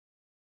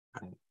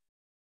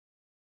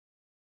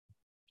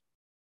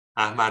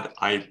Ahmad,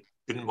 I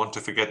didn't want to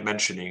forget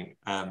mentioning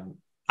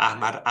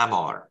Ahmad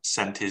Amar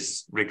sent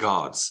his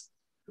regards.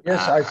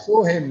 Yes, I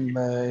saw him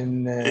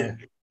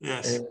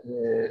yes.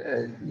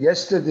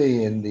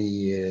 Yesterday in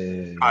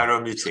the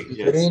Cairo meeting,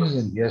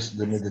 Mediterranean, yes,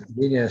 the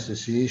Mediterranean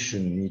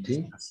Association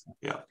meeting.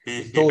 Yeah,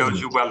 he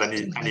knows you well, and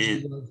he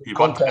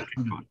wanted to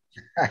be good.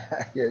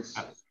 Yes.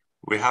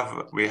 We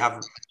have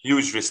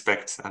huge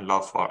respect and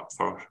love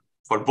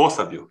for both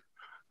of you.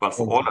 Well,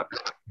 for all of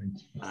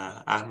you.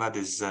 Ahmad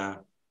is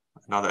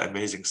another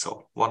amazing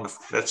soul.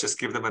 Wonderful. Let's just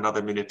give them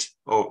another minute,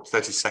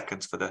 30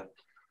 seconds for the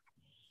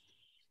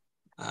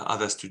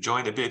others to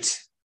join a bit.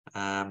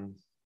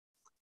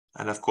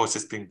 And of course,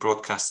 it's being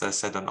broadcast, as I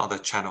said, on other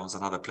channels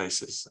and other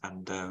places,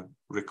 and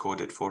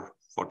recorded for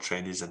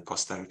trainees and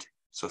posterity.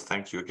 So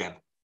thank you again.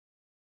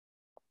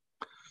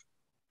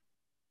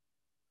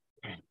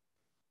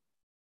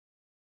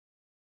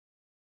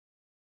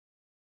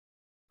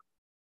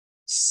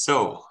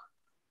 So,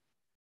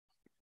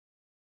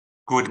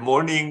 good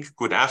morning,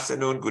 good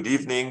afternoon, good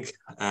evening,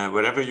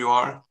 wherever you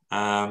are.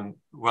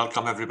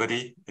 Welcome,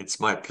 everybody. It's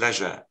my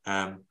pleasure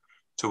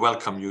to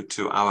welcome you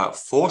to our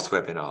fourth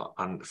webinar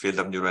on the field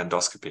of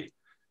neuroendoscopy.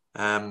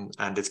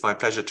 And it's my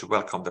pleasure to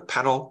welcome the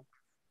panel.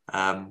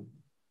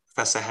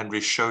 Professor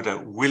Henry Schroeder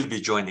will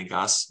be joining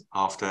us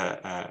after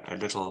a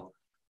little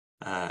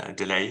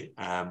delay,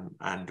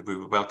 and we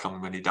will welcome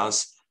him when he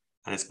does.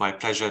 And it's my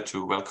pleasure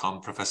to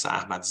welcome Professor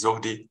Ahmad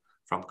Zohdi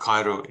from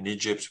Cairo in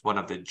Egypt, one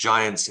of the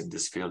giants in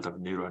this field of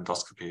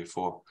neuroendoscopy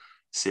for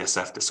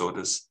CSF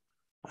disorders.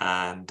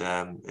 And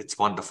it's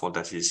wonderful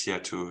that he's here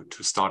to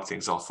start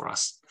things off for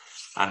us.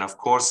 And of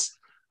course,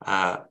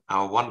 our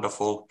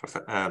wonderful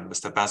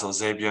Mr. Basil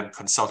Zabian,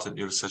 consultant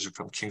neurosurgeon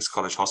from King's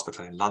College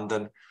Hospital in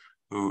London,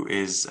 who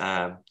is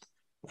a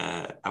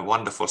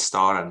wonderful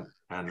star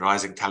and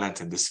rising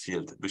talent in this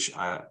field, which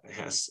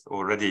has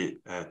already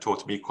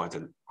taught me quite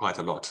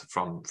a lot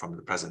from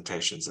the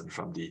presentations and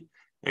from the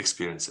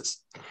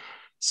experiences.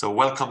 So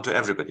welcome to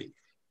everybody.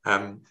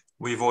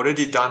 We've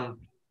already done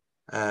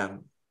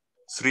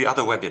 3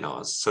 other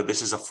webinars. So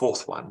this is a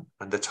 4th one,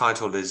 and the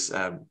title is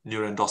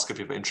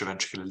Neuroendoscopy for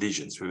Intraventricular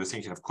Lesions. We were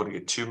thinking of calling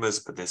it tumors,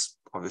 but there's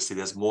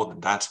more than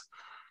that.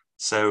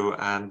 So,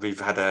 and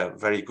we've had a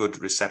very good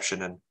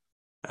reception and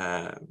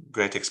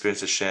great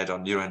experiences shared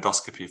on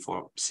neuroendoscopy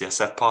for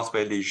CSF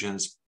pathway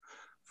lesions,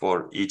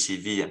 for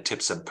ETV and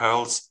tips and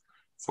pearls,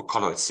 for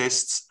colloid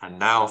cysts, and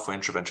now for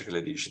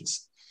intraventricular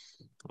lesions.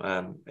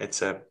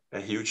 It's a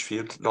huge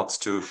field, lots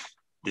to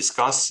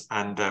discuss,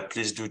 and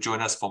please do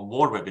join us for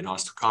more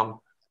webinars to come.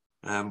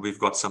 We've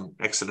got some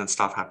excellent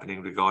stuff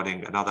happening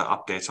regarding another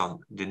update on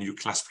the new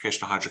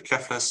classification of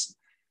hydrocephalus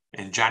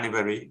in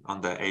January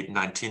on the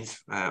 19th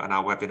on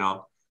our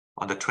webinar,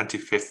 on the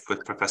 25th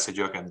with Professor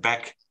Jürgen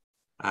Beck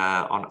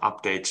on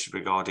updates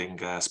regarding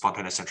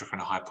spontaneous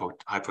intracranial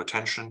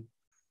hypotension,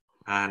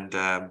 and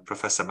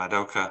Professor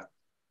Madoka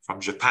from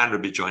Japan will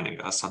be joining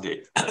us on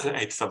the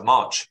 8th of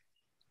March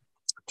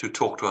to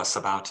talk to us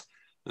about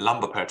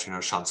lumbar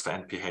peritoneal shunts for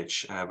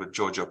NPH with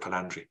Giorgio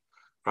Palandri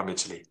from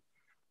Italy.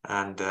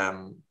 And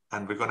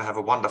we're going to have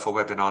a wonderful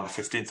webinar on the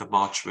 15th of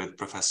March with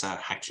Professor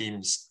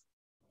Hakim's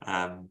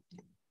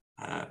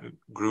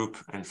group.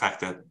 In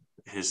fact,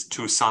 his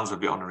 2 sons will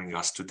be honoring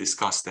us to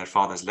discuss their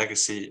father's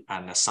legacy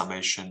and a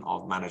summation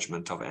of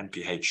management of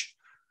NPH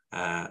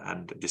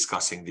and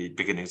discussing the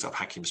beginnings of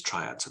Hakim's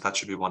triad. So that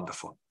should be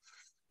wonderful.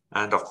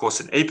 And of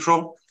course, in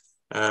April,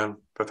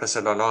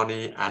 Professor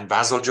Lalani and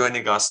Basil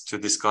joining us to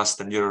discuss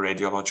the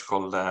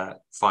neuroradiological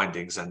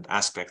findings and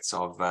aspects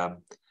of,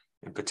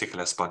 in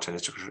particular,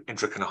 spontaneous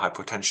intracranial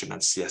hypotension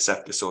and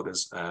CSF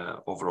disorders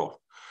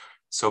overall.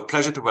 So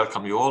pleasure to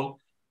welcome you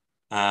all.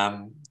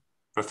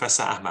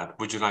 Professor Ahmad,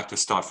 would you like to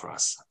start for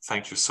us?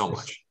 Thank you so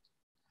much.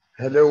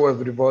 Hello,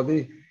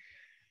 everybody.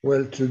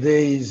 Well,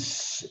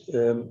 today's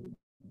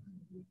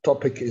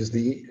topic is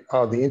the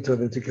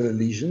intraventricular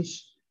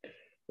lesions.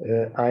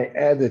 I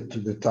added to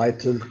the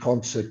title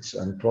concepts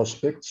and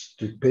prospects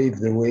to pave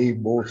the way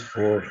both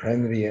for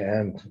Henry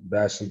and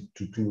Basil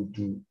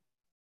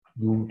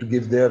to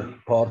give their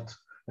part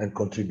and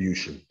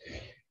contribution.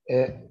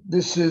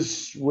 This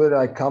is where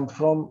I come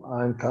from.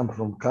 I come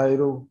from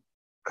Cairo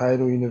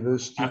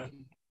University.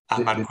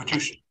 Ahmad,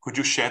 could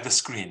you share the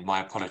screen?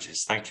 My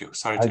apologies. Thank you.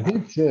 Sorry. I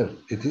did share.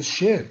 It is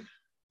shared.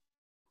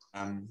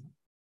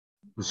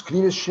 The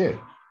screen is shared.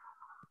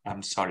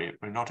 I'm sorry.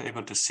 We're not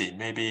able to see.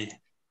 Maybe.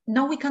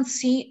 No, we can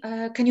see.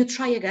 Can you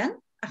try again,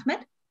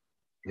 Ahmed?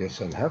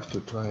 Yes, I'll have to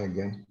try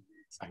again.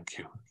 Thank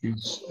you.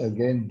 It's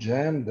again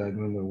jammed. I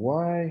don't know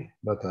why,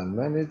 but I'll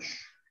manage.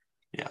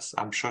 Yes,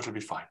 I'm sure it'll be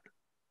fine.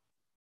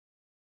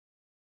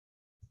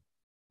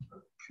 I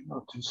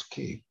cannot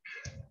escape.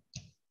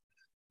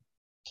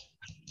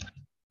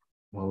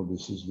 Oh,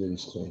 this is very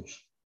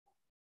strange.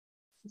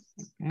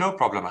 No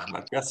problem,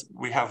 Ahmed. Yes,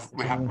 we have.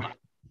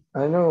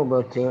 I know,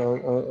 but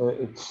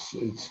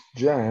it's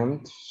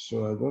jammed,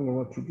 so I don't know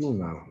what to do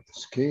now.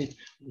 Escape.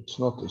 It's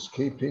not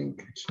escaping.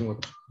 It's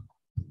not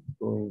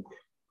going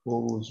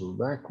forwards or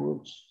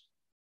backwards.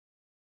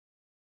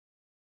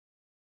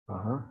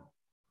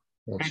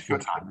 Take your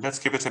time. Let's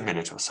give it a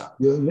minute or so.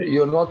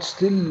 You're not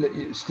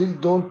still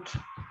don't.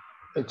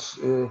 It's.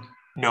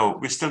 No,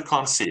 we still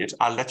can't see it.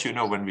 I'll let you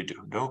know when we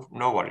do.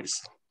 No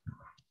worries.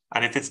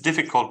 And if it's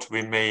difficult,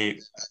 we may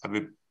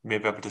be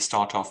able to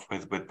start off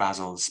with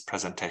Basil's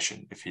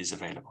presentation if he's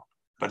available.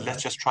 But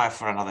let's just try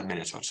for another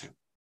minute or two.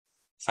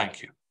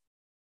 Thank you.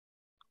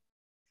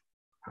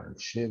 I'll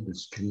share the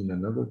screen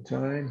another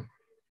time.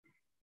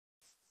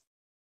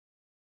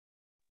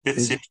 It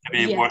seems to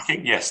be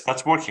working. Yes,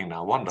 that's working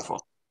now.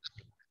 Wonderful.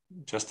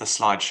 Just a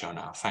slideshow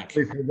now. Thank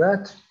you. Wait for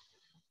that.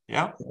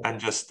 Yeah, and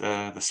just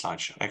the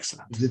slideshow.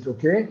 Excellent. Is it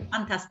okay?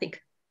 Fantastic.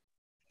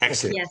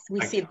 Excellent. Yes,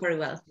 we see it very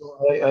well. So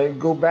I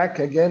go back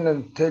again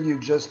and tell you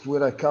just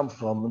where I come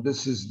from.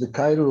 This is the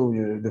Cairo,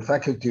 the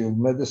Faculty of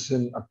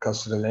Medicine at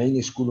Qasr Al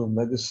Aini School of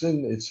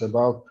Medicine. It's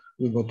about,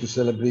 we're going to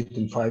celebrate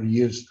in 5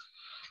 years,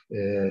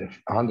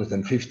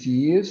 150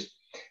 years.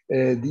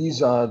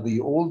 These are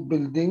the old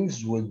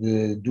buildings with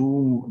the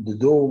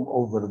dome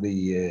over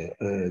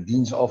the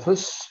Dean's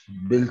office,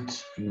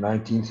 built in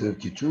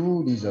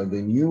 1932. These are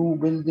the new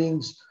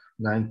buildings,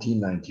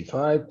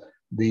 1995.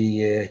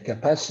 The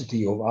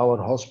capacity of our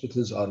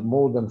hospitals are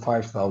more than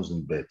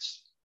 5,000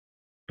 beds.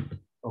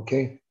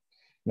 Okay,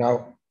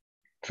 now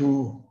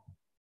to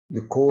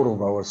the core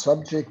of our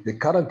subject, the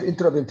current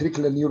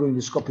intraventricular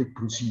neuroendoscopic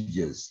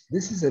procedures.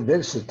 This is a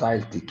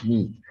versatile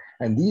technique,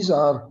 and these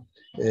are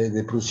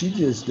the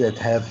procedures that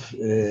have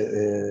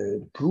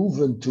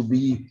proven to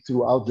be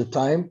throughout the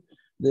time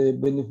the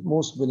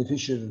most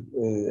beneficial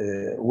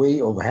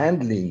way of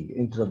handling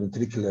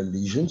intraventricular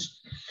lesions,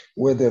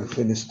 whether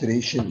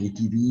fenestration,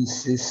 ETV,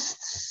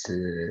 cysts,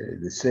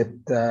 the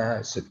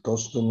septa,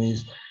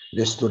 septostomies,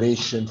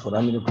 restoration,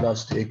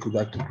 foraminoplasty,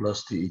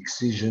 echoductoplasty,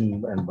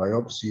 excision and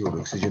biopsy or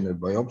excisional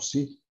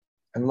biopsy,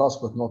 and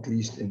last but not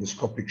least,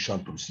 endoscopic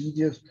shunt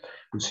procedures.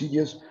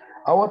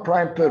 Our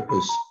prime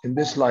purpose in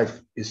this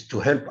life is to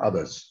help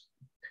others.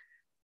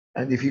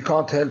 And if you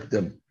can't help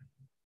them,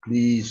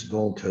 please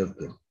don't hurt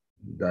them.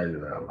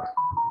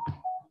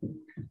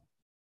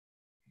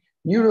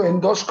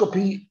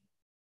 Neuroendoscopy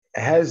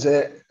has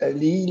a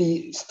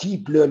really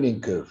steep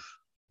learning curve.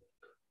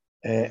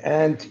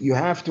 And you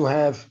have to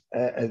have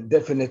a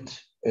definite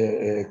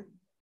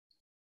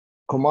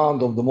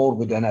command of the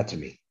morbid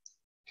anatomy.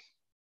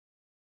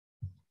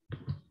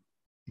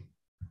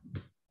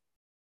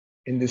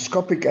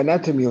 Endoscopic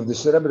anatomy of the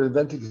cerebral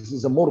ventricles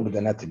is a morbid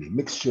anatomy,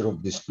 mixture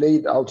of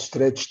displayed,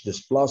 outstretched,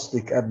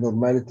 dysplastic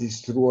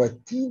abnormalities through a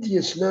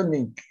tedious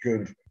learning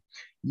curve.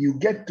 You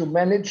get to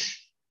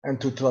manage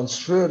and to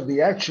transfer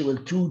the actual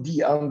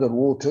 2D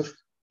underwater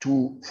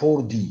to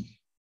 4D.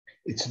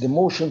 It's the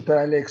motion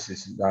parallax,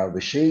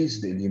 the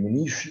shades, the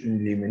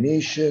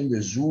illumination,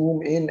 the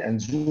zoom in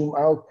and zoom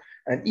out,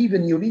 and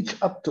even you reach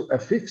up to a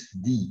 5th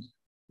D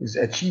is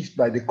achieved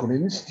by the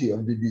chronicity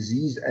of the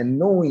disease and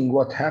knowing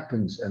what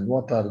happens and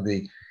what are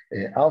the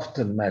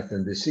aftermath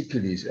and the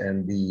sequelae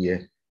and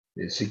the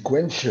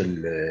sequential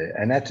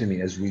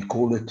anatomy, as we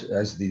call it,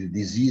 as the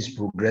disease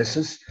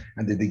progresses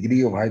and the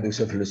degree of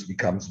hydrocephalus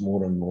becomes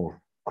more and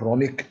more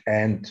chronic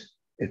and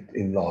it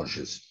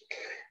enlarges.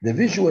 The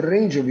visual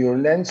range of your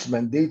lens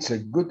mandates a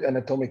good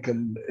anatomical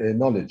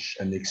knowledge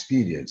and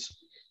experience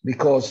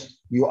because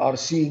you are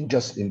seeing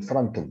just in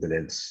front of the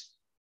lens.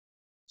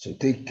 So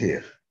take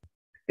care.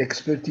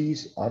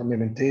 Expertise,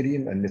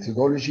 armamentarium, and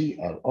methodology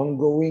are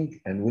ongoing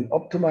and will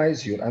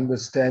optimize your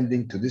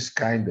understanding to this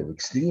kind of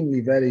extremely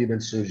variable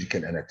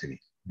surgical anatomy.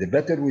 The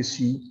better we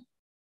see,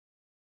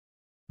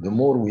 the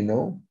more we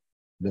know,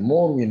 the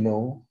more we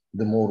know,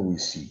 the more we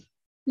see.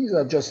 These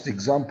are just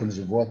examples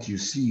of what you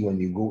see when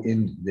you go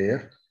in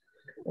there,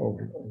 of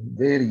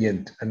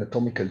variant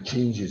anatomical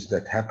changes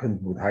that happen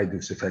with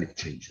hydrocephalic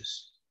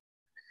changes.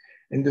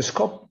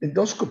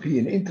 Endoscopy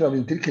in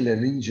intraventricular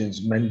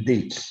regions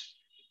mandates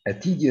a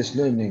tedious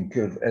learning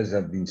curve, as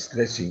I've been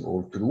stressing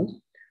all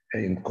through,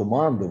 in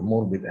command of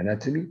morbid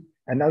anatomy.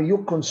 And now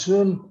your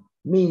concern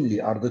mainly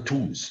are the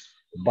tools.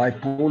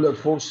 Bipolar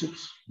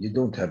forceps, you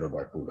don't have a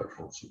bipolar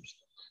forceps.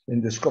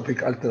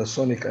 Endoscopic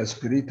ultrasonic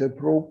aspirator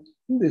probe,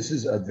 this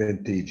is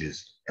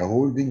advantageous. A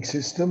holding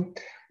system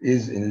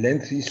is in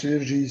lengthy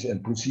surgeries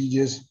and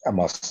procedures a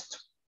must.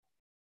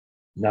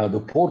 Now the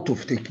port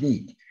of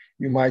technique,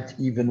 you might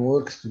even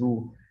work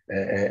through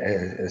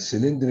a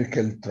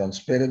cylindrical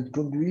transparent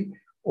conduit,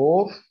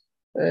 or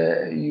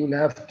you'll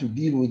have to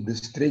deal with the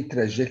straight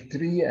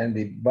trajectory and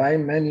the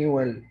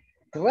bimanual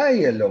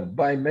trial of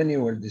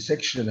bimanual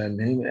dissection,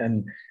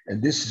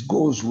 and this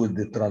goes with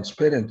the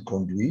transparent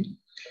conduit,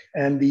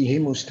 and the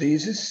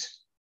hemostasis,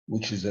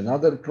 which is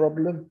another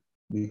problem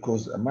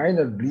because a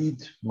minor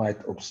bleed might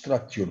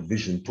obstruct your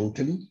vision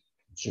totally.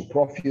 So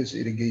profuse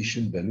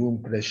irrigation,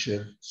 balloon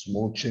pressure,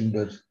 small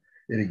chamber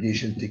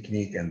irrigation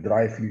technique, and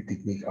dry field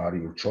technique are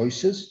your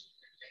choices.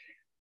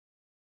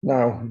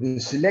 Now, the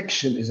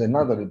selection is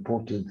another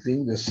important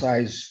thing. The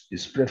size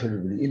is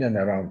preferably in and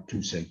around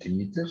 2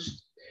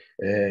 centimeters.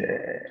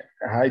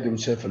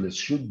 Hydrocephalus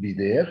should be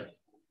there,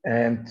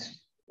 and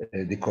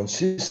the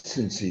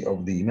consistency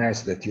of the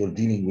mass that you're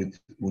dealing with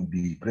would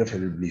be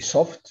preferably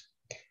soft.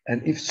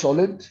 and if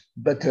solid,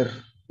 better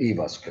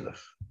avascular.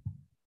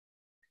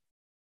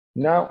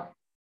 Now,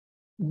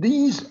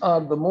 these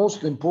are the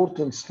most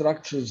important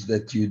structures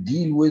that you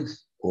deal with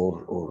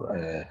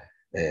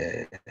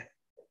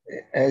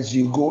as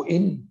you go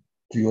in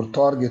to your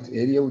target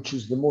area, which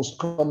is the most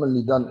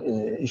commonly done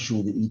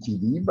issue, the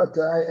ETD. But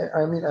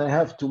I mean, I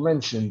have to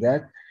mention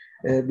that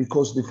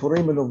because the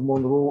foramen of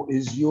Monro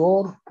is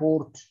your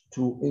port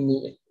to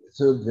any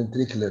third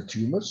ventricular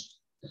tumors.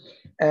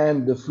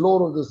 And the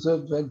floor of the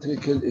third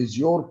ventricle is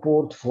your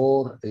port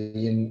for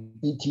an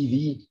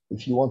ETV,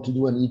 if you want to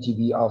do an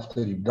ETV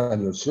after you've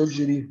done your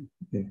surgery,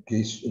 in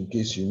case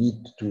you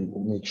need to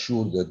make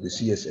sure that the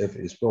CSF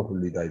is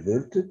properly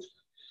diverted.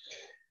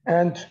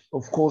 And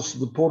of course,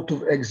 the port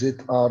of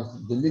exit are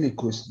the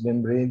Liliequist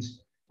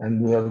membranes,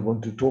 and we are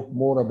going to talk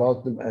more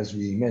about them as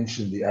we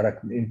mentioned the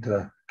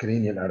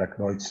intracranial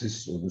arachnoid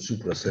cysts or the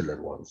suprasellar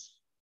ones.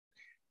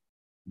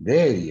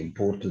 Very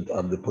important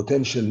are the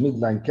potential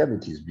midline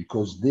cavities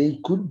because they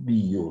could be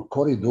your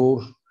corridor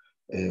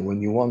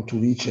when you want to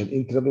reach an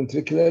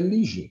intraventricular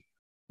lesion.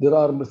 There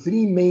are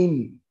three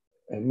main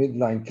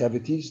midline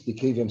cavities, the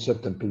cavum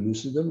septum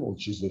pellucidum,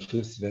 which is the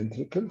fifth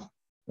ventricle,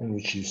 and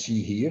which you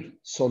see here,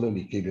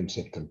 solely cavum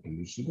septum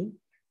pellucidum,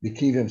 the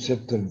cavum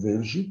septum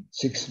virgi,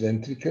 sixth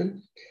ventricle,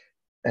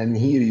 and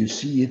here you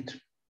see it,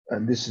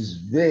 and this is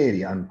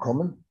very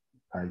uncommon.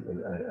 I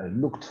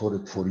looked for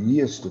it for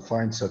years to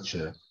find such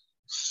a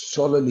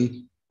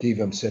solely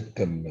cavum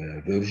septum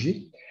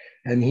virgi,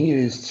 and here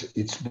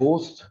it's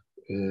both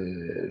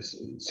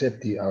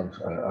septi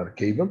are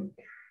cavum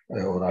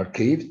or are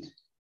caved,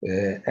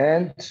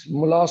 and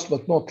last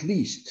but not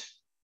least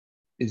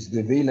is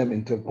the velum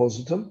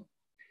interpositum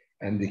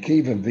and the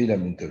cavum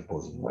velum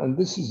interpositum, and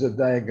this is a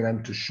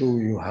diagram to show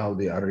you how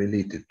they are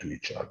related to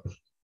each other.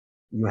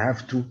 You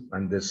have to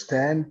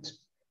understand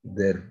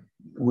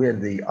where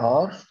they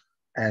are,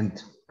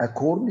 and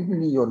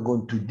accordingly you're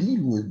going to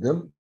deal with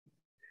them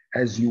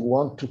as you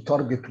want to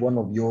target one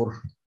of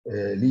your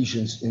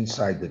lesions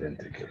inside the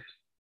ventricle.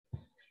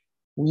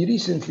 We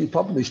recently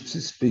published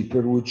this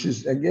paper, which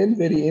is again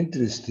very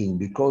interesting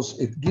because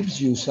it gives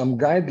you some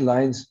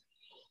guidelines.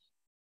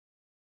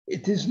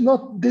 It is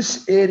not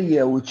this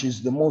area which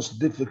is the most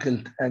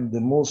difficult and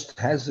the most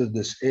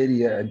hazardous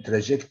area and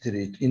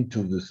trajectory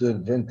into the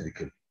third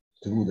ventricle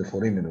through the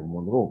foramen of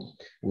Monro,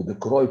 with the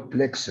choroid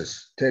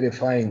plexus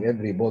terrifying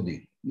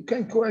everybody. You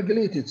can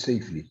coagulate it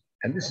safely,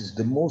 and this is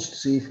the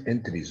most safe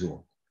entry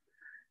zone.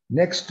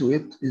 Next to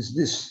it is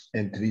this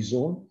entry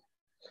zone,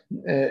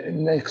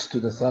 next to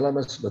the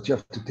thalamus, but you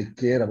have to take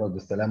care about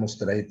the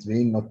thalamus-striate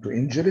vein not to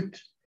injure it.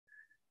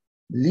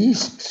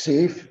 Least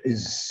safe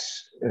is,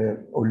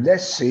 or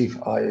less safe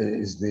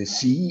is the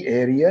CE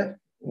area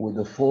with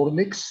the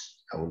fornix,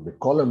 or the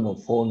column of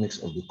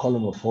fornix, or the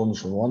column of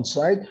fornix on one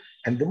side,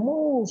 and the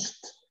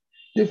most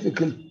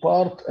difficult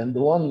part and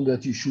the one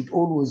that you should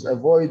always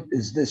avoid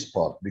is this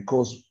part,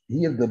 because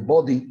here the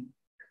body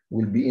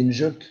will be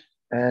injured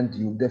and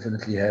you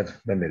definitely have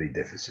memory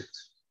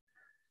deficits.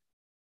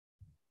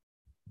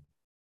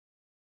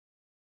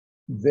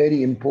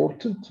 Very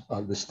important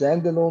are the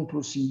standalone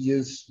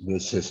procedures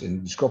versus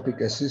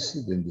endoscopic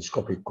assisted,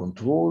 endoscopic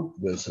controlled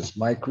versus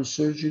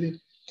microsurgery.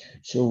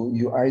 So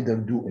you either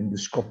do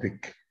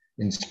endoscopic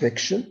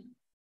inspection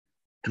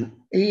so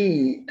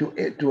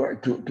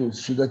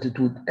that it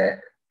would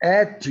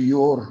add to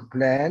your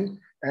plan,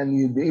 and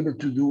you'll be able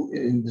to do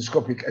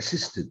endoscopic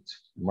assisted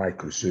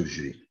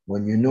microsurgery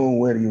when you know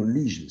where your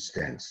lesion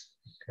stands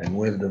and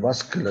where the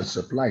vascular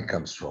supply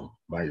comes from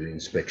by the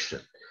inspection.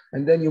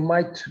 And then you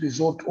might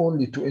resort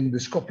only to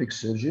endoscopic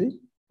surgery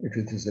if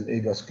it is an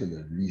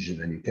avascular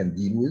lesion and you can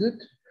deal with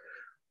it.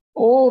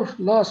 Or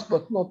last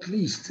but not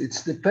least,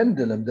 it's the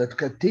pendulum that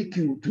can take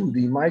you to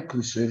the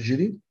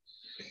microsurgery.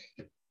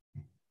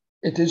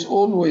 It is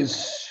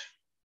always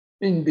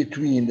in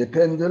between the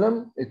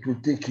pendulum. It will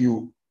take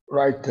you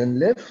right and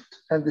left,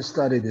 and the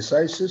stare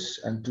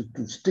decisis, and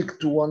to stick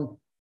to one,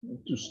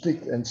 to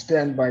stick and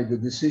stand by the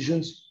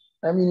decisions.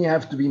 I mean, you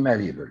have to be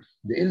malleable.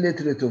 The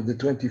illiterate of the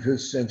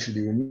 21st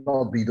century will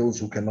not be those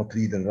who cannot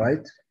read and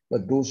write,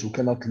 but those who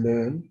cannot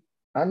learn,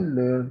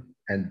 unlearn,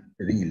 and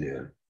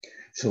relearn.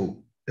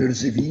 So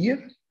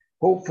persevere,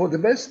 hope for the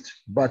best,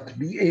 but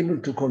be able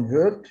to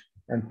convert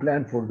and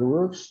plan for the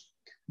worst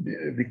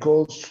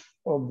because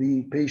of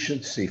the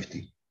patient's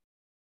safety.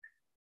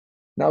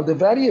 Now, the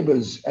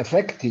variables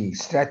affecting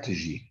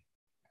strategy.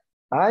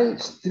 I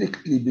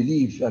strictly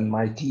believe, and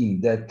my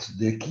team, that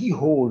the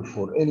keyhole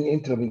for any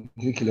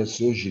intraventricular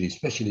surgery,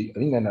 especially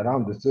in and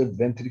around the third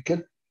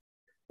ventricle,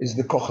 is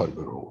the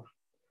Kocher-Burr hole.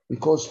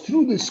 Because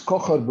through this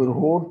Kocher-Burr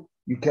hole,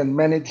 you can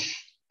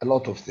manage a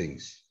lot of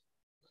things.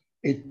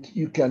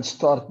 You can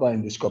start by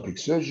endoscopic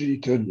surgery,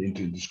 turn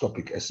into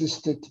endoscopic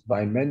assisted,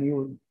 by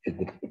manual.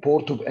 The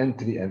port of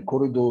entry and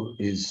corridor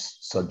is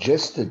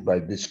suggested by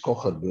this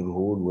Kocher-Burr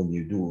hole when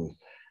you do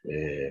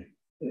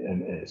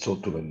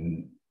sort of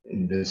an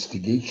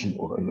investigation,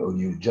 or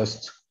you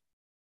just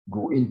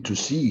go in to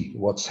see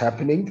what's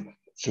happening,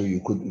 so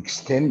you could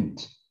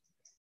extend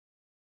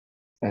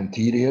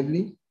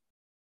anteriorly.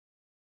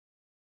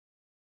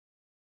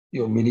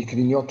 your mini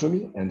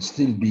craniotomy and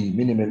still be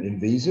minimal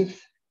invasive,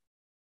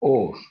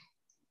 or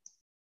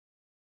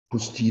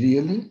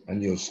posteriorly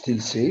and you're still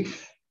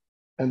safe.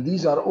 And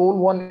these are all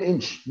 1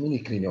 inch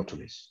mini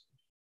craniotomies.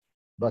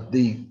 But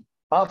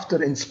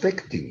after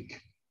inspecting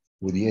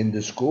with the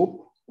endoscope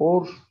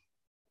or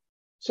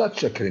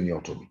such a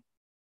craniotomy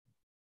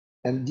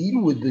and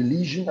deal with the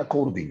lesion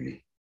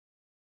accordingly.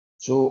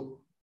 So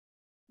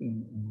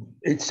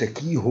it's a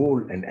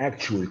keyhole, an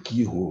actual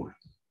keyhole,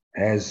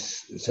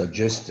 as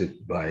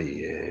suggested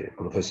by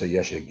Professor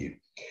Yashagir.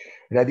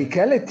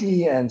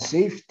 Radicality and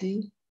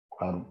safety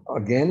are,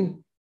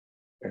 again,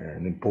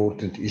 an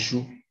important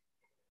issue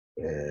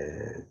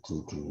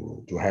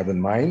to have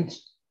in mind.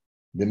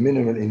 The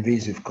minimal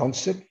invasive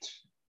concept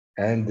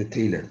and the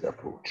tailored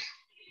approach.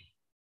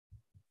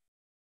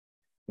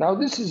 Now,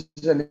 this is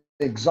an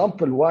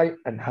example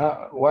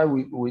why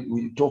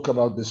we talk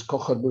about this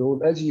cochlear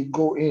balloon. As you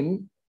go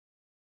in,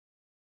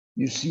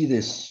 you see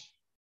this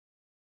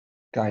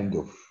kind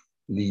of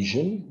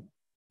lesion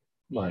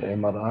by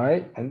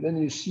MRI, and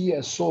then you see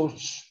a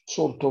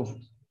sort of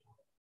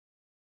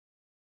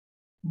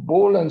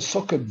ball and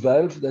socket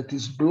valve that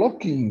is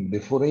blocking the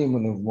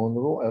foramen of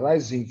Monro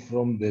arising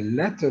from the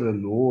lateral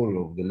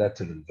wall of the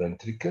lateral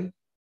ventricle,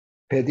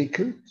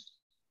 pedicled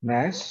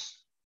mass.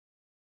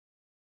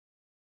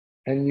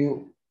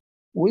 And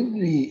with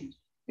the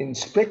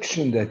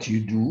inspection that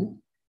you do,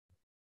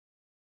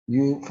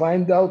 you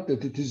find out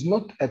that it is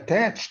not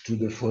attached to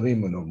the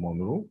foramen of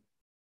Monro,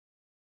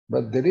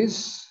 but there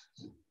is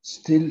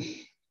still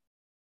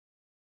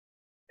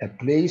a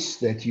place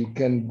that you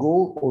can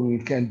go, or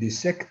you can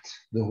dissect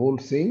the whole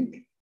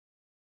thing.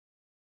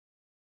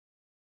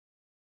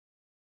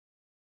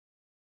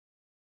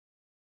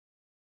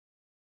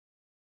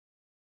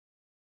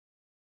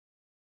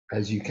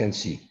 As you can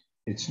see,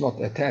 it's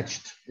not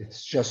attached,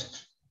 it's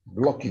just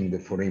blocking the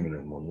foramen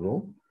of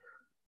Monro.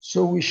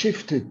 So we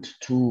shifted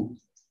to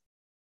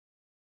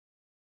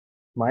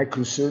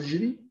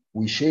microsurgery.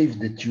 We shaved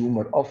the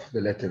tumor off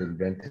the lateral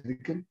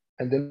ventricle,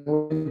 and then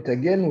went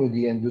again with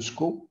the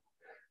endoscope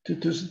to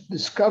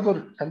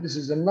discover, and this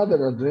is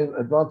another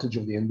advantage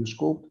of the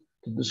endoscope,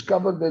 to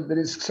discover that there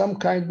is some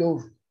kind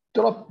of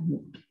drop,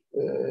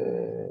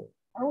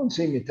 I won't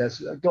say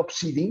metastasis, drop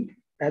seeding,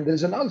 and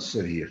there's an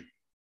ulcer here.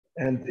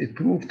 And it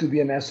proved to be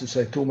an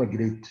astrocytoma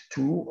grade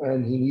 2,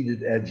 and he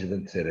needed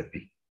adjuvant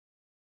therapy.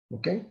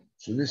 Okay,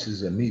 so this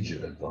is a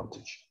major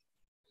advantage.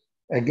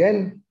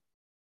 Again,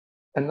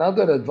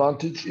 another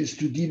advantage is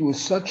to deal with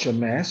such a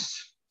mass,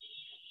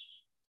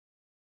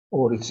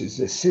 or it's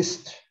a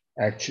cyst,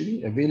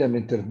 actually, a velum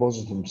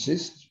interpositum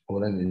cyst,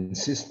 or an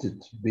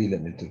encysted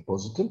velum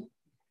interpositum.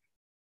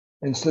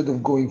 Instead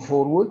of going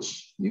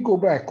forwards, you go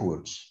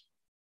backwards.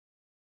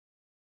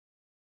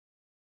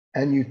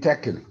 And you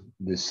tackle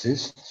the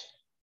cyst,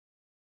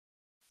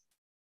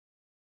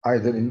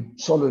 either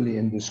solely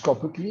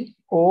endoscopically,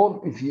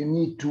 or if you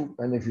need to,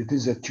 and if it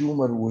is a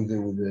tumor with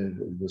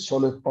the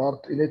solid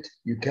part in it,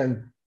 you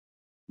can,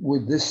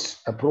 with this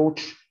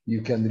approach,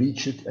 you can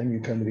reach it and you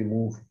can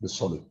remove the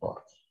solid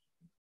part.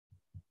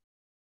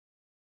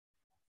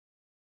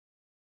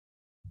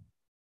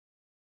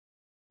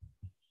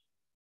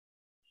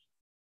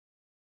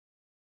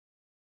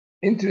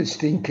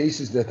 Interesting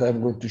cases that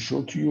I'm going to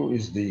show to you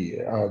is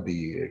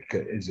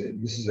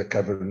this is a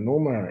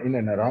cavernoma in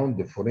and around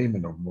the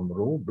foramen of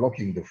Monro,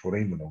 blocking the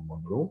foramen of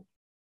Monro.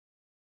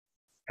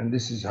 And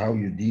this is how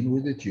you deal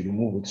with it. You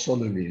remove it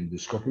solely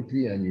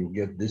endoscopically and you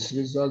get this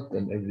result,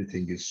 and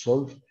everything is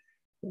solved.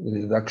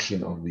 The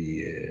reduction of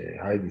the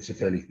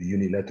hydrocephalic, the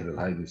unilateral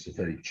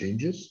hydrocephalic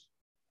changes.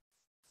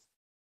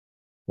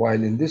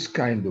 While in this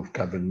kind of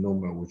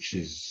cavernoma, which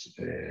is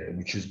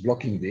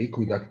blocking the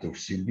aqueduct of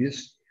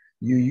Sylvius,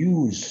 you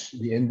use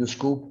the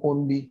endoscope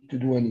only to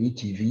do an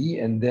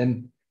ETV, and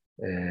then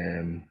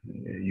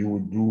you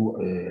would do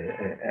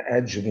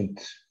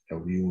adjuvant,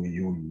 or you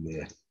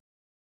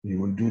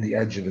will do the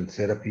adjuvant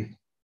therapy,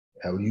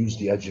 or use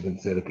the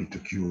adjuvant therapy to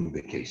cure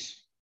the case.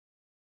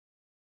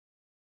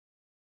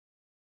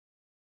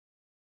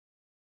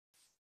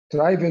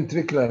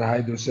 Triventricular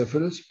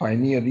hydrocephalus,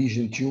 pioneer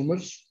lesion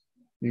tumors.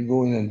 You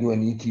go in and do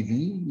an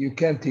ETV. You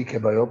can take a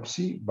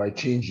biopsy by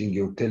changing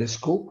your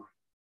telescope.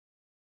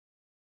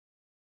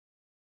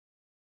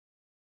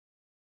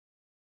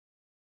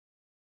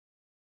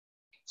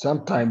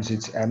 Sometimes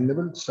it's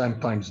amenable,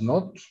 sometimes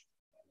not.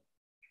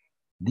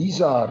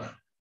 These are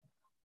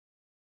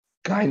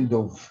kind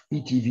of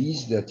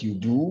ETVs that you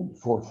do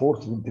for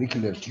fourth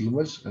ventricular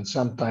tumors, and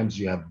sometimes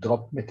you have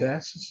drop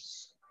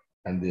metastasis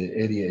and the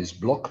area is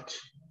blocked,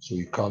 so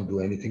you can't do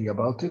anything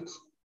about it.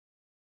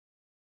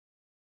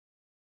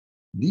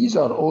 These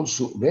are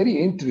also very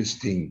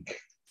interesting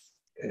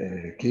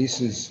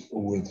cases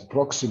with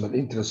proximal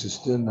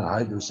intracisternal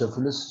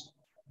hydrocephalus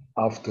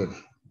after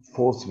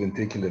fourth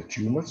ventricular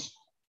tumors,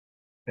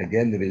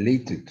 again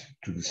related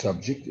to the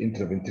subject,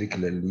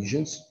 intraventricular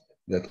lesions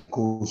that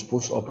cause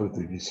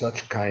postoperatively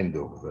such kind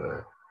of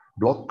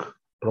block,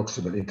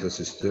 proximal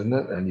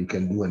intracisternal, and you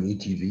can do an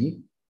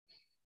ETV.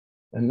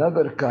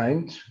 Another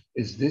kind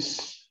is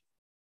this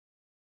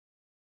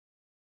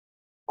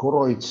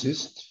choroid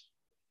cyst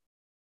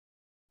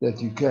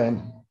that you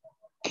can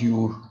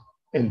cure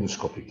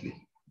endoscopically.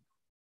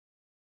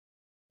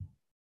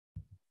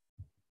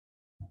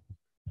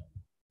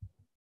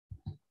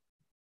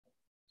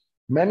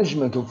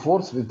 Management of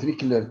fourth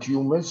ventricular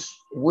tumors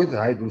with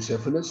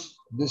hydrocephalus.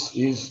 This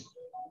is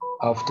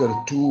after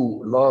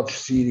 2 large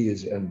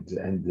series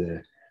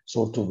and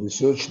sort of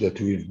research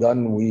that we've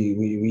done.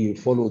 We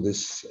follow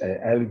this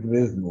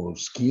algorithm or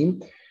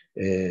scheme.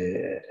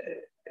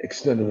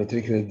 External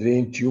ventricular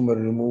drain, tumor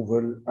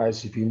removal,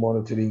 ICP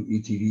monitoring,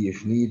 ETV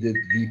if needed,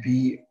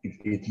 VP if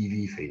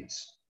ATV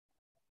fails.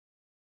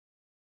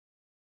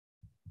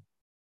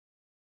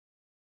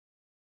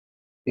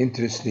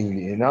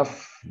 Interestingly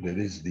enough, there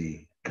is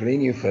the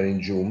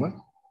craniopharyngioma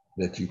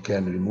that you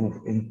can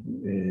remove.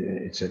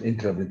 It's an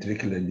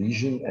intraventricular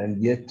lesion,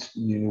 and yet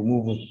you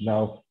remove it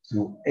now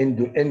through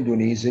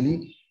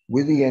endonasally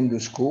with the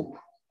endoscope.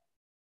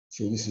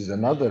 So this is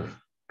another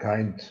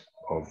kind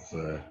of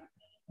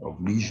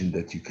lesion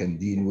that you can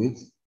deal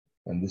with.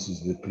 And this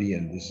is the pre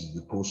and this is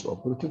the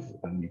post-operative,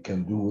 and you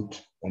can do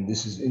it. And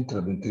this is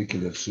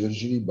intraventricular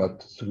surgery,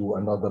 but through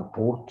another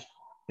port,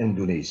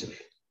 endonasal.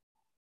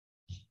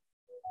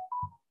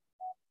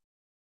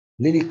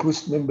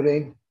 Liliequist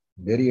membrane,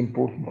 very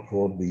important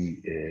for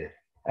the,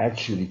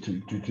 actually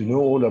to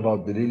know all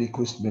about the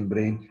Liliequist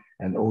membrane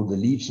and all the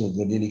leaves of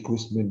the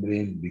Liliequist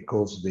membrane,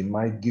 because they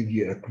might give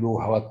you a clue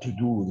what to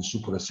do with the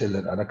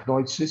suprasellar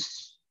arachnoid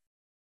cysts.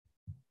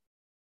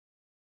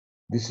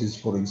 This is,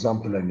 for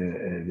example,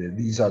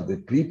 these are the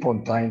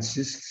prepontine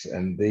cysts,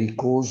 and they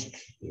caused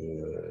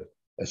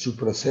a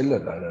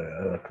suprasellar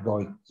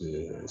arachnoid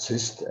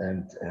cyst,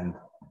 and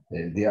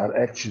they are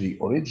actually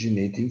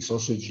originating,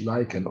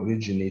 sausage-like, and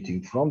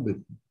originating from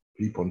the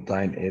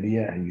prepontine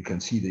area, and you can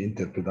see the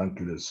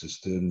interpeduncular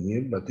cistern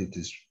here, but it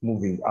is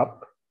moving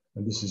up,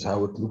 and this is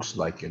how it looks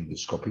like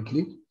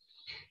endoscopically.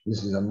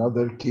 This is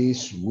another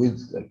case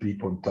with a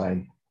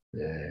prepontine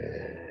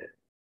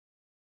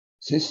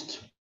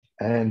cyst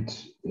and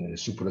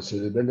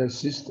supracerebellar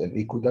cyst and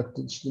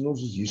aqueductal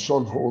stenosis. You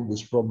solve all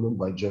this problem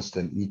by just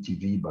an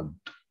ETV, but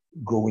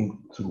going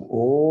through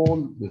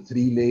all the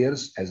 3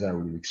 layers, as I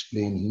will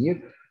explain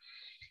here.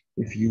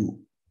 If you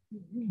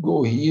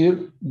go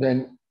here,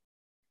 then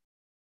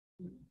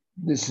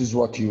this is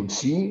what you'll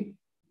see.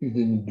 You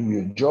didn't do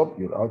your job,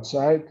 you're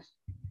outside.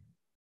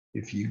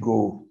 If you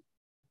go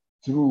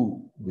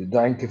through the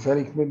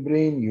diencephalic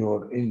membrane,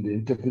 you're in the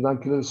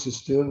interpeduncular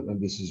cistern, and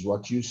this is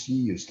what you see.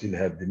 You still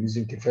have the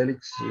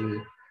mesencephalic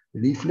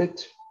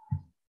leaflet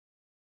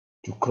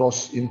to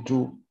cross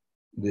into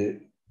the,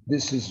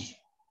 this is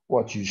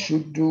what you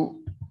should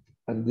do,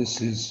 and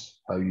this is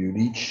how you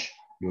reach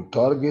your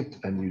target,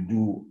 and you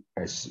do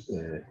as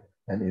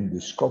an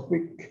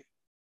endoscopic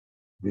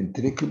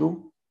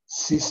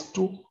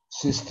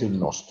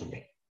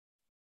ventriculo-cystinostomy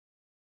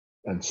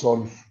and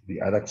solve the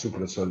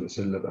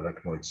suprasellar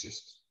arachnoid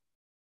cyst.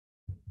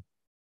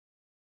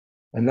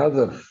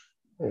 Another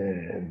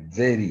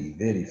very,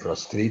 very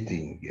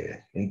frustrating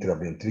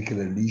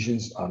intraventricular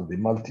lesions are the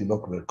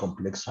multilocular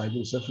complex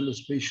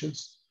hydrocephalus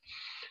patients.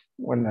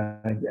 When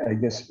I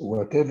guess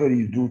whatever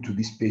you do to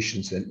these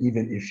patients, and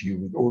even if you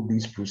with all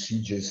these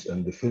procedures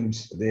and the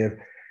films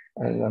there,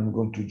 and I'm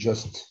going to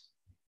just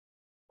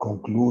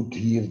conclude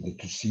here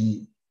to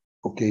see,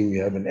 okay, we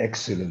have an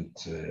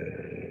excellent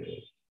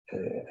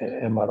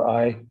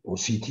MRI or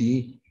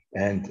CT,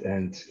 and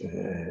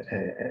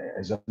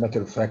as a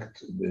matter of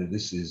fact,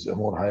 this is a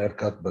more higher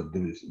cut, but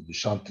the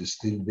shunt is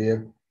still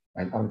there,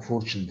 and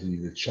unfortunately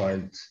the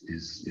child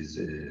is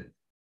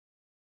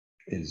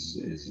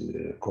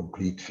a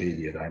complete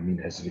failure. I mean,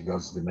 as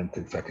regards the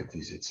mental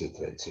faculties,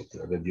 etc.,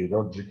 etc.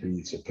 Radiologically,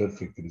 it's a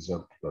perfect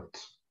result, but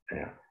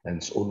and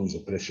it's always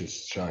a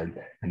precious child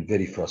and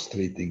very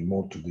frustrating,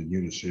 more to the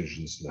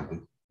neurosurgeons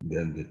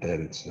than the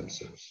parents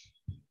themselves.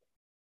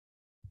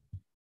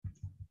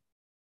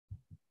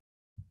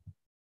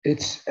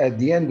 It's at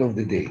the end of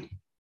the day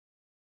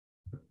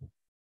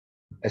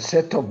a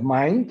set of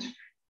mind,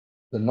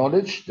 the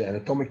knowledge, the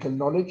anatomical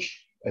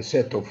knowledge, a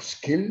set of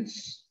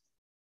skills,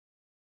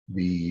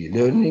 the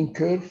learning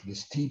curve, the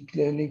steep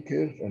learning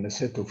curve, and a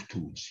set of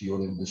tools, your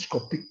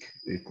endoscopic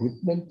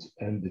equipment,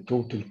 and the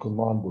total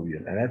command of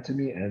your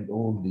anatomy, and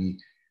all the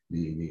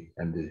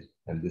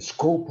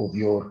scope of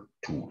your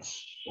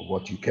tools, of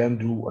what you can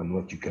do and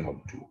what you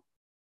cannot do.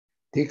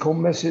 Take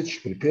home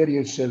message: prepare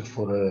yourself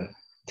for a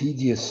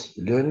tedious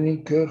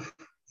learning curve.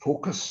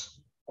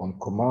 Focus on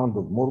command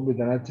of morbid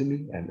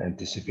anatomy and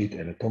anticipate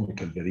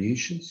anatomical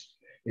variations.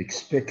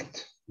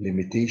 Expect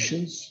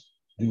limitations,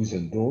 do's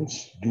and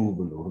don'ts,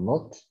 doable or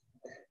not.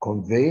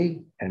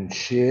 Convey and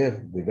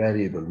share the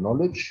valuable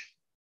knowledge.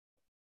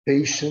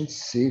 Patient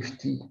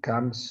safety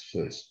comes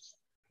first.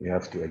 We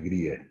have to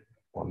agree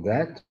on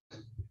that.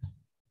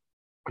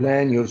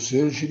 Plan your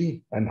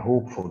surgery and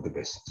hope for the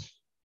best.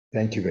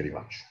 Thank you very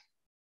much.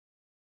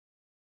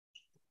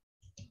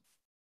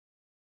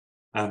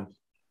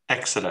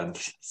 Excellent.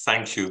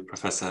 Thank you,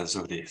 Professor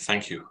Zuhri.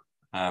 Thank you.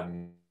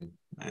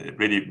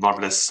 Really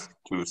marvelous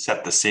to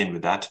set the scene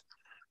with that.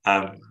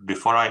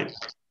 Before I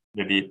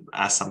maybe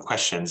ask some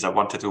questions. I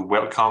wanted to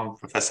welcome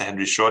Professor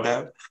Henry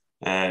Schroeder.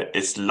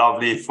 It's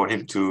lovely for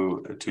him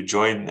to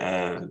join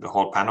the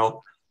whole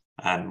panel.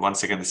 And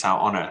once again, it's our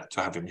honor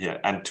to have him here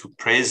and to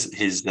praise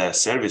his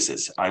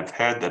services. I've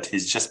heard that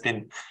he's just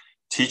been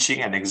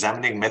teaching and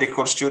examining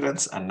medical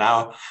students, and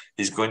now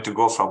he's going to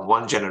go from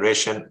one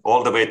generation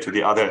all the way to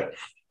the other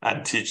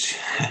and teach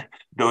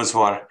those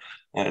who are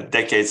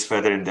decades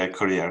further in their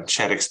career and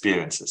share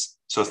experiences.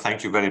 So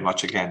thank you very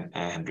much again,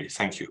 Henry.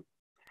 Thank you.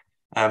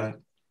 My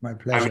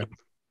pleasure.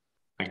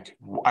 Thank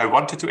you. I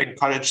wanted to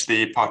encourage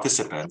the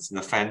participants,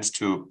 the friends,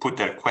 to put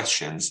their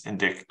questions in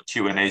the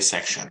Q&A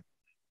section,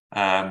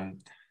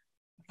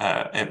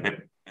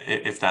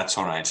 if that's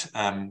all right.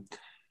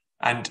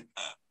 And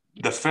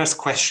the first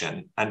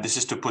question, and this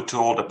is to put to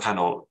all the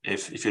panel,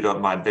 if you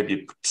don't mind,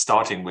 maybe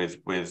starting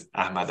with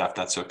Ahmed, if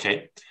that's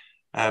okay.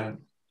 A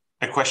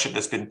question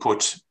that's been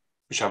put,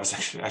 which I was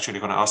actually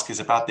going to ask,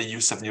 is about the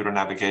use of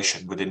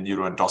neuronavigation within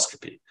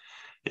neuroendoscopy.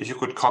 If you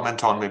could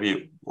comment on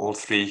maybe all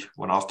three,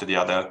 one after the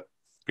other,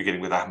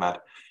 beginning with Ahmed,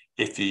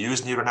 if you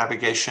use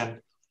neuronavigation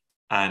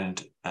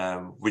and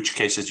which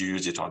cases you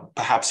use it on.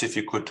 Perhaps if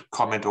you could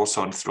comment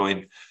also and throw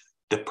in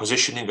the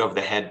positioning of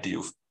the head. Do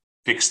you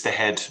fix the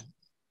head?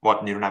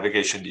 What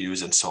neuronavigation do you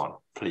use and so on?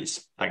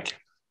 Please. Thank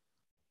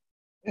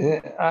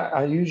you.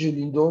 I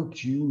usually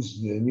don't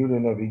use the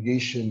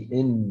neuronavigation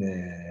in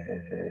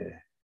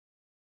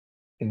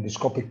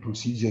endoscopic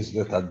procedures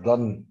that are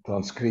done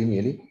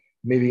transcranially.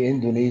 Maybe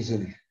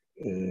endonasal,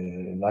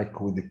 like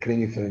with the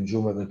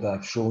craniopharyngioma that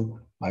I've shown,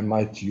 I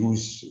might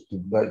use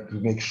to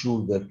make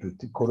sure that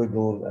the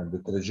corridor and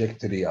the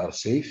trajectory are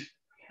safe.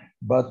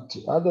 But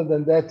other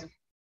than that,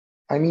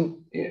 I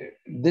mean,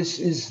 this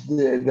is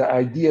the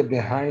idea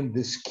behind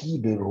this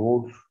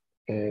keyhole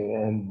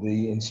and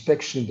the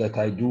inspection that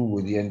I do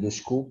with the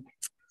endoscope.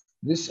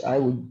 This,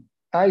 in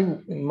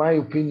my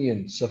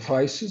opinion,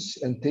 suffices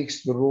and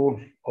takes the role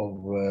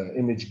of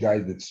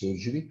image-guided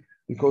surgery,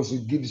 because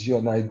it gives you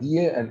an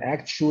idea, an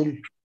actual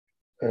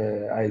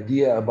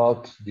idea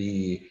about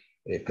the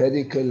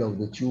pedicle of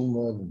the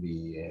tumor,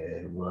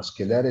 the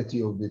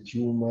vascularity of the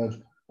tumor,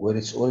 where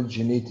it's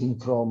originating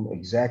from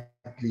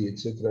exactly,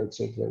 etc.,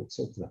 etc.,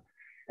 etc.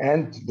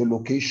 And the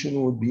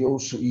location would be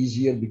also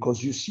easier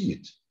because you see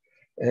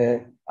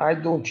it. I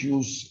don't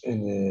use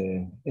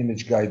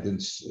image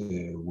guidance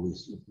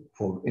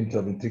for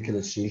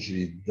intraventricular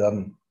surgery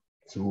done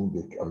through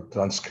the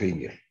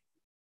transcranial.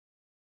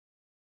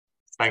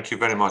 Thank you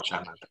very much,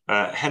 Ahmed.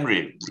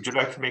 Henry, would you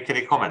like to make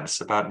any comments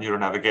about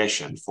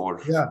neuronavigation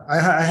for? Yeah,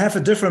 I have a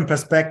different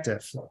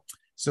perspective.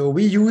 So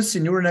we use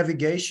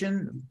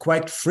neuronavigation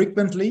quite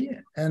frequently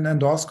in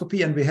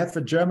endoscopy, and we have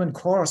a German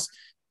course,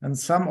 and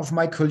some of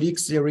my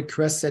colleagues, they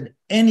request that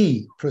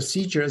any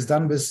procedure is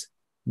done with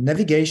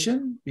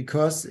navigation,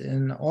 because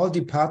in all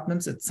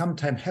departments, it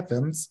sometimes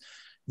happens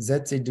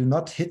that they do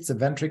not hit the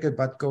ventricle,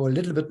 but go a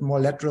little bit more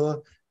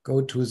lateral,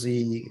 go to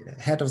the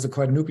head of the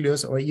choroid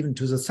nucleus or even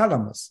to the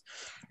thalamus.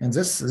 And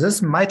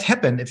this might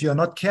happen if you're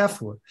not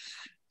careful.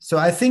 So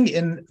I think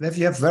if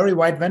you have very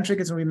wide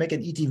ventricles and we make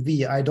an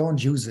ETV, I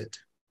don't use it.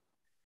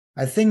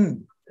 I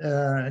think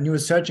a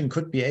neurosurgeon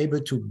could be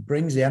able to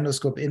bring the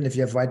endoscope in if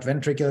you have wide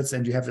ventricles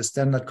and you have a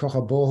standard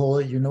Kocher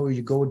borehole. You know,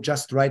 you go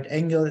just right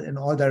angle in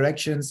all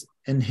directions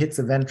and hit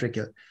the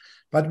ventricle.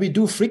 But we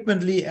do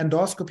frequently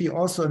endoscopy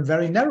also in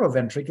very narrow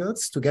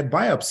ventricles to get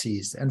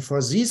biopsies. And for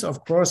these,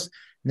 of course,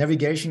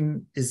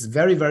 navigation is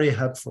very, very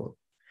helpful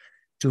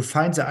to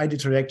find the ideal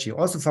trajectory.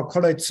 Also for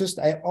colloid cyst,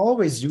 I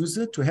always use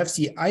it to have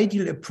the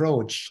ideal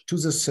approach to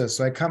the cyst.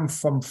 So I come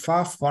from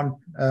far front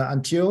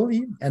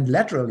anteriorly and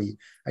laterally.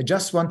 I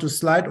just want to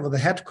slide over the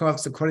head core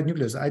of the choroid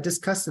nucleus. I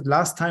discussed it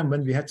last time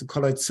when we had the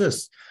colloid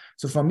cyst.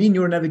 So for me,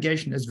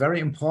 neuronavigation is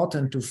very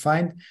important to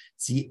find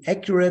the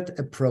accurate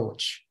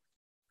approach.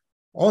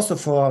 Also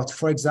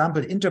for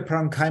example,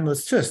 interparenchymal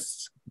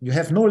cysts, you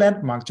have no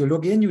landmarks. You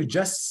look in, you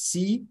just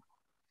see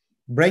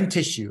brain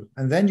tissue,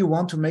 and then you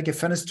want to make a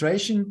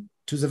fenestration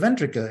to the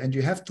ventricle, and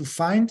you have to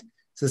find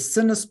the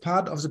thinnest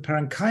part of the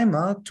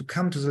parenchyma to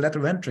come to the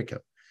lateral ventricle.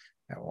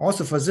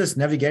 Also for this,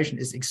 navigation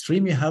is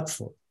extremely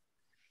helpful.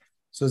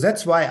 So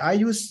that's why I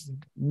use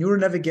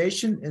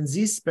neuronavigation in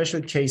these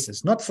special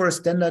cases, not for a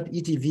standard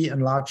ETV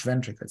in large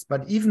ventricles,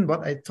 but even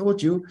what I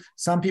told you,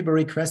 some people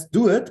request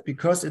do it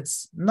because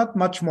it's not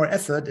much more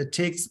effort. It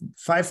takes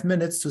 5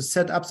 minutes to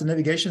set up the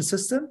navigation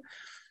system,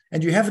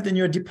 and you have it in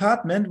your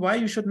department. Why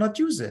you should not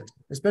use it,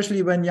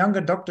 especially when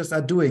younger doctors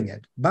are doing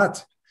it.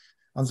 But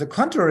on the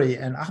contrary,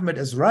 and Ahmed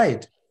is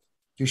right,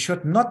 you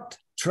should not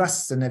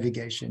trust the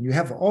navigation. You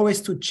have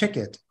always to check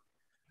it.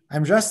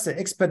 I'm just the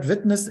expert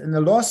witness in a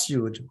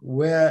lawsuit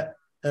where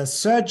a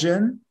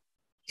surgeon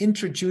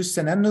introduced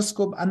an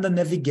endoscope under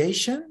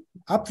navigation,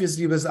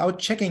 obviously without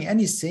checking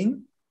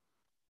anything,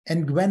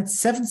 and went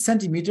 7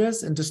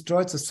 centimeters and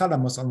destroyed the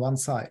thalamus on one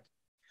side.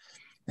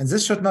 And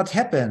this should not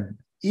happen.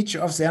 Each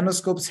of the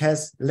endoscopes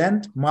has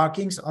land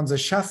markings on the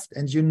shaft,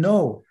 and you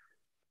know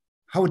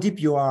how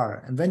deep you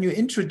are. And when you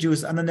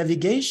introduce under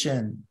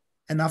navigation,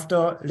 and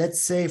after,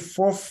 let's say,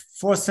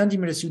 4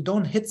 centimeters, you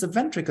don't hit the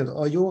ventricle,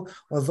 or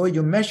although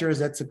you measure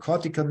that the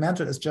cortical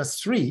mantle is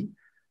just 3,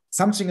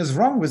 something is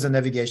wrong with the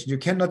navigation. You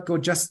cannot go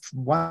just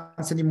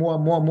once anymore,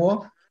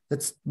 more.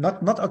 That's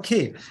not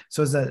okay.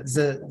 So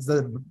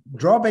the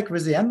drawback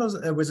with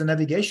the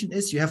navigation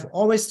is you have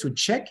always to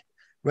check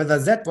whether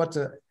that what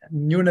the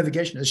new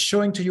navigation is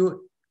showing to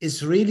you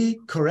is really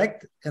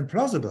correct and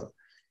plausible.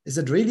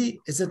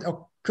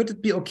 Could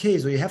it be okay?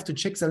 So you have to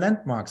check the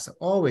landmarks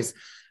always.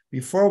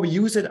 Before we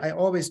use it, I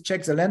always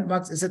check the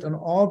landmarks. Is it on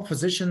all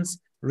positions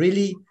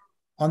really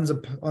on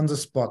the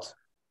spot?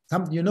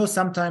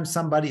 Sometimes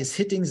somebody is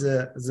hitting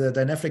the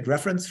dynamic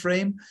reference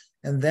frame,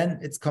 and then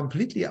it's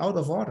completely out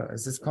of order.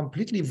 It's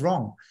completely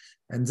wrong.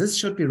 And this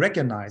should be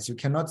recognized. You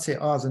cannot say,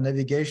 oh, the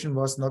navigation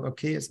was not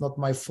okay. It's not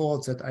my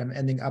fault that I'm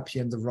ending up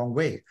here in the wrong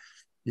way.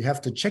 You have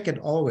to check it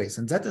always.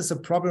 And that is a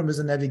problem with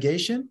the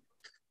navigation.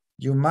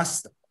 You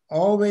must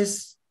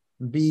always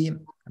be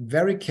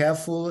very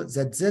careful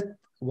that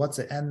what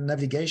the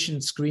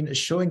navigation screen is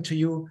showing to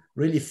you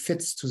really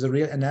fits to the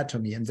real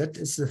anatomy. And that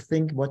is the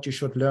thing what you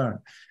should learn.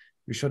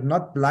 You should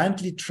not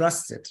blindly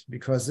trust it,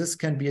 because this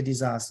can be a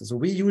disaster. So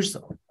we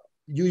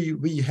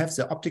have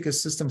the optical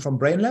system from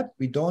BrainLab.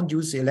 We don't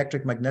use the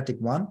electromagnetic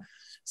one.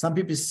 Some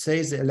people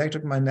say the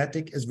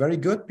electromagnetic is very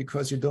good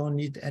because you don't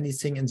need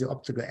anything in the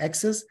optical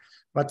axis,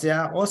 but there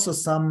are also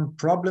some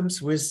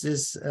problems with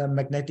this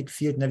magnetic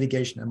field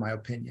navigation, in my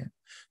opinion.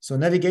 So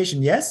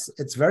navigation, yes,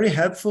 it's very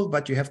helpful,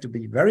 but you have to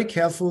be very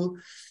careful,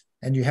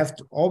 and you have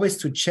to always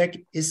to check,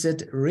 is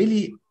it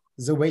really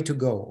the way to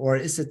go, or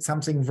is it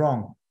something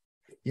wrong?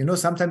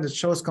 Sometimes it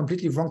shows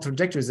completely wrong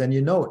trajectories, and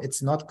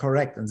it's not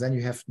correct, and then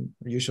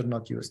you should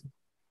not use it.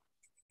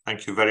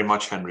 Thank you very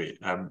much, Henry.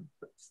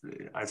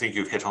 I think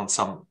you've hit on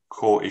some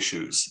core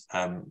issues.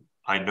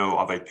 I know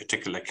of a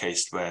particular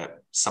case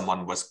where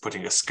someone was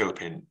putting a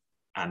scope in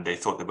and they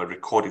thought they were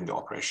recording the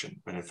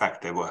operation, but in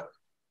fact they were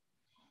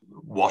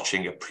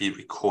watching a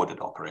pre-recorded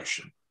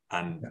operation,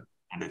 and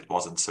it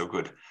wasn't so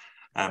good.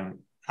 And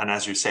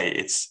as you say,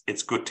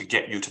 it's good to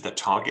get you to the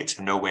target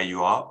and know where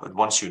you are. But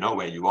once you know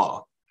where you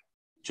are,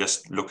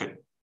 just look at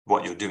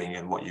what you're doing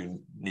and what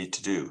you need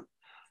to do.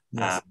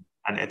 Yes.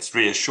 And it's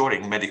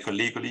reassuring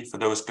legally for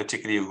those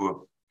particularly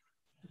who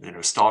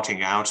are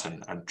starting out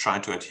and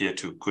trying to adhere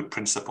to good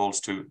principles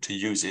to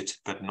use it,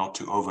 but not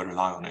to over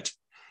rely on it.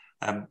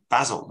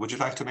 Basil, would you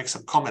like to make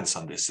some comments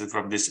on this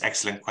from this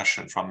excellent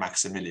question from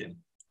Maximilian?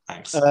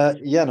 Thanks.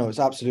 It's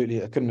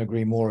absolutely, I couldn't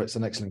agree more. It's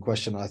an excellent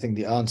question. I think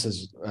the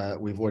answers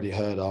we've already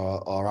heard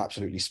are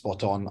absolutely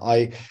spot on.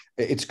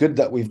 It's good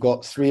that we've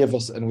got 3 of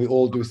us and we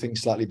all do things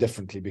slightly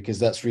differently, because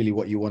that's really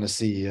what you want to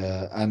see.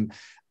 And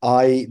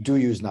I do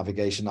use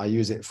navigation. I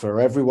use it for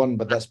everyone,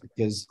 but that's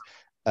because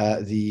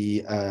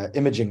the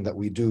imaging that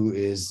we do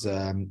is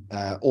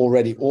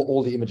already,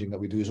 all the imaging that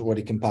we do is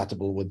already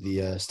compatible with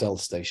the stealth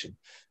station.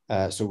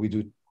 So we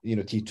do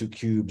T2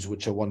 cubes,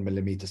 which are 1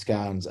 millimeter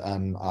scans,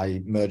 and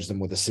I merge them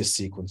with a cis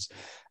sequence.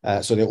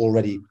 So they're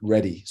already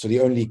ready. So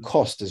the only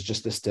cost is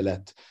just the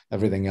stilette.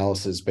 Everything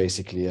else is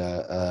basically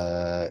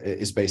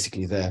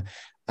there.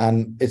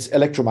 And it's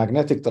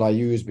electromagnetic that I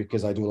use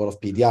because I do a lot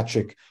of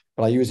pediatric,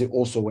 but I use it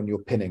also when you're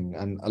pinning.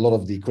 And a lot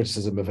of the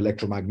criticism of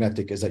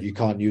electromagnetic is that you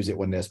can't use it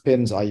when there's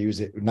pins. I use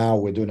it now.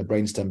 We're doing a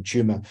brainstem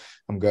tumor.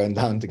 I'm going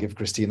down to give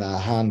Christina a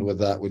hand with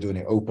that. We're doing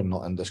it open,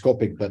 not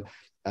endoscopic, but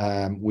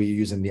we're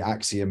using the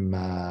axiom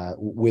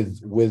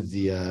with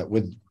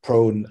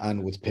prone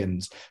and with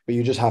pins, but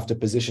you just have to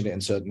position it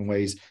in certain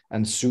ways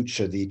and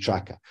suture the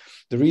tracker.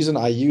 The reason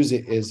I use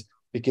it is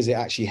because it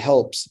actually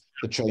helps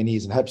the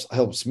trainees and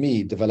helps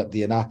me develop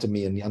the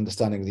anatomy and the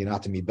understanding of the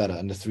anatomy better,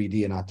 and the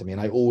 3D anatomy.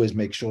 And I always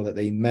make sure that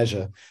they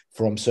measure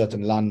from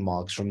certain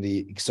landmarks, from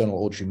the external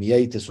auditory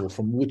meatus or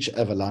from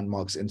whichever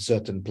landmarks in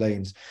certain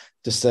planes,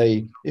 to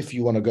say, if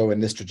you want to go in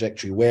this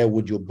trajectory, where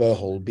would your burr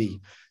hole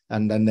be?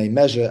 And then they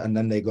measure, and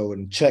then they go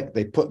and check.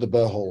 They put the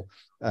burr hole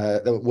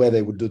where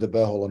they would do the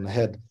burr hole on the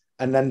head,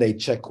 and then they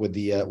check with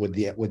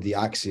the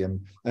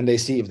axiom, and they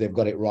see if they've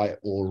got it right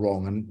or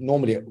wrong. And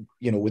normally,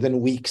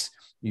 within weeks,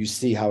 you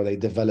see how they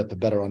develop a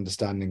better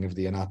understanding of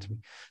the anatomy.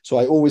 So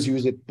I always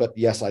use it, but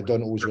yes, I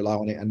don't always rely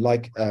on it. And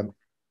like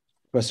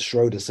Professor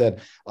Schroeder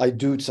said, I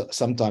do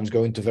sometimes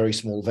go into very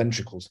small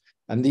ventricles.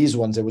 And these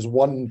ones, there was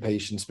one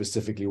patient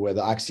specifically where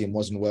the axiom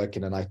wasn't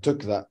working, and I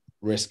took that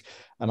risk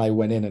and I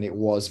went in, and it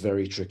was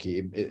very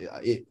tricky.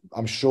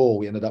 I'm sure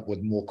we ended up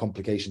with more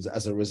complications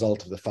as a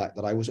result of the fact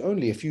that I was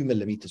only a few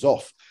millimeters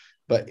off,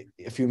 but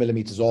a few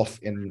millimeters off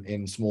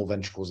in small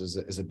ventricles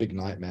is a big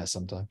nightmare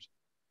sometimes.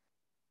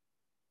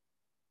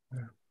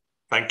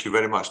 Thank you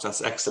very much.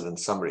 That's excellent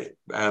summary.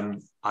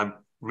 I'm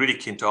really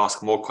keen to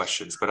ask more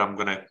questions, but I'm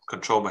going to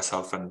control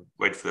myself and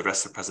wait for the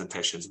rest of the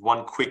presentations.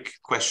 One quick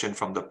question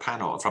from the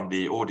panel, from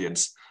the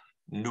audience.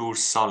 Noor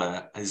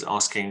Saleh is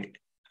asking,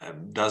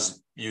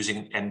 does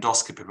using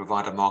endoscopy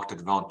provide a marked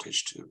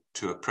advantage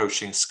to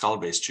approaching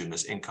skull-based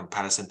tumors in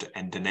comparison to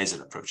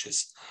endonasal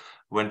approaches?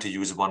 When to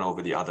use one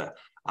over the other?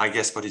 I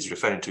guess what he's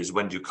referring to is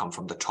when do you come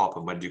from the top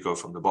and when do you go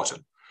from the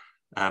bottom?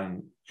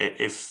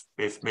 If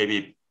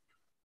maybe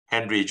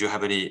Henry, do you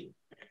have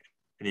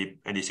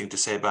anything to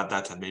say about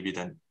that? And maybe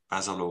then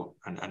Basil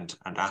and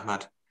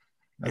Ahmad.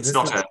 It's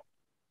not an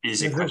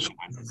easy question.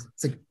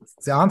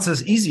 The answer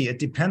is easy. It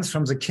depends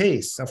from the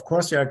case. Of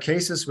course, there are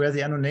cases where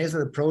the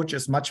endonasal approach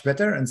is much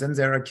better, and then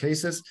there are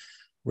cases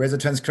where the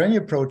transcranial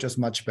approach is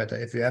much better.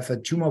 If you have a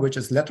tumor which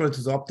is lateral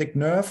to the optic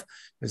nerve,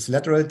 it's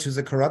lateral to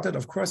the carotid,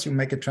 of course, you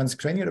make a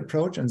transcranial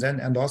approach, and then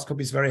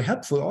endoscopy is very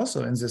helpful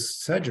also in this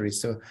surgery.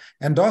 So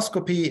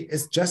endoscopy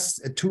is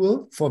just a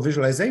tool for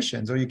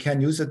visualization. So you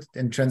can use it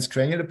in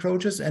transcranial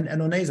approaches and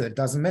endonasal. It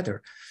doesn't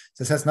matter.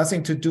 This has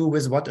nothing to do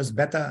with what is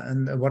better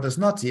and what is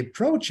not. The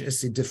approach is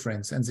the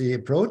difference, and the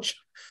approach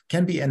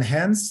can be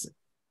enhanced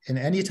in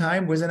any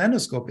time with an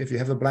endoscope. If you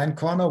have a blind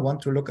corner,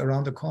 want to look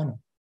around the corner.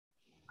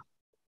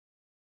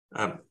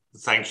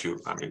 Thank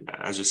you. I mean,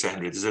 as you say,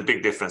 Henry, there's a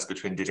big difference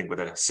between dealing with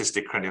a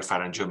cystic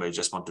craniopharyngioma you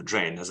just want to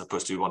drain, as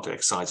opposed to you want to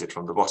excise it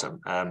from the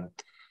bottom.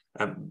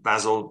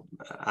 Basil,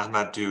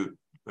 Ahmad, do you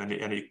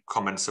any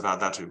comments about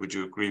that? Would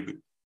you agree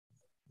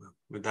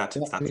with that?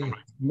 Yeah,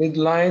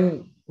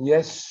 midline,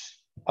 yes.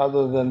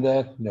 Other than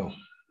that, no.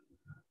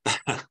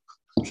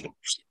 Okay.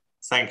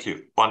 Thank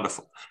you.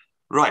 Wonderful.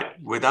 Right.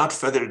 Without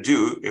further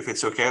ado, if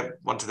it's okay, I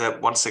wanted to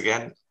once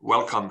again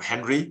welcome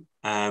Henry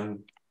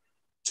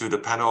to the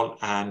panel,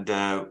 and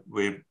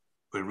we're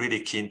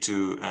really keen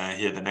to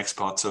hear the next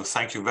part. So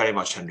thank you very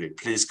much, Henry.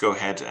 Please go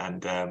ahead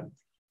and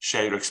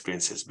share your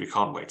experiences. We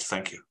can't wait.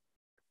 Thank you.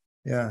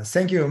 Yeah,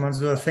 thank you,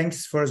 Mansoor.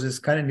 Thanks for this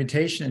kind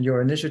invitation and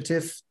your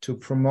initiative to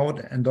promote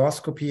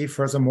endoscopy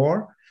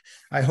furthermore.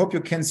 I hope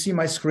you can see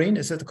my screen.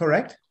 Is that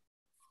correct?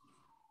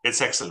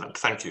 It's excellent.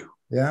 Thank you.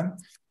 Yeah.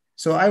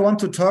 So I want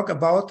to talk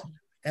about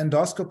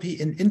endoscopy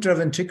in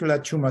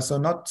intraventricular tumors. So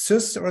not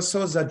cysts or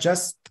so, they're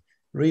just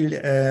real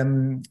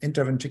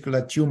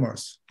intraventricular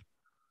tumors.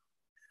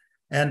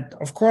 And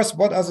of course,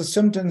 what are the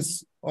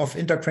symptoms of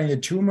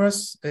intracranial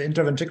tumors,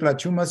 intraventricular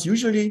tumors?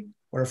 Usually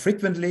or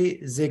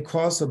frequently, they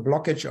cause a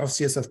blockage of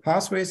CSF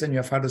pathways, and you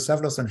have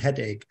hydrocephalus and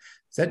headache.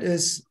 That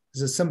is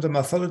the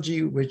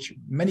symptomatology which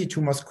many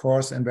tumors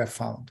cause and were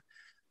found.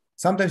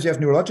 Sometimes you have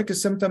neurological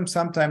symptoms,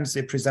 sometimes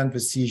they present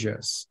with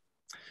seizures.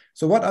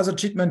 So what are the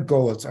treatment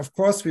goals? Of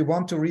course, we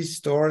want to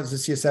restore the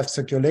CSF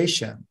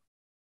circulation.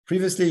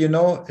 Previously, you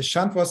know, a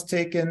shunt was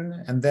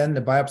taken and then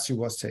a biopsy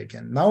was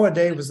taken.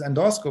 Nowadays, with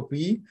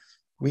endoscopy,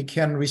 we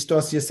can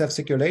restore CSF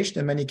circulation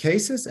in many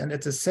cases, and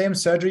at the same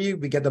surgery,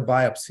 we get a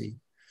biopsy.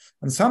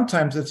 And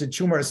sometimes if the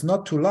tumor is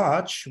not too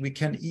large, we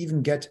can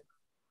even get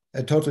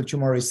a total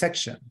tumor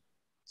resection.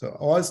 So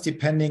all is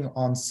depending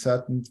on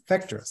certain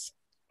factors.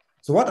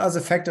 So what are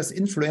the factors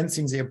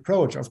influencing the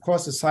approach? Of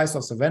course, the size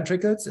of the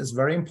ventricles is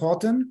very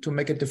important to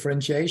make a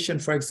differentiation.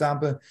 For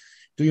example,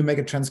 do you make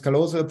a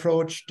transcallosal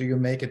approach? Do you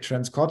make a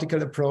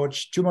transcortical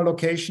approach? Tumor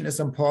location is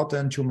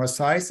important, tumor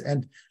size.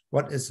 And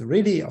what is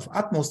really of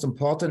utmost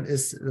important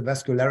is the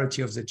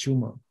vascularity of the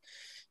tumor.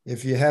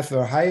 If you have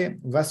a high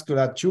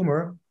vascular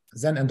tumor,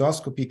 then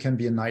endoscopy can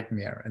be a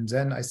nightmare. And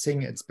then I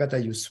think it's better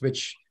you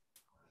switch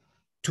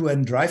to a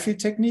dry field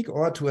technique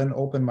or to an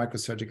open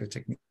microsurgical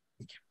technique.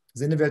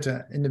 The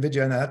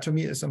individual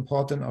anatomy is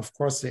important, of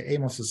course, the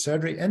aim of the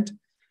surgery. And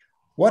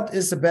what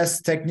is the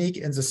best technique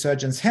in the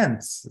surgeon's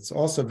hands? It's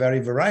also very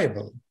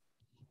variable.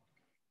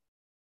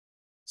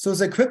 So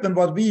the equipment,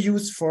 what we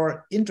use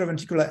for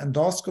intraventricular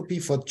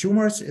endoscopy for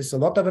tumors is a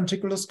Lotta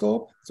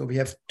ventriculoscope. So we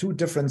have two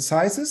different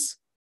sizes.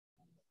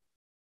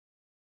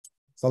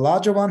 The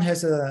larger one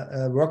has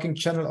a working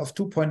channel of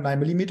 2.9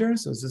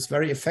 millimeters. So this is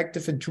very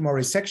effective in tumor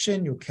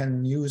resection. You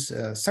can use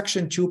a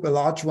suction tube, a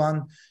large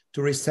one,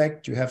 to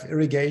resect. You have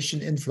irrigation,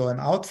 inflow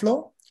and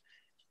outflow.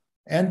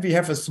 And we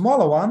have a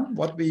smaller one,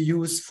 what we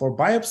use for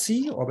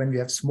biopsy or when we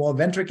have small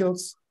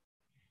ventricles.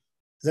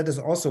 That is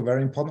also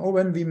very important. Or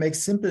when we make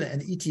simple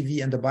an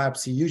ETV and a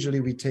biopsy, usually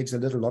we take the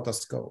little Lotta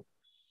scope.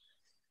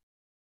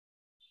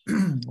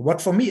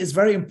 What for me is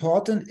very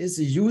important is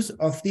the use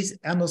of these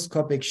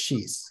endoscopic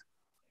sheaths.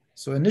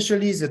 So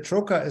initially the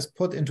trocar is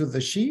put into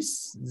the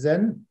sheath,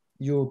 then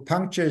you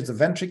puncture the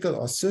ventricle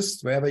or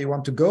cyst, wherever you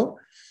want to go,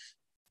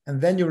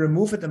 and then you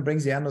remove it and bring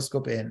the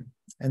endoscope in.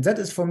 And that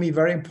is for me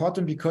very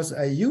important because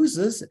I use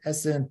this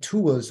as a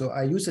tool. So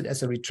I use it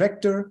as a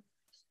retractor,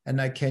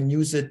 and I can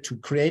use it to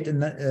create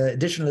an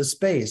additional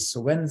space. So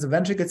when the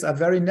ventricles are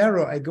very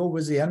narrow, I go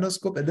with the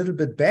endoscope a little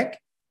bit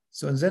back.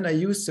 So and then I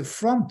use the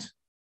front,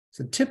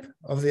 the tip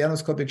of the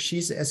endoscopic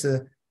sheath as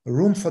a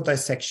room for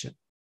dissection.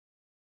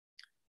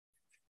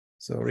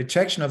 So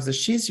retraction of the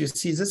sheath, you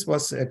see this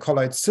was a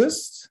colloid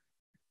cyst,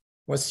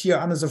 was here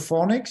under the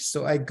fornix.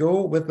 So I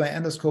go with my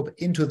endoscope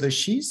into the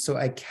sheath, so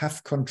I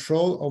have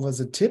control over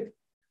the tip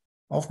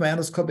of my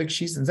endoscopic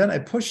sheath. And then I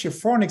push the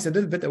fornix a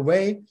little bit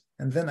away,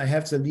 and then I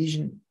have the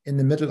lesion in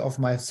the middle of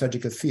my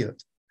surgical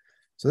field.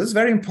 So this is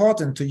very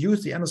important to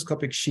use the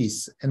endoscopic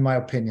sheath, in my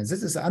opinion.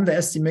 This is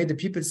underestimated.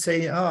 People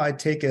say, oh,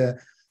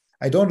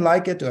 I don't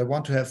like it, or I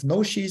want to have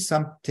no sheath.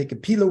 Some take a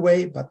peel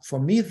away. But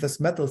for me, this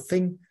metal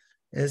thing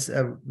is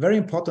a very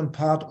important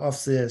part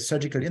of the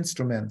surgical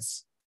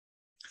instruments.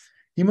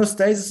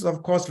 Hemostasis is,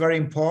 of course, very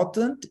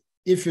important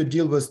if you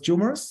deal with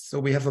tumors. So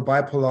we have a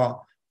bipolar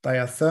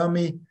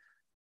diathermy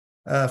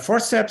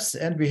forceps,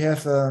 and we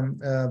have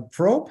a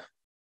probe,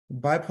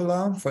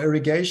 bipolar. For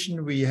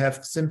irrigation, we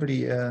have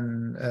simply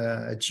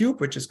a tube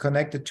which is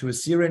connected to a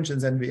syringe,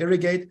 and then we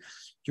irrigate.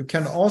 You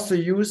can also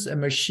use a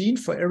machine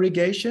for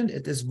irrigation.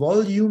 It is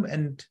volume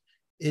and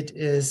it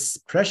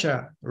is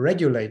pressure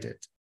regulated,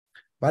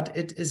 but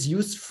it is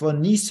used for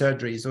knee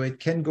surgery. So it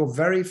can go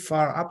very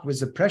far up with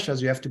the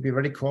pressures. You have to be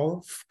very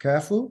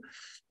careful.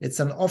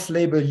 It's an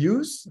off-label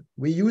use.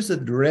 We use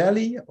it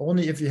rarely,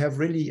 only if you have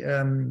really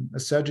a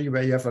surgery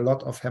where you have a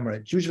lot of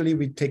hemorrhage. Usually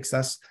we take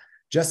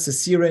just a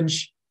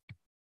syringe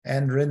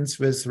and rinse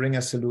with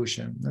Ringer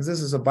solution. And this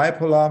is a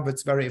bipolar, but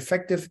it's very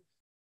effective.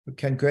 We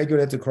can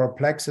coagulate the coral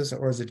plexus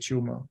or the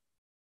tumor.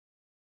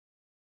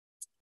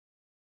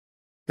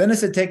 Then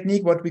is a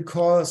technique, what we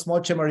call a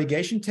small chamber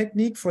irrigation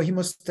technique for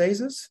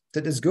hemostasis.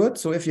 That is good.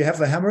 So if you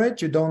have a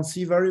hemorrhage, you don't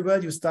see very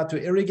well, you start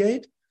to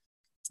irrigate.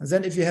 And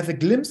then if you have a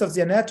glimpse of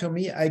the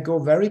anatomy, I go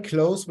very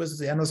close with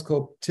the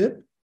endoscope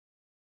tip,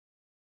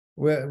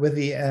 with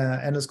the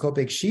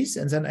endoscopic sheath,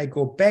 and then I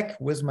go back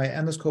with my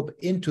endoscope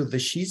into the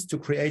sheath to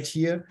create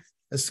here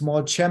a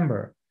small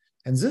chamber.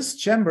 And this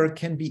chamber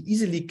can be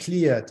easily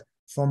cleared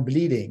from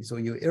bleeding. So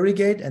you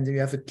irrigate and then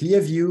you have a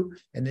clear view.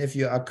 And if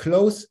you are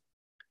close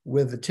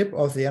with the tip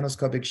of the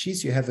endoscopic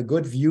sheath, you have a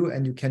good view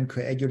and you can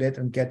coagulate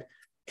and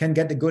can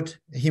get a good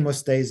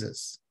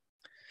hemostasis.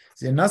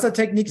 Another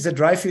technique is a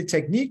dry field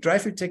technique. Dry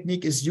field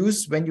technique is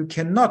used when you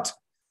cannot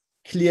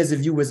clear the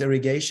view with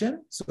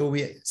irrigation. So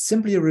we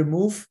simply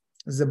remove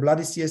the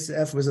bloody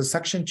CSF with a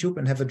suction tube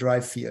and have a dry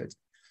field.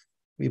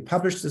 We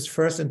published this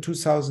first in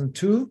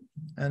 2002,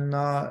 and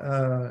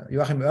now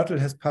Joachim Oertel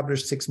has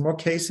published 6 more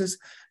cases.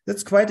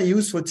 That's quite a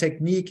useful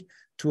technique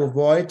to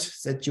avoid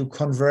that you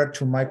convert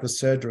to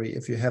microsurgery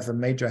if you have a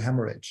major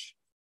hemorrhage.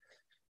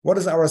 What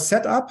is our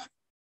setup?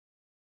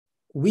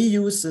 We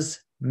use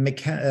this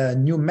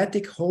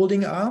pneumatic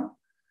holding arm.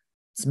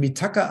 It's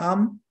Mitaka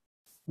arm,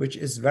 which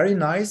is very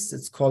nice.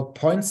 It's called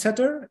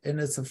Poinsettia, and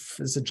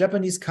it's a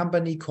Japanese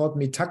company called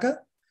Mitaka.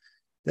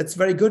 That's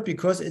very good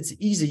because it's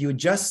easy. You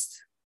just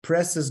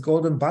press this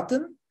golden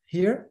button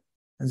here,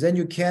 and then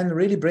you can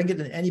really bring it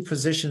in any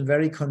position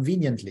very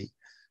conveniently.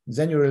 And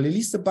then you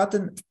release the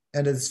button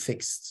and it's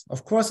fixed.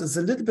 Of course, it's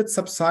a little bit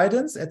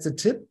subsidence at the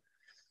tip,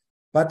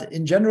 but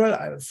in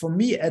general, for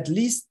me, at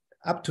least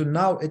up to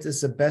now, it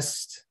is the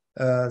best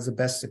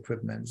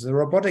equipment. The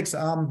robotics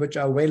arm, which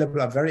are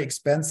available, are very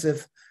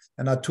expensive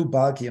and are too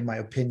bulky in my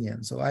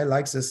opinion. So I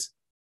like this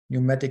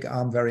pneumatic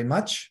arm very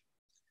much.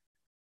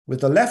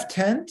 With the left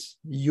hand,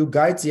 you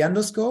guide the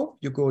endoscope.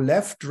 You go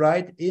left,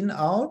 right, in,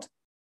 out.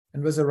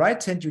 And with the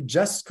right hand, you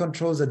just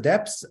control the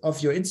depth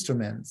of your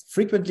instruments.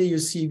 Frequently, you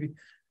see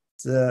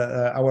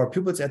our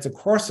pupils at the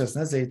courses,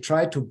 they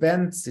try to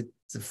bend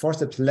the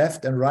forceps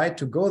left and right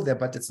to go there,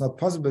 but it's not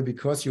possible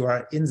because you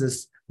are in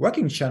this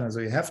working channel. So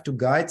you have to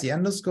guide the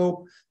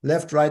endoscope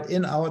left, right,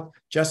 in, out,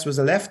 just with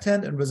the left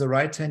hand, and with the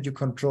right hand, you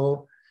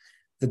control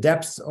the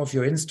depth of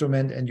your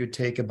instrument and you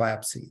take a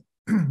biopsy.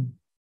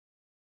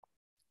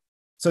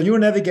 So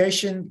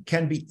neuronavigation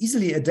can be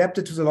easily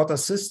adapted to the Lotta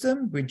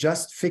system. We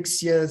just fix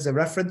here the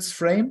reference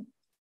frame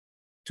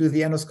to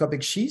the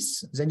endoscopic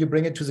sheath. Then you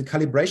bring it to the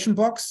calibration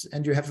box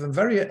and you have a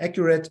very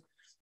accurate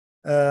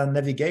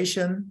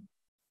navigation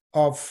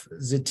of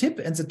the tip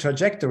and the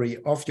trajectory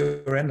of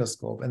your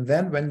endoscope. And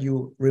then when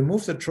you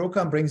remove the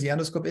trocar and bring the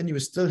endoscope in, you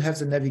still have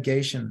the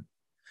navigation.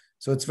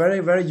 So it's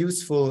very, very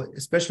useful,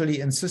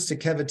 especially in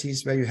cystic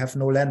cavities where you have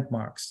no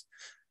landmarks.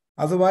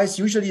 Otherwise,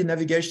 usually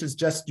navigation is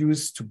just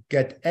used to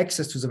get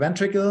access to the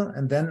ventricle,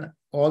 and then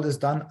all is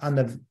done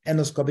under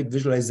endoscopic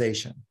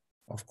visualization,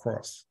 of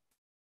course.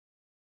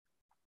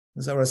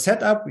 This is our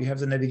setup. We have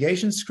the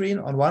navigation screen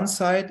on one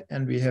side,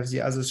 and we have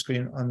the other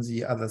screen on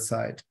the other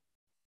side.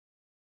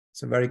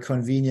 So very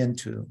convenient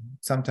to,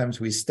 sometimes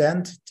we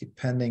stand,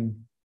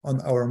 depending on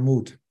our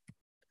mood.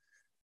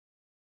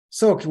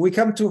 So we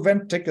come to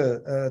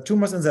ventricle,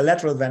 tumors in the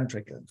lateral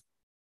ventricle.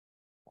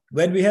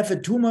 When we have a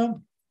tumor,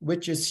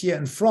 which is here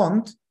in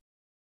front,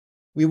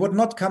 we would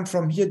not come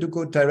from here to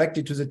go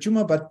directly to the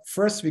tumor, but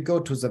first we go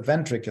to the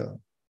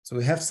ventricle. So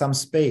we have some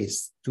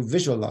space to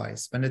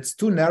visualize. When it's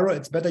too narrow,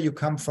 it's better you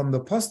come from the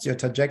posterior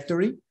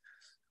trajectory,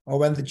 or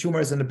when the tumor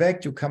is in the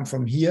back, you come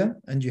from here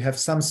and you have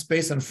some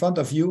space in front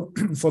of you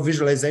for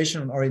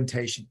visualization and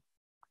orientation.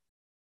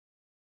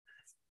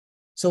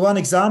 So one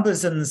example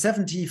is a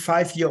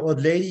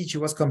 75-year-old lady. She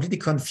was completely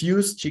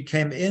confused. She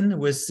came in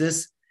with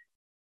this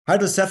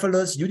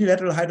hydrocephalus,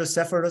 unilateral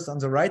hydrocephalus on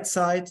the right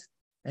side.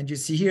 And you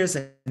see here's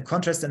a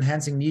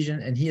contrast-enhancing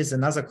lesion, and here's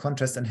another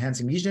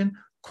contrast-enhancing lesion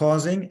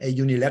causing a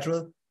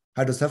unilateral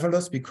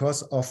hydrocephalus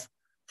because of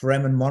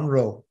foramen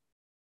Monro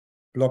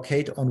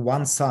blockade on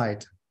one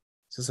side.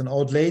 This is an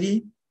old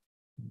lady.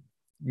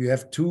 You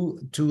have two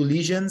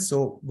lesions.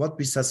 So what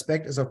we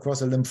suspect is, of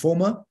course, a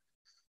lymphoma.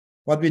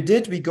 What we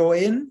did, we go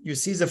in, you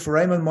see the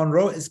foramen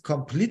Monro is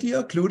completely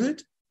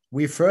occluded.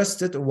 We first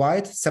did a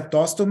wide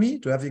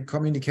septostomy to have the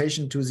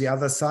communication to the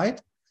other side.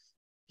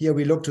 Here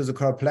we look to the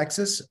coral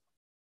plexus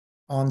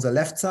on the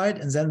left side,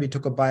 and then we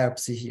took a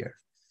biopsy here.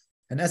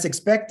 And as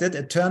expected,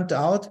 it turned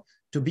out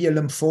to be a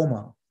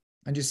lymphoma.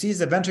 And you see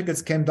the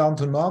ventricles came down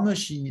to normal.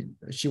 She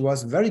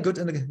was very good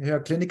in her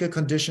clinical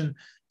condition.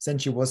 Then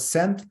she was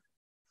sent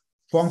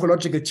for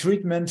oncological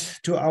treatment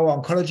to our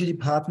oncology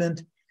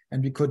department,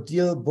 and we could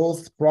deal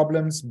both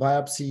problems,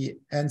 biopsy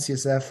and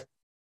CSF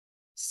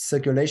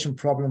circulation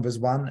problem, with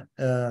one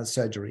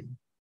surgery.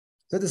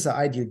 That is the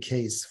ideal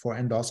case for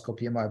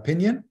endoscopy, in my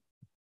opinion.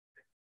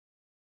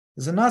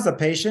 There's another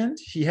patient.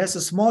 He has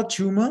a small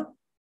tumor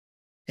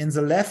in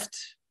the left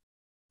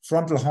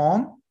frontal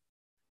horn.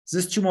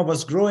 This tumor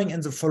was growing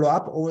in the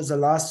follow-up over the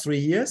last 3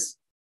 years,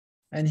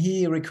 and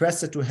he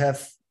requested to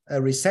have a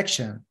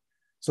resection.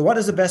 So what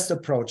is the best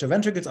approach? The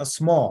ventricles are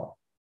small.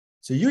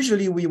 So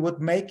usually we would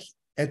make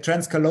a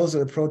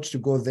transcallosal approach to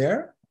go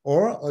there,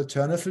 or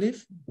alternatively,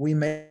 we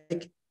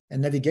make a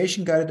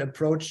navigation-guided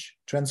approach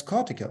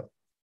transcortical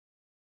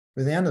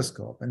with the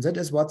endoscope. And that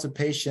is what the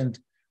patient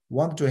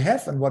wanted to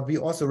have, and what we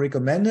also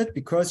recommended,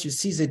 because you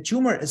see the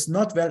tumor is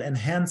not well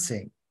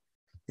enhancing.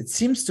 It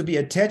seems to be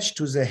attached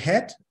to the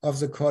head of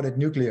the choroid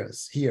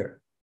nucleus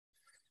here.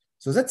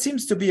 So that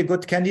seems to be a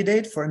good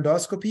candidate for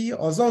endoscopy.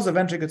 Although the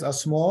ventricles are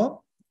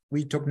small,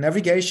 we took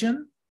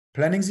navigation,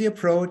 planning the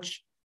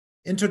approach,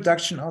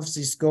 introduction of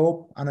the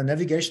scope under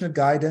navigational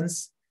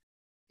guidance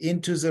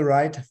into the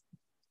right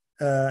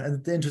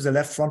and into the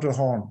left frontal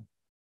horn.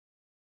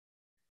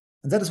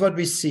 And that is what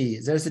we see.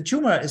 There's a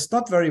tumor, it's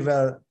not very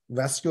well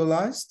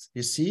vascularized.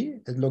 You see,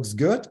 it looks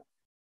good.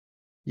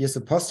 Here's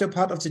the posterior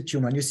part of the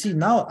tumor. And you see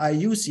now I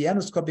use the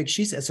endoscopic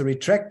sheath as a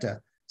retractor.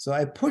 So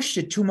I push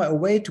the tumor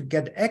away to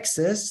get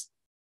access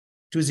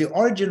to the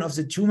origin of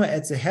the tumor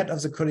at the head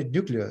of the choroid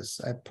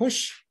nucleus. I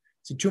push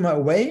the tumor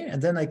away,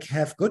 and then I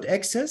have good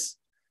access,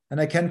 and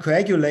I can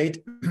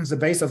coagulate the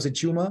base of the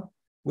tumor,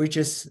 which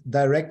is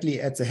directly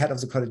at the head of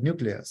the choroid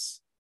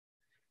nucleus.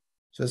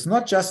 So it's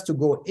not just to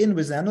go in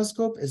with the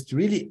endoscope, it's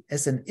really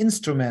as an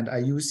instrument I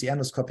use the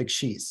endoscopic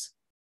sheath.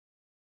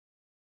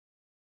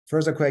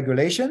 Further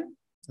coagulation.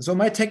 So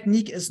my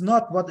technique is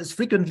not what is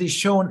frequently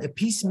shown, a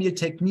piecemeal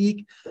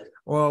technique,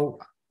 or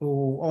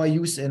I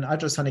use an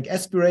ultrasonic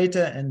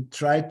aspirator and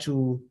try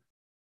to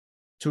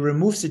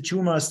remove the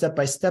tumor step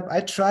by step.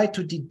 I try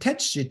to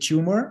detach the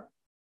tumor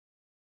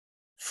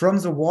from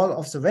the wall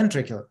of the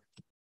ventricle.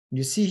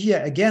 You see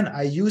here, again,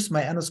 I use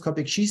my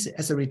endoscopic sheath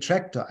as a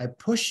retractor. I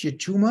push the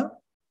tumor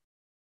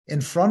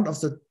in front of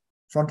the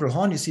frontal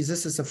horn. You see,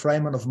 this is a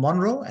fragment of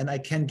Monroe, and I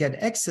can get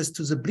access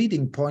to the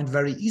bleeding point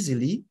very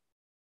easily.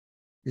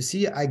 You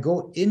see, I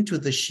go into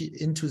the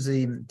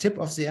tip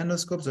of the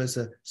endoscope. So it's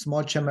a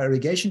small chamber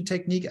irrigation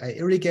technique. I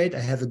irrigate.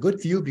 I have a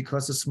good view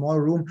because the small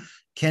room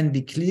can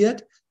be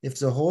cleared. If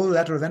the whole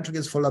lateral ventricle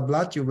is full of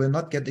blood, you will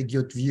not get a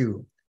good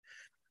view.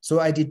 So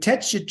I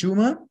detach the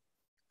tumor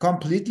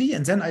completely,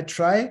 and then I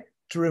try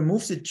to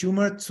remove the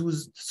tumor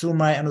through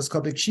my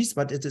endoscopic sheath,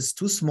 but it is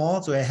too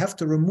small, so I have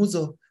to remove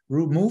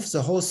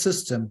the whole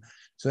system.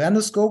 So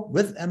endoscope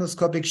with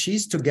endoscopic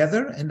sheath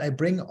together, and I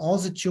bring all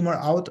the tumor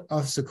out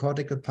of the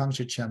cortical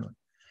puncture channel.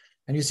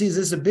 And you see, this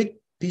is a big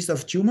piece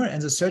of tumor,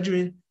 and the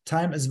surgery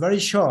time is very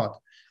short.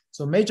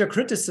 So major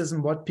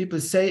criticism, what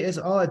people say is,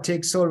 oh, it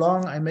takes so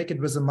long, I make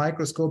it with a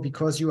microscope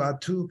because you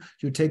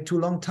take too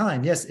long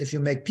time. Yes, if you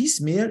make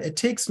piecemeal, it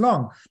takes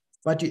long.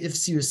 But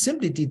if you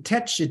simply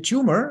detach the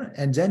tumor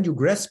and then you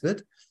grasp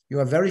it, you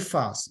are very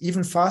fast,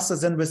 even faster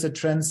than with a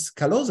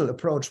transcallosal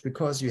approach,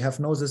 because you have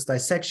no this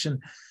dissection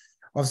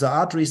of the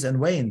arteries and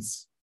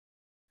veins.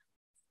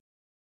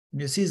 And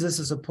you see, this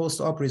is a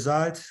post-op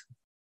result,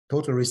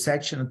 total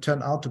resection, and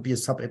turned out to be a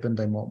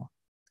subependymoma.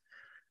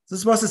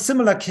 This was a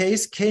similar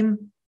case,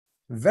 came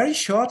very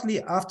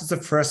shortly after the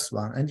first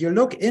one. And you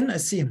look in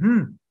and see,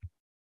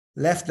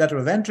 left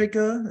lateral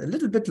ventricle, a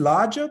little bit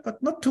larger,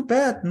 but not too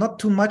bad, not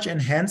too much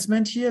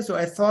enhancement here. So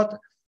I thought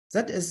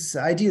that is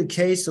the ideal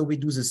case, so we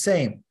do the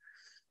same.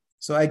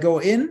 So I go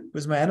in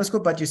with my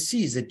endoscope, but you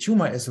see the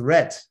tumor is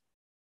red.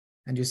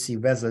 And you see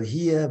vessel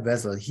here,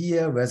 vessel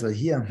here, vessel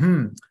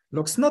here.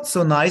 Looks not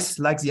so nice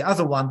like the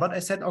other one, but I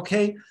said,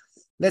 okay,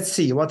 let's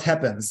see what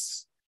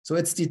happens. So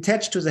it's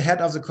detached to the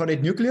head of the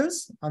choroid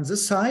nucleus on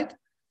this side,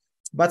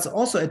 but it's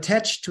also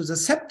attached to the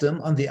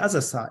septum on the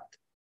other side.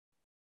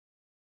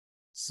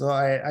 So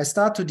I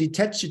start to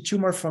detach the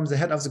tumor from the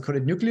head of the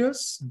choroid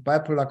nucleus,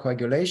 bipolar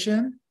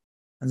coagulation,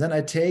 and then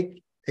I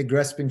take a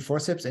grasping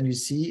forceps, and you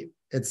see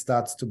it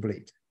starts to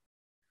bleed.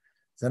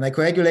 Then I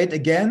coagulate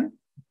again,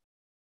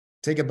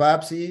 take a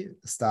biopsy,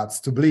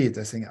 starts to bleed.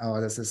 I think, oh,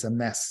 this is a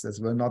mess. This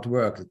will not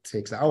work. It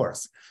takes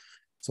hours.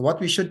 So what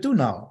we should do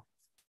now,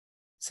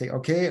 say,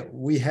 okay,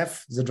 we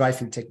have the dry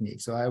field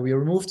technique. So we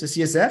remove the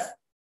CSF,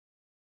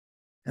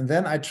 and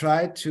then I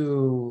try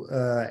to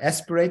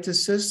aspirate the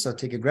cyst, so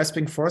take a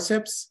grasping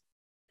forceps.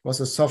 It was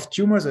a soft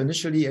tumor, so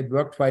initially it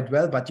worked quite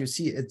well, but you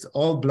see it's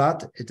all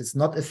blood. It is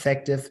not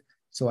effective.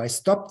 So I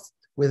stopped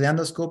with the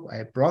endoscope.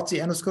 I brought the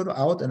endoscope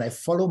out, and I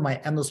follow my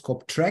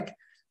endoscope track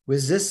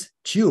with this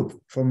tube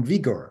from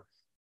Vigor.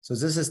 So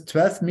this is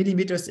 12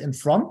 millimeters in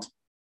front.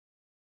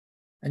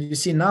 And you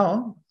see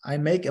now I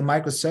make a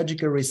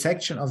microsurgical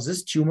resection of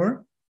this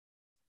tumor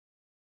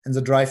in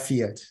the dry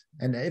field.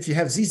 And if you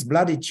have these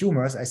bloody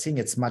tumors, I think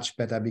it's much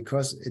better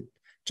because it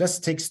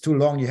just takes too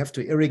long. You have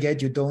to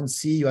irrigate, you don't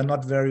see, you are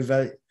not very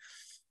well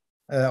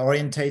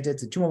orientated.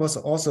 The tumor was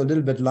also a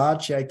little bit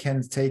large. I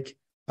can take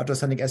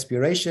ultrasonic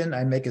aspiration.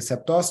 I make a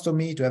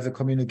septostomy to have a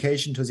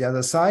communication to the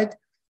other side.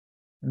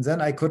 And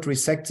then I could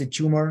resect the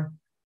tumor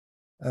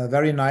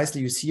very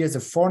nicely. You see here the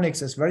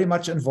fornix is very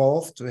much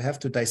involved. We have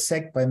to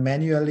dissect by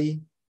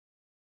manually.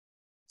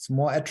 It's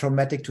more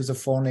atraumatic to the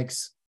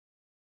fornix.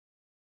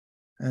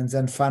 And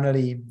then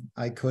finally,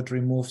 I could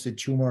remove the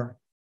tumor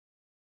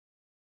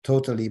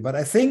totally. But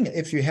I think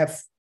if you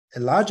have a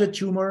larger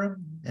tumor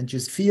and you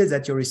feel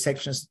that your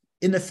resection is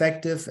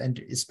ineffective, and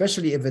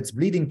especially if it's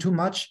bleeding too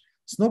much,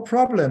 it's no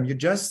problem. You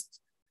just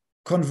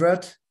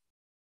convert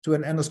to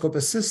an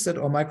endoscope-assisted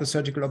or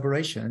microsurgical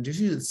operation. And you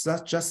see it's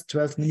just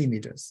 12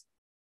 millimeters.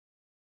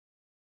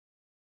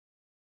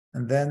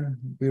 And then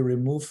we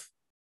remove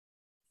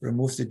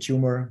the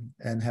tumor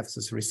and have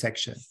this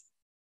resection.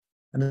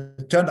 And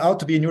it turned out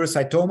to be a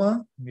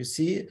neurocytoma. You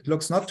see, it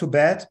looks not too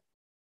bad. It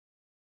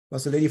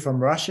was a lady from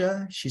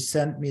Russia. She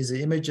sent me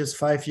the images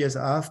 5 years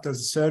after the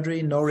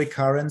surgery, no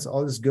recurrence,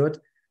 all is good.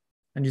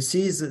 And you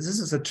see, this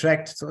is a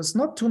tract, so it's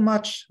not too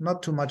much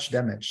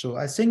damage. So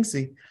I think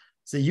the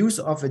use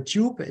of a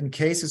tube in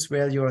cases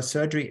where your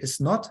surgery is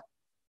not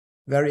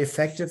very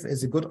effective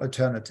is a good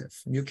alternative.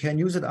 You can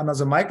use it under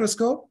the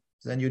microscope,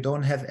 then you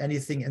don't have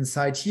anything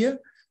inside here.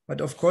 But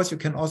of course, you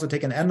can also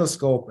take an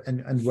endoscope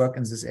and work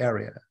in this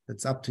area.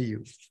 It's up to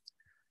you.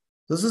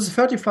 This is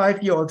a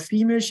 35-year-old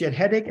female. She had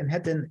headache and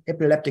had an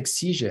epileptic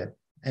seizure.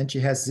 And she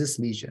has this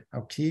lesion.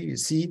 Okay, you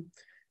see,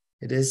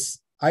 it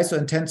is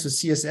isointense to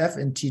CSF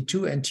in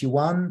T2 and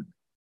T1.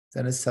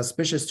 Then it's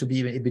suspicious to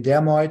be an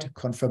epidermoid.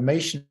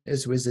 Confirmation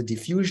is with the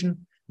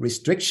diffusion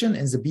restriction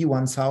in the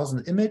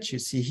B1000 image. You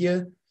see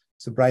here,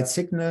 it's a bright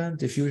signal,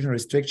 diffusion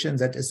restriction.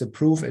 That is a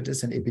proof it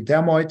is an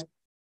epidermoid.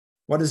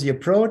 What is the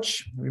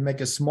approach? We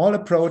make a small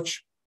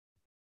approach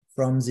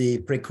from the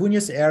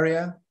precuneus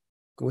area,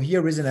 go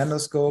here with an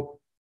endoscope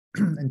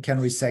and can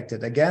resect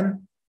it.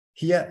 Again,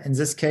 here in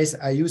this case,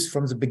 I use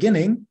from the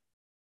beginning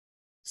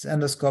this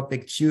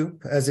endoscopic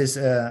tube,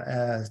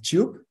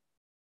 tube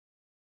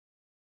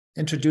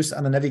introduced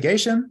under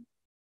navigation.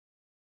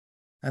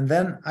 And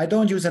then I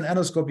don't use an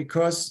endoscope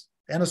because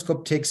the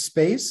endoscope takes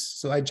space.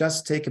 So I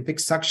just take a big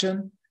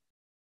suction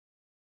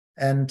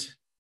and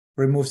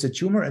remove the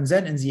tumor. And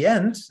then in the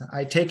end,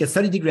 I take a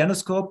 30-degree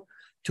endoscope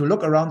to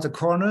look around the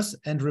corners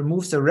and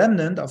remove the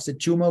remnant of the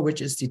tumor,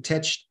 which is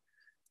detached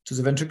to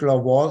the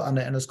ventricular wall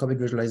under endoscopic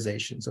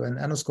visualization. So an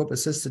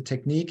endoscope-assisted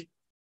technique,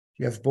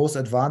 you have both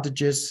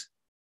advantages.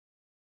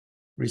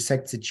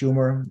 Resect the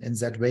tumor in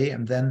that way,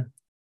 and then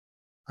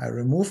I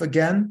remove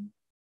again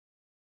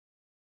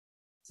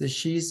the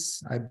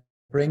sheath. I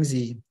bring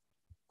the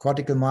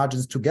cortical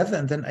margins together,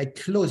 and then I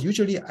close.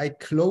 Usually I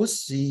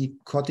close the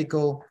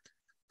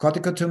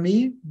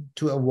corticotomy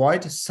to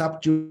avoid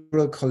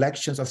subdural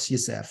collections of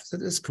CSF.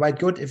 That is quite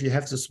good. If you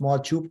have the small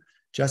tube,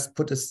 just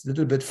put a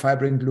little bit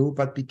fibrin glue,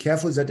 but be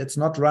careful that it's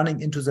not running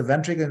into the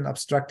ventricle and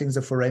obstructing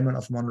the foramen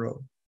of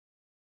Monroe.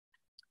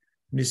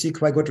 And you see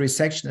quite good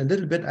resection. A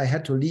little bit I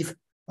had to leave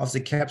of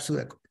the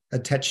capsule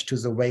attached to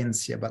the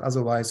veins here, but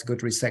otherwise good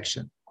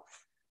resection.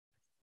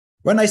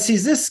 When I see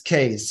this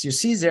case, you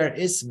see there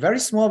is very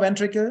small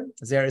ventricle.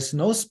 There is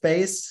no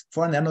space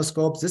for an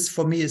endoscope. This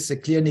for me is a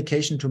clear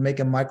indication to make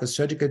a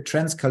microsurgical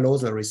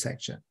transcallosal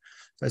resection.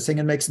 So I think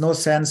it makes no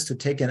sense to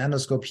take an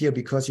endoscope here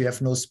because you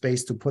have no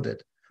space to put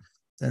it.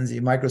 Then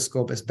the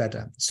microscope is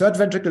better. Third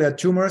ventricular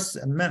tumors,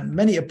 and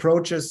many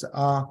approaches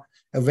are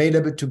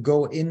available to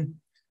go in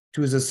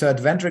to the third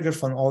ventricle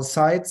from all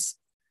sides.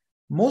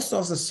 Most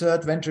of the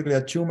third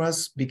ventricular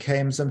tumors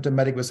became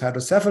symptomatic with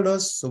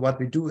hydrocephalus. So what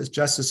we do is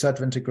just a third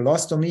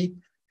ventriculostomy.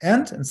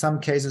 And in some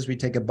cases, we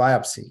take a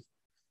biopsy.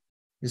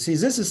 You see,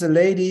 this is a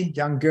lady,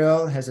 young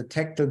girl, has a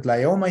tactile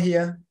glioma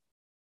here.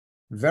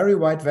 Very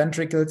wide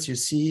ventricles. You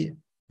see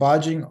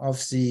bulging of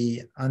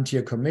the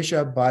anterior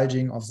commissure,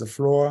 bulging of the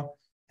floor.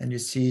 And you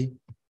see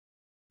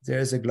there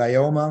is a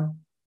glioma.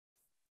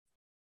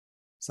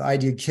 It's an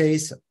ideal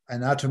case.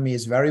 Anatomy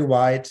is very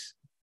wide.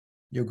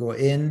 You go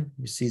in,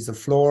 you see the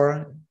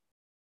floor,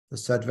 the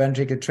third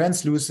ventricle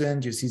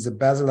translucent, you see the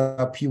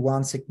basilar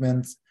P1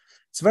 segments.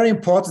 It's very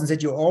important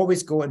that you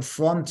always go in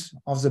front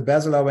of the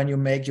basilar when you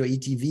make your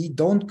ETV.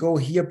 Don't go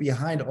here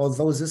behind,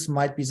 although this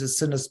might be the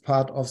thinnest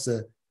part of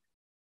the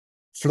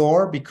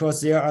floor, because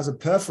there are the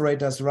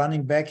perforators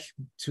running back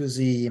to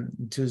the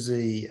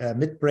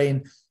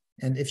midbrain.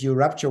 And if you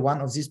rupture one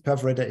of these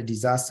perforators, a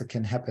disaster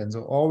can happen.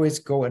 So always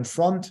go in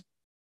front.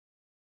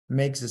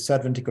 Make the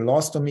third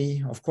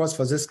ventriculostomy. Of course,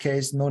 for this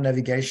case, no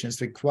navigation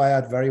is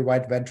required, very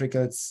wide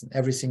ventricles,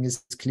 everything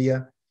is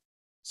clear.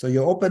 So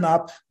you open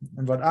up,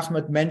 and what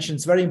Ahmed mentioned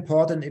is very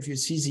important. If you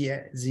see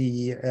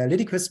the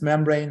Lydiquist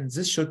membrane,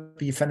 this should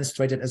be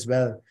fenestrated as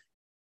well.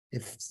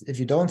 If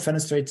you don't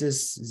fenestrate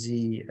this,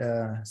 the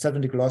third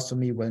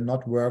ventriculostomy will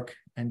not work,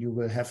 and you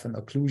will have an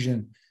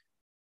occlusion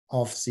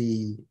of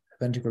the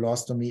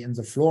ventriculostomy in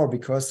the floor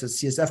because the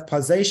CSF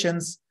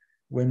pulsations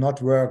will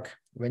not work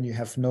when you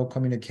have no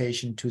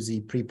communication to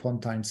the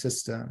prepontine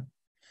system.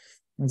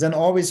 And then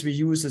always we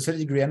use a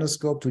 30-degree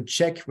endoscope to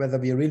check whether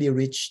we really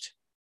reached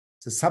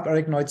the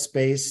subarachnoid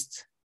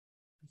space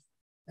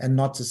and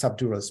not the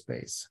subdural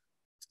space.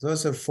 So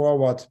it's a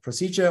forward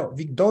procedure.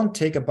 We don't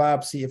take a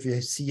biopsy if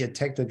you see a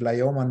tectal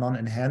glioma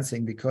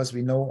non-enhancing, because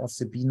we know of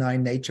the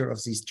benign nature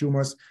of these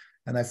tumors.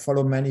 And I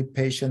follow many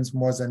patients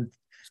more than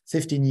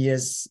 15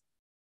 years,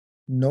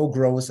 no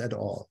growth at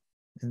all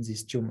in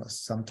these tumors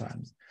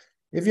sometimes.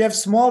 If you have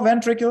small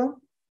ventricle,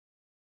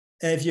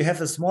 if you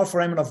have a small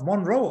foramen of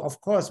Monro,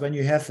 of course, when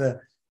you have a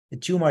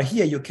tumor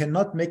here, you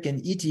cannot make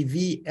an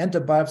ETV and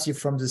a biopsy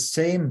from the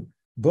same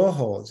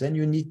borehole. Then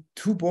you need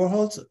two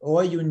boreholes,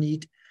 or you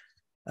need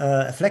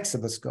a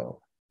flexible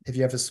scope. If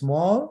you have a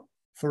small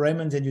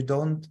foramen, then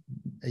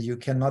you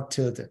cannot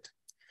tilt it.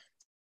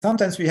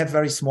 Sometimes we have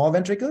very small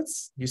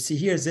ventricles. You see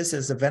here, this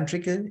is a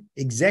ventricle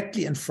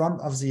exactly in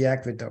front of the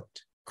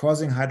aqueduct,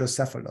 causing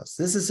hydrocephalus.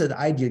 This is an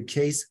ideal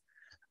case.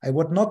 I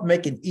would not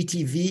make an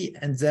ETV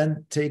and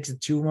then take the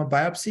tumor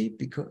biopsy,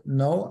 because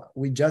no,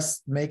 we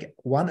just make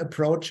one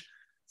approach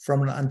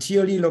from an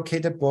anteriorly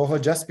located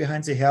borehole just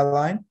behind the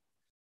hairline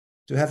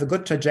to have a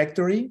good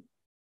trajectory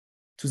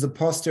to the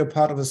posterior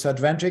part of the third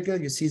ventricle.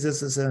 You see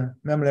this is a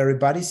mammillary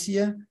bodies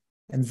here,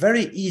 and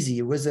very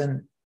easy,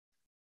 within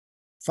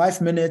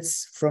 5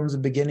 minutes from the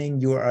beginning,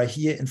 you are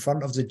here in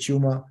front of the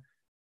tumor.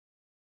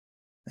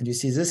 And you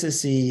see this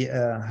is the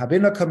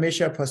habenular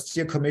commissure,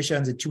 posterior commissure,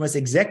 and the tumor is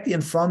exactly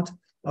in front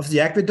of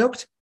the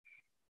aqueduct.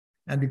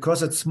 And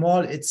because it's small,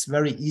 it's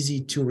very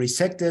easy to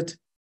resect it.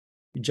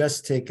 You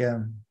just take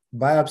a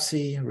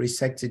biopsy,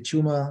 resect the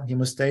tumor.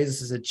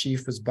 Hemostasis is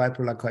achieved with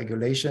bipolar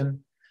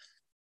coagulation.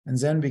 And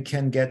then we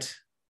can get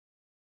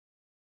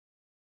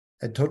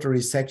a total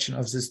resection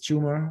of this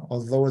tumor,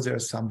 although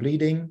there's some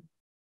bleeding.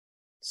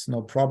 It's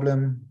no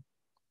problem.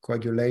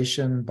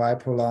 Coagulation,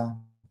 bipolar,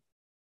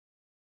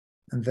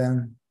 and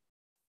then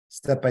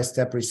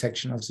step-by-step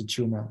resection of the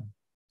tumor.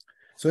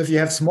 So if you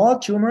have small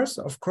tumors,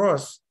 of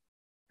course,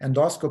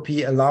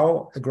 endoscopy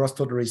allow a gross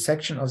total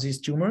resection of these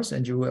tumors,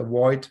 and you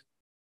avoid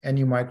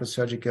any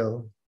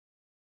microsurgical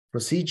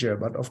procedure.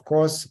 But of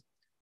course,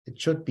 it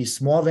should be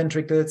small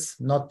ventricles,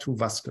 not too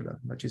vascular.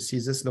 But you see,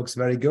 this looks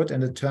very good,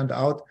 and it turned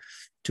out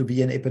to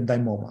be an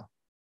ependymoma.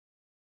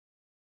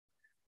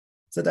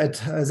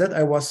 That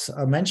I was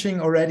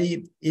mentioning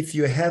already. If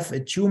you have a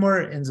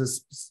tumor in the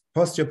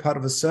posterior part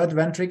of the third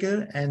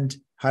ventricle and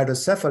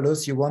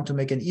hydrocephalus, you want to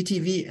make an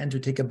ETV and to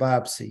take a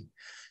biopsy.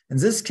 In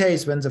this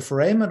case, when the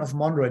foramen of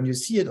Monro, and you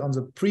see it on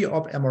the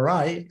pre-op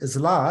MRI, is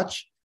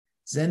large,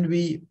 then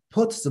we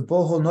put the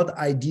borehole not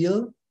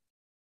ideal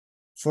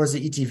for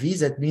the ETV.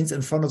 That means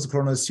in front of the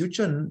coronal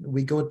suture, and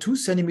we go 2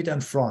 centimeters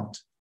in front.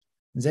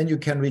 And then you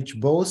can reach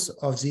both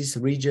of these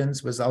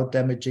regions without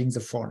damaging the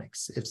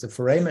fornix. If the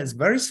foramen is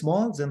very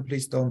small, then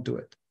please don't do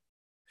it.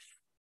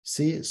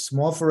 See,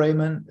 small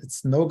foramen,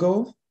 it's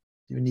no-go.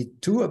 You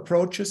need 2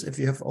 approaches if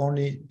you have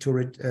only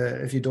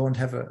if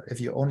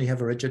you only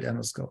have a rigid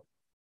endoscope.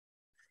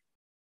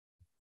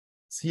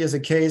 So here's a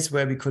case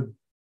where we could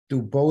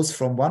do both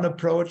from one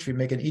approach. We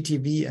make an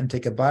ETV and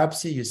take a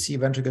biopsy. You see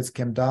ventricles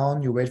came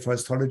down, you wait for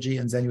histology,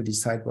 and then you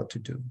decide what to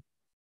do.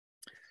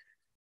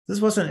 This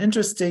was an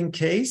interesting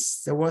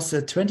case. There was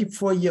a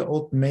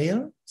 24-year-old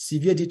male,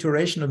 severe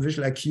deterioration of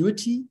visual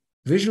acuity,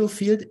 visual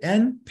field,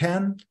 and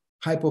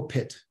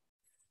pan-hypopit.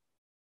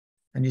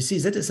 And you see,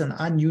 that is an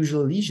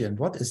unusual lesion.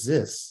 What is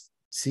this?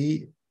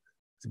 See,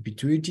 the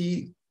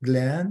pituitary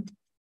gland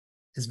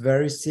is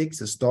very thick,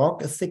 the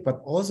stalk is thick,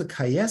 but also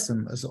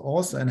chiasm is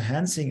also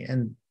enhancing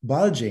and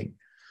bulging.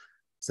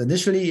 So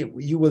initially,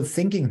 you were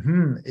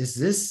thinking, is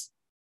this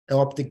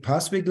optic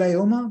pathway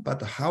glioma?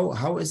 But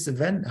how is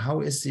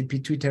the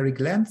pituitary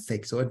gland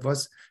thick? So it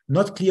was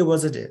not clear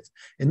what it is.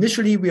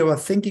 Initially, we were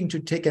thinking to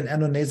take an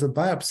endonasal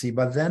biopsy,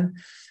 but then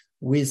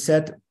we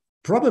said,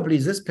 probably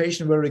this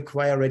patient will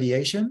require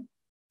radiation.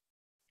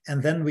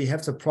 And then we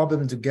have the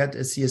problem to get a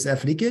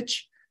CSF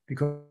leakage,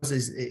 because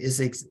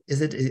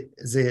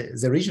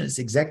the region is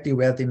exactly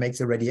where they make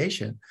the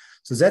radiation.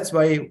 So that's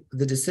why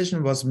the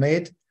decision was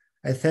made.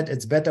 I said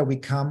it's better we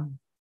come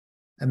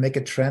and make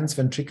a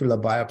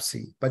transventricular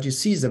biopsy. But you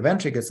see, the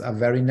ventricles are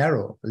very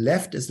narrow.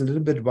 Left is a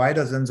little bit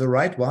wider than the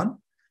right one,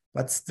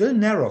 but still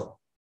narrow.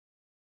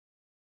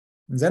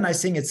 And then I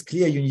think it's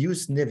clear you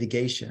use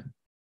navigation.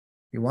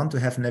 You want to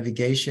have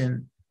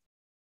navigation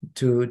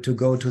to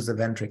go to the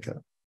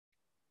ventricle.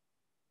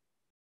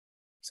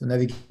 So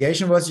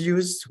navigation was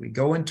used. We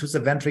go into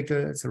the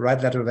ventricle, it's the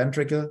right lateral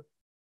ventricle.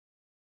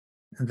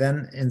 And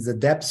then in the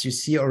depths, you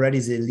see already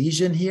the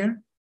lesion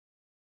here.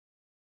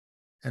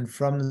 And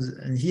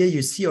here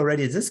you see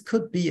already, this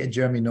could be a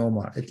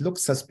germinoma. It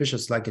looks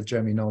suspicious like a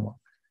germinoma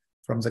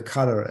from the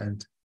color.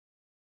 And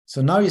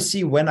so now you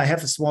see, when I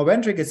have a small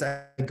ventricles,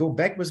 I go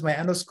back with my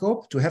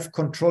endoscope to have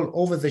control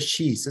over the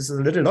sheath. This is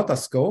a little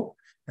otoscope.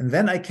 And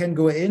then I can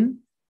go in,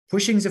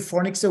 pushing the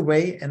fornix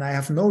away, and I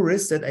have no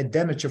risk that I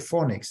damage the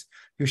fornix.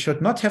 you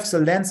should not have the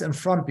lens in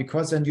front,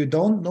 because then you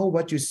don't know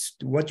what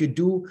you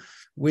do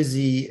with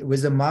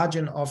the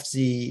margin of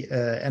the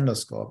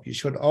endoscope. You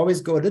should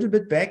always go a little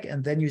bit back,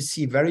 and then you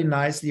see very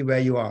nicely where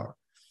you are.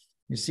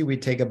 You see, we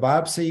take a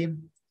biopsy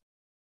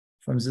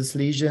from this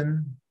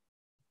lesion,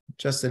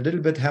 just a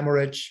little bit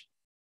hemorrhage.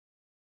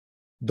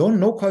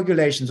 No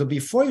coagulation. So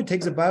before you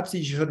take the biopsy,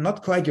 you should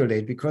not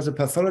coagulate, because the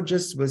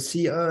pathologist will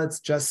see, oh,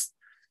 it's just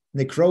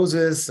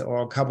necrosis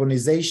or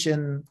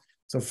carbonization.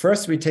 So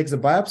first we take the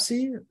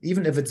biopsy,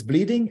 even if it's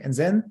bleeding, and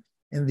then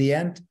in the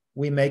end,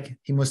 we make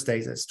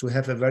hemostasis to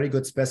have a very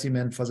good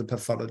specimen for the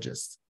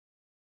pathologist.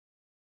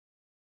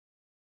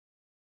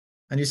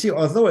 And you see,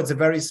 although it's a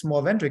very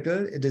small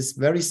ventricle, it is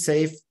very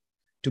safe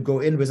to go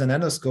in with an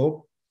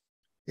endoscope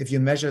if you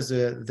measure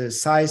the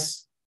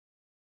size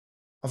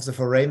of the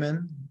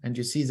foramen, and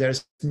you see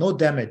there's no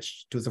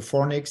damage to the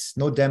fornix,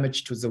 no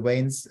damage to the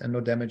veins, and no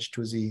damage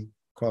to the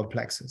coil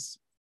plexus.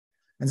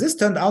 And this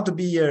turned out to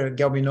be a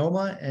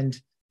galvinoma, and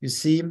you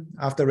see,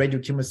 after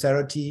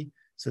radiochemotherapy,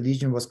 the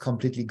lesion was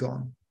completely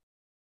gone.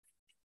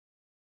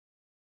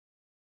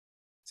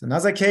 So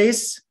another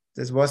case,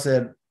 this was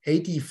an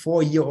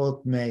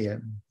 84-year-old male,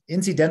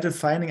 incidental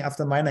finding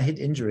after minor head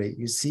injury.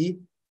 You see,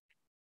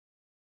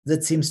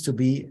 that seems to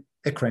be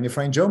a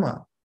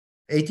craniopharyngioma,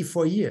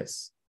 84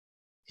 years.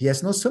 He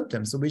has no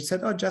symptoms. So we said,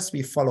 oh, just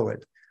we follow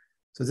it.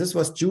 So this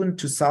was June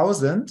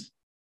 2000.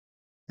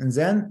 And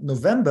then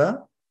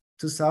November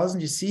 2000,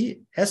 you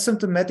see,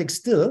 asymptomatic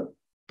still,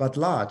 but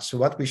large. So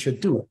what we should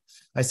do?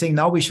 I think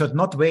now we should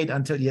not wait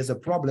until he has a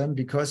problem,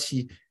 because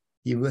he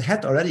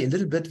had already a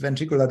little bit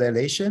ventricular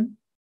dilation.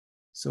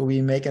 So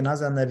we make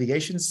another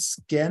navigation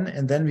scan,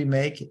 and then we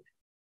make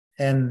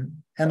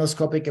an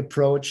endoscopic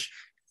approach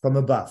from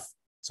above.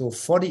 So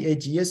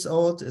 48 years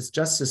old, it's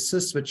just a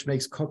cyst which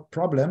makes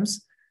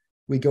problems.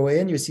 We go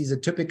in, you see the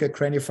typical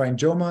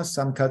craniopharyngioma,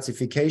 some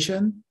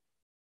calcification,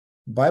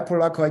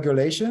 bipolar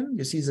coagulation.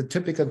 You see the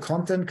typical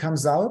content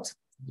comes out.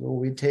 So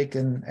we take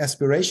an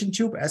aspiration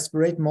tube,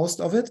 aspirate most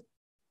of it.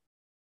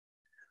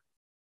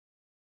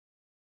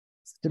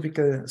 It's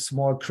typical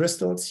small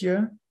crystals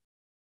here.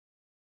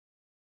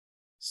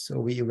 So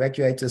we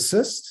evacuate the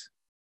cyst,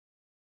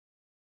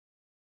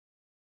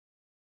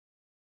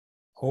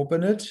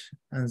 open it,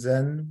 and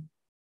then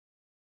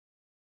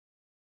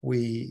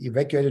we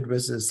evacuate it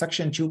with a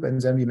suction tube, and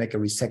then we make a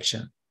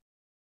resection.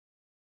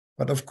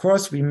 But of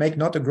course, we make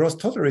not a gross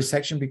total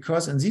resection,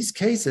 because in these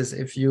cases,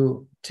 if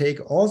you take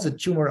all the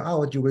tumor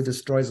out, you will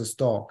destroy the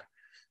stalk.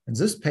 And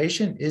this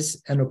patient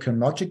is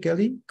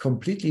endocrinologically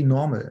completely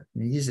normal. I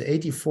mean, he's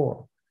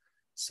 84.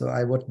 So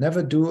I would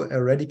never do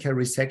a radical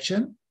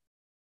resection.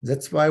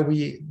 That's why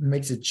we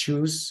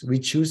choose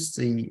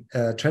the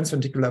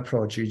transventricular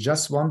approach. You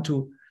just want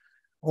to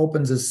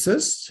open the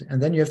cyst,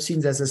 and then you have seen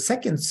there's a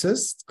second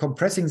cyst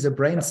compressing the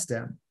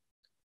brainstem.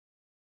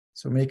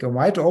 So make a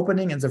wide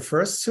opening in the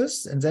first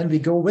cyst, and then we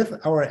go with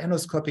our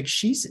endoscopic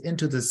sheath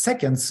into the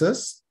second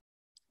cyst.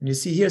 And you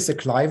see here's the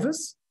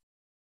clivus,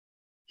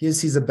 here you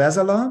see the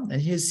basilar, and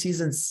here you see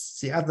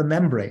the other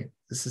membrane.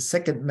 This is the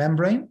second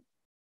membrane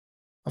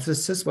of the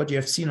cyst, what you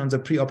have seen on the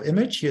pre-op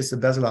image. Here's the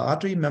basilar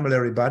artery,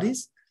 mammillary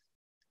bodies.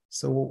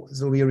 So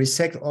we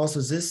resect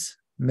also this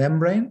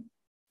membrane.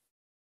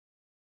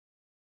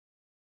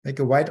 Make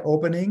a wide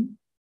opening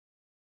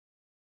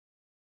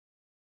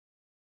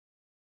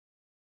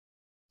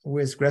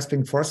with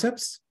grasping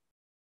forceps,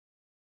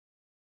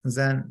 and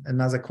then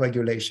another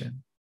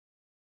coagulation.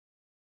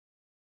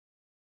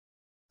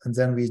 And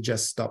then we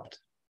just stopped.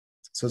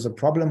 So the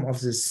problem of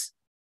this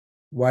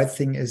wide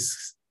thing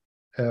is,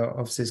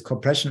 of this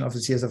compression of the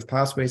CSF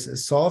pathways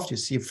is solved. You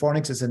see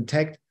fornix is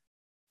intact,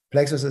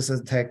 plexus is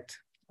intact,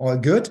 all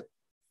good.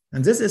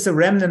 And this is a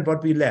remnant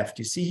what we left.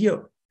 You see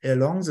here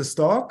along the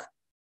stalk,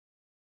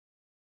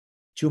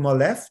 tumor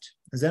left,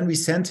 and then we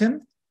sent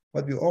him,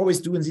 what we always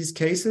do in these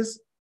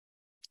cases,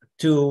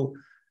 to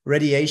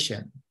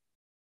radiation.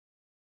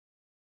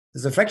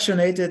 It's a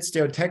fractionated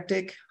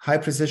stereotactic high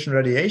precision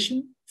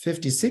radiation,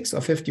 56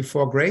 or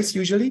 54 grays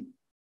usually.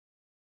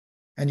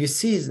 And you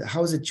see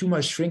how the tumor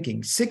is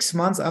shrinking. 6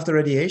 months after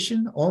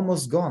radiation,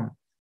 almost gone.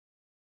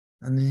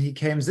 And he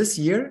came this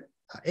year,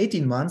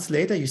 18 months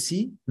later, you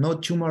see no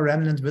tumor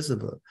remnant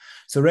visible.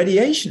 So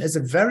radiation is a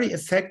very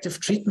effective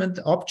treatment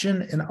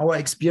option in our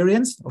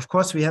experience. Of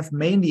course, we have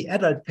mainly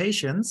adult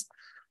patients,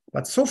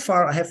 but so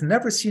far I have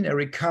never seen a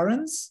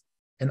recurrence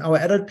in our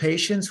adult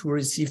patients who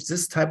received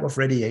this type of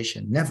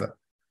radiation, never.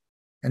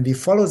 And we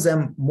follow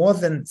them more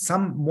than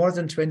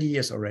 20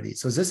 years already.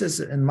 So this is,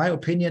 in my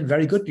opinion,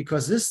 very good,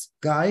 because this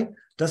guy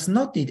does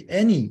not need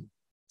any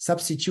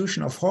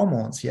substitution of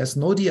hormones. He has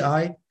no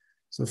DI.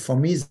 So for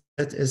me,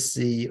 that is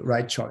the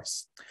right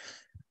choice.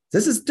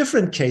 This is a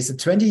different case, a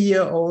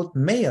 20-year-old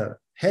male,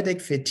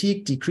 headache,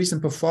 fatigue, decrease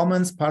in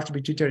performance, partial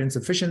pituitary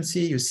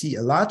insufficiency. You see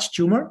a large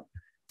tumor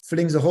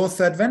filling the whole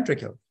third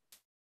ventricle.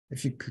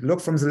 If you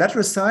look from the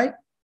lateral side,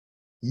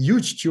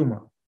 huge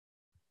tumor.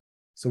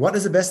 So what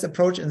is the best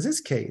approach in this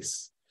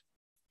case?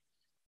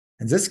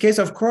 In this case,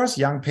 of course,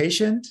 young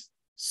patient,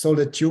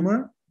 solid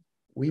tumor,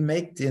 we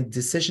make the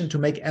decision to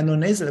make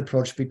endonasal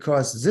approach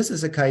because this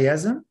is a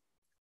chiasm,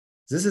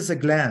 this is a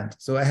gland.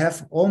 So I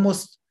have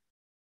almost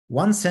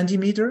 1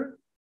 centimeter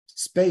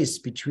space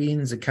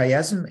between the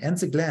chiasm and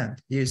the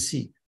gland. Here you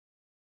see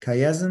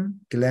chiasm,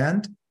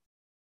 gland,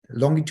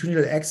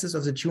 longitudinal axis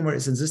of the tumor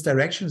is in this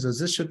direction, so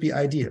this should be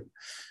ideal.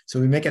 So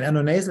we make an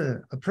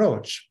endonasal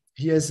approach.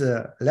 Here's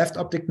a left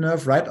optic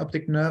nerve, right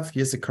optic nerve.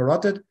 Here's a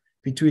carotid,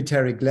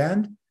 pituitary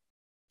gland.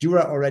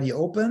 Dura already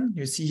open.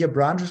 You see here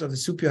branches of the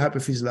superior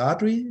hypophyseal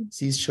artery.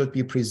 These should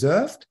be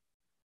preserved.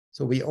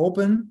 So we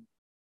open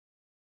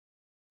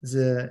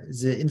the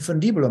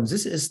infundibulum.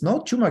 This is no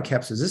tumor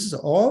capsule. This is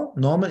all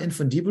normal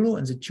infundibulum,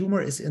 and the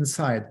tumor is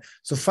inside.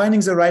 So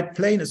finding the right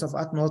plane is of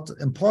utmost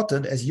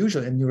importance, as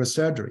usual in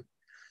neurosurgery.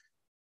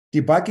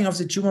 Debulking of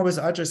the tumor with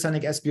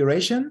ultrasonic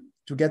aspiration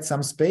to get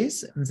some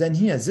space. And then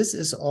here, this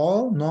is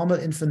all normal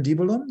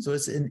infundibulum. So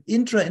it's an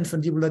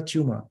intrainfundibular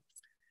tumor.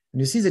 And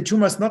you see the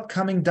tumor is not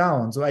coming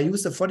down. So I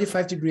use the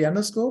 45-degree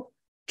endoscope,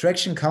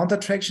 traction, counter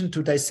traction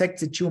to dissect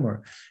the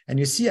tumor. And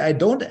you see, I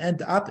don't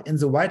end up in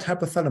the white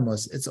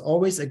hypothalamus. It's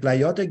always a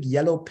gliotic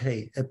yellow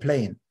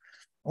plane.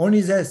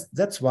 Only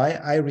that's why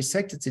I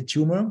resected the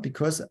tumor,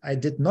 because I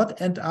did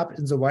not end up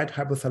in the white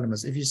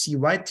hypothalamus. If you see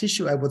white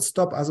tissue, I would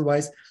stop.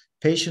 Otherwise,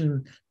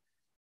 patient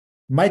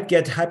might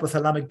get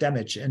hypothalamic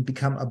damage and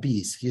become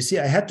obese. You see,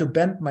 I had to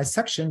bend my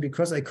suction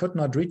because I could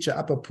not reach the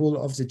upper pool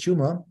of the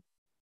tumor.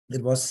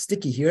 It was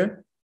sticky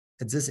here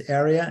at this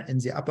area in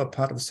the upper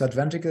part of the third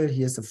ventricle.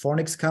 Here's the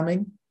fornix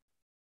coming.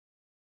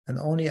 And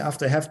only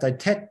after I have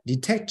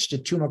detached the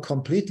tumor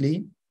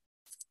completely,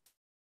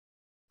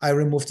 I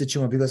remove the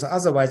tumor, because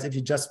otherwise, if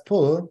you just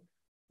pull,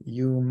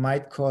 you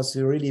might cause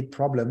really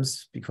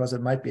problems because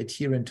it might be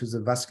adherent to the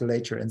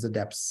vasculature in the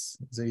depths.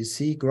 So you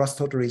see gross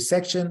total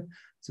resection.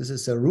 This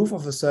is the roof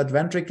of the third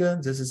ventricle.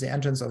 This is the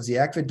entrance of the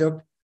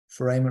aqueduct,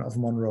 foramen of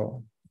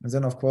Monroe. And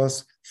then, of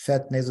course,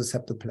 fat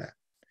nasoseptal plaque.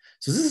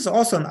 So this is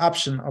also an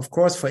option, of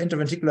course, for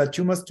intraventricular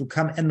tumors to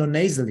come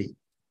endonasally.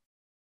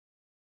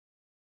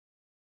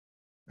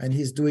 And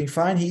he's doing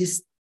fine.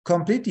 He's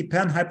completely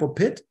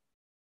pan-hypopit,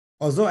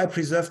 although I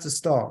preserved the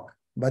stalk.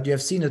 But you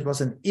have seen it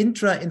was an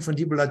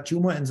intrainfundibular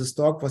tumor, and the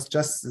stalk was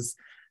just this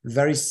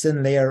very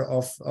thin layer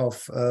of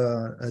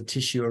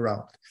tissue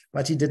around.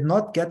 But he did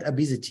not get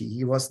obesity.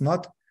 He was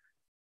not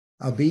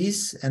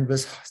obese, and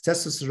with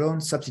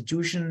testosterone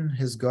substitution,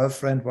 his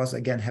girlfriend was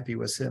again happy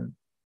with him.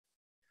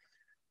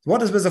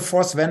 What is with the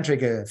fourth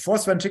ventricle?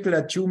 Fourth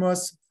ventricular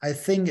tumors, I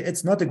think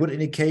it's not a good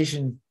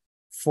indication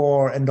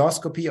for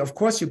endoscopy. Of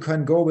course, you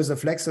can go with a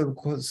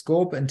flexible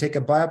scope and take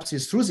a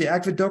biopsy through the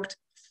aqueduct,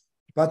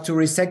 but to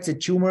resect the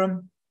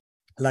tumor,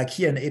 like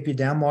here in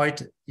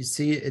epidermoid, you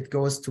see it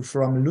goes to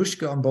foramen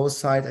Luschke on both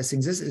sides. I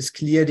think this is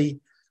clearly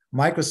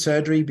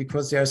microsurgery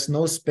because there's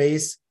no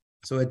space.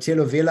 So a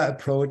telovela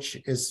approach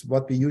is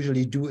what we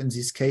usually do in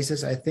these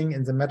cases. I think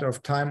in the matter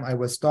of time, I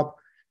will stop.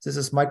 This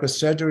is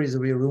microsurgery, so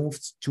we remove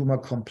the tumor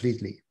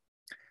completely.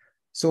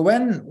 So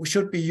when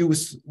should we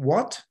use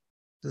what?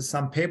 There's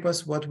some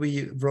papers what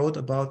we wrote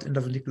about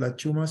intraventricular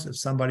tumors, if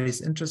somebody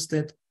is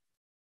interested.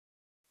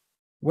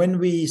 When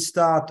we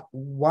start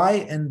why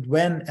and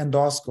when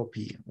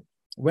endoscopy,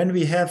 when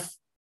we have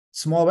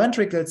small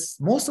ventricles,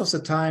 most of the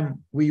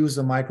time we use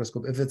a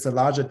microscope if it's a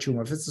larger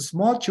tumor. If it's a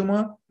small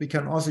tumor, we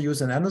can also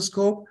use an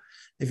endoscope.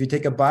 If you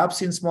take a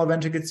biopsy in small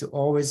ventricles, you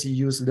always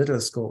use little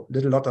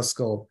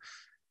otoscope.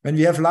 When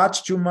we have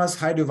large tumors,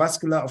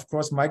 hydrovascular, of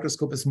course,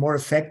 microscope is more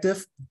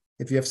effective.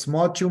 If you have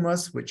small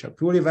tumors, which are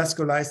purely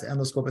vascularized,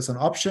 endoscope is an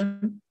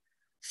option.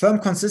 Firm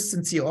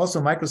consistency,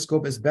 also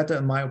microscope is better,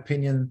 in my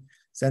opinion,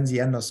 than the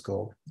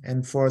endoscope.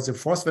 And for the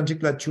fourth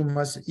ventricular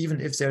tumors,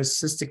 even if there's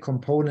cystic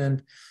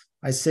component,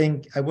 I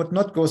think I would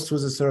not go through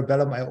the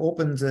cerebellum. I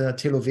open the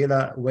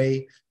telovela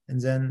way, and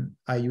then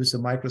I use a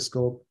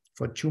microscope.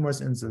 For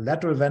tumors in the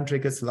lateral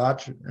ventricles,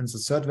 large in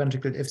the third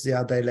ventricle, if they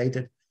are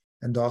dilated,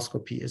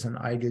 endoscopy is an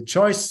ideal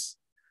choice.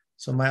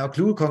 So my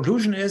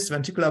conclusion is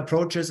ventricular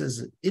approaches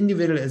is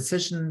individual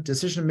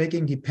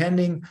decision-making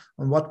depending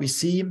on what we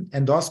see.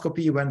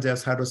 Endoscopy when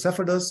there's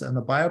hydrocephalus and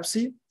a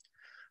biopsy.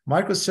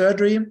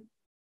 Microsurgery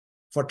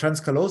for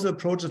transcallosal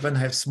approaches when I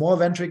have small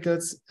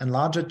ventricles and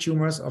larger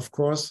tumors, of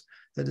course,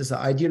 that is an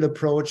ideal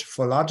approach.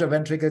 For larger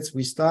ventricles,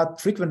 we start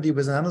frequently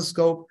with an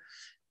endoscope.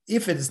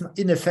 If it is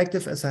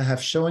ineffective, as I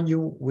have shown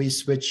you, we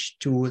switch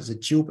to the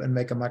tube and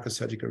make a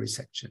microsurgical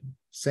resection.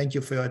 Thank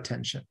you for your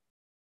attention.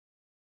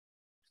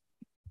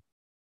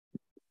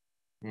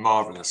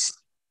 Marvelous.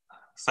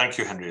 Thank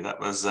you, Henry.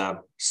 That was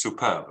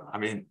superb. I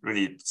mean,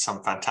 really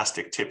some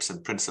fantastic tips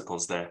and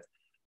principles there,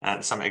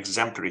 and some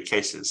exemplary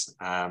cases,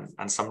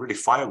 and some really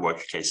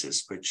firework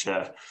cases, which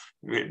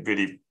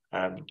really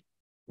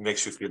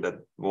makes you feel that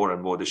more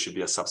and more this should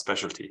be a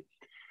subspecialty.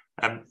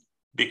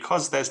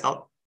 Because there's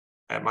not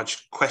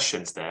much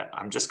questions there,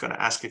 I'm just going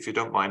to ask, if you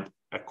don't mind,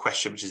 a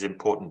question which is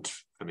important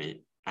for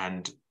me,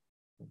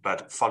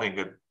 but following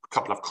a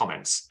couple of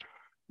comments.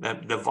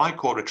 The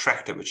Vicor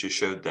retractor, which you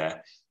showed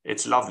there,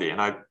 it's lovely,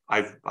 and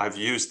I've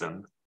used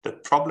them. The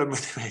problem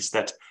with them is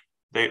that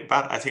They're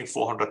about, I think,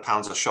 400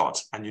 pounds a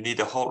shot, and you need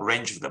a whole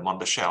range of them on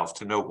the shelf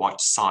to know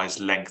what size,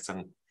 length,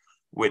 and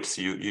width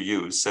you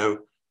use. So,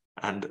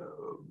 and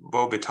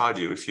woe betide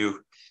you if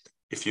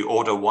you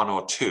order one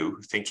or two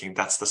thinking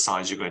that's the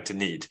size you're going to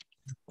need.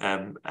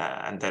 And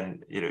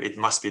then, you know, it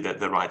must be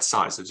the right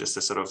size. So just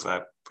a sort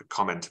of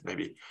comment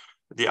maybe.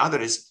 The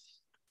other is,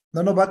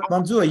 No, but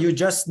Mansoor, you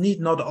just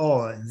need not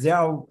all.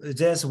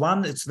 There's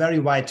one, it's very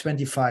wide,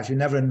 25. You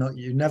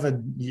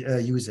never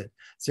use it.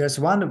 There's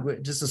one,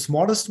 just the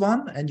smallest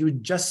one, and you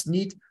just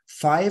need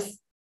 5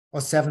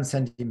 or 7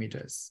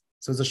 centimeters.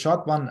 So the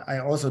short one, I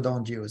also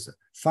don't use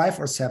 5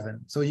 or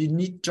 7. So you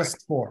need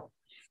just 4.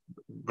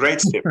 Great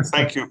tip.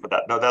 Thank you for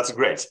that. No, that's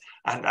great.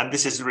 And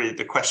this is really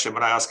the question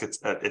when I ask it,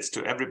 it's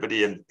to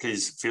everybody, and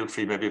please feel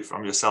free maybe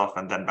from yourself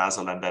and then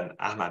Basil and then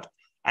Ahmad.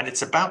 And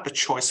it's about the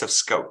choice of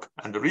scope.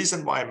 And the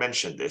reason why I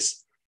mentioned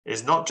this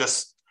is not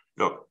just,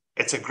 look,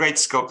 it's a great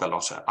scope, the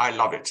Lotta. I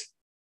love it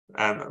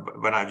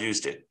when I've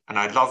used it. And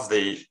I love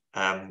the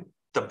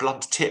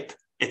blunt tip.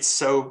 It's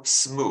so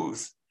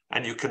smooth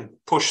and you can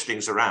push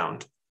things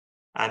around.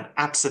 And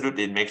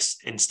absolutely it makes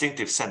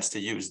instinctive sense to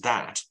use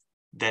that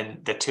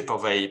than the tip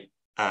of an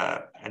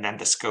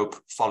endoscope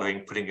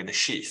putting in a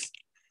sheath.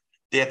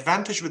 The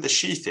advantage with the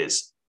sheath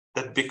is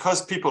that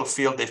because people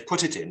feel they've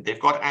put it in, they've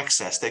got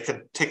access, they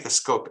can take the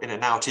scope in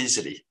and out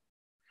easily.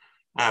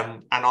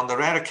 And on the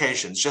rare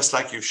occasions, just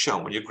like you've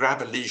shown, when you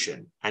grab a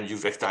lesion and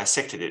you've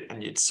dissected it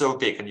and it's so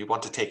big and you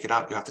want to take it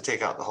out, you have to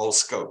take out the whole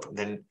scope. And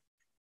then,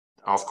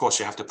 of course,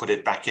 you have to put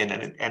it back in,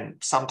 and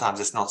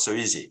sometimes it's not so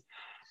easy.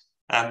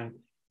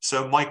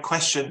 So my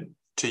question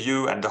to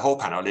you and the whole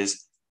panel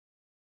is,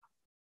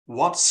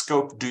 what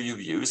scope do you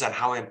use, and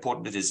how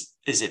important is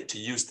it to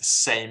use the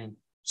same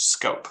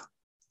scope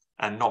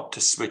and not to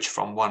switch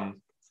from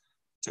one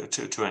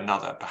to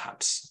another,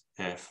 perhaps,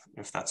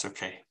 if that's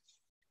okay?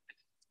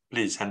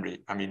 Please,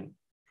 Henry. I mean,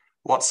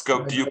 what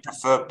scope do you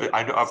prefer?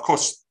 I know, of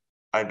course,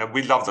 I know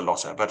we love the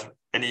Lotta, but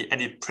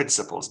any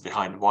principles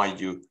behind why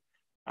you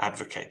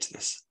advocate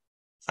this?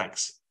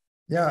 Thanks.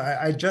 Yeah,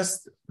 I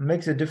just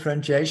make the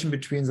differentiation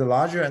between the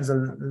larger and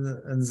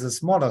the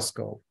smaller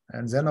scope.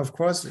 And then, of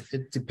course,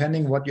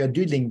 depending what you're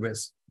dealing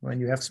with. When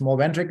you have small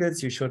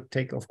ventricles, you should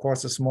take, of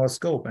course, a small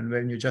scope. And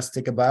when you just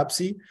take a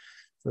biopsy,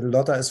 the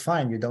Lotta is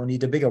fine. You don't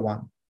need a bigger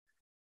one.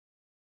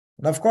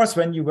 And of course,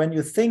 when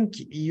you think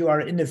you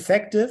are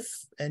ineffective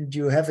and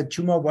you have a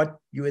tumor, what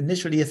you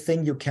initially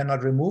think you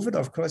cannot remove it,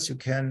 of course, you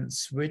can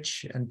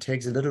switch and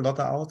take the little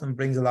Lotta out and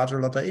bring the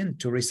larger Lotta in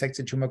to resect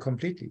the tumor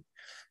completely.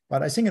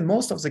 But I think in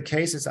most of the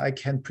cases, I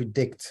can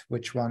predict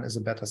which one is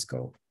a better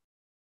scope.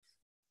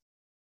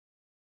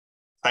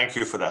 Thank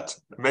you for that.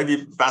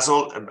 Maybe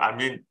Basil, I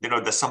mean, you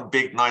know, there's some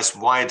big, nice,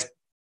 wide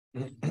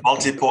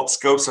multi-port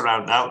scopes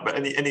around now, but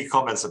any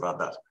comments about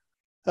that?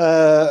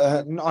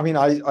 I mean,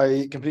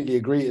 I completely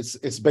agree.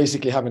 It's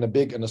basically having a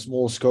big and a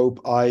small scope.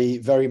 I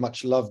very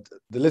much loved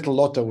the little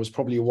Lotta. Was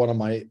probably one of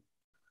my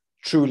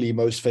truly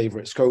most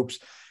favorite scopes.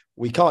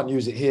 We can't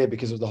use it here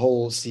because of the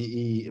whole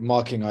CE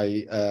marking.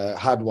 I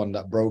had one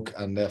that broke,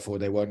 and therefore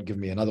they won't give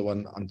me another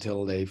one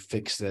until they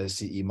fix the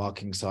CE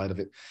marking side of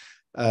it.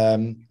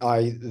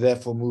 I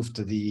therefore moved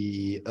to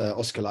the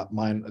Osculap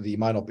the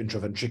Minop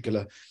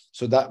Intraventricular.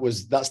 So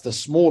that's the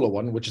smaller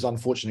one, which is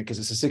unfortunate because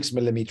it's a 6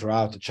 millimeter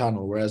outer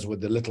channel, whereas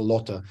with the little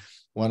Lotta,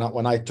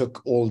 when I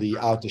took all the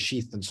outer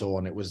sheath and so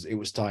on, it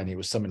was tiny. It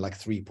was something like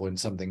 3 point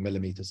something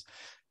millimeters.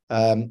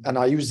 And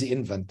I use the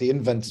Invent. The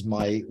Invent is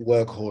my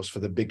workhorse for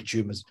the big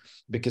tumors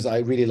because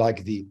I really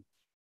like the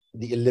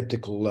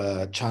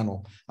elliptical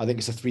channel. I think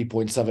it's a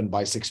 3.7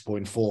 by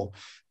 6.4.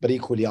 But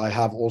equally, I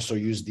have also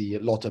used the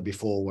Lotta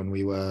before when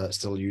we were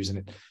still using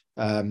it.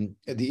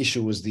 The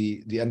issue was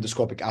the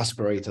endoscopic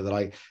aspirator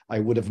that I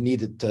would have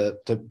needed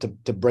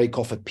to break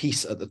off a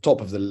piece at the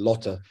top of the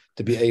Lotta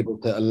to be able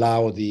to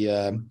allow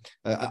the.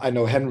 I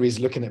know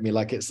Henry's looking at me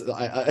like it's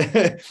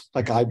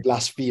like I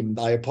blasphemed.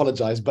 I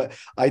apologize, but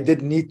I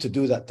did need to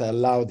do that to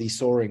allow the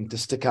soaring to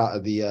stick out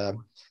of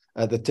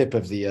the tip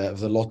of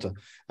the Lotta.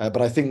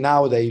 But I think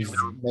now they've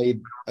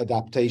made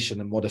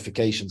adaptation and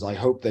modifications. I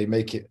hope they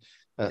make it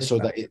so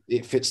that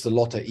it fits the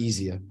Lotta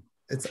easier.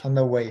 It's on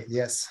the way,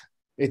 yes.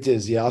 It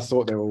is, yeah. I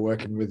thought they were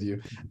working with you.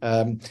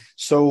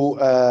 So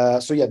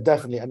yeah,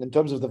 definitely. And in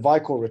terms of the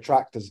Vicor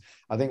retractors,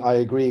 I think I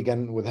agree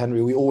again with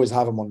Henry. We always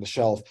have them on the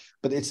shelf,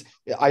 but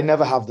I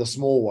never have the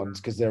small ones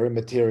because they're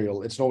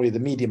immaterial. It's normally the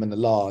medium and the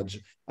large,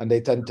 and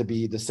they tend to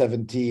be the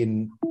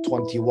 17,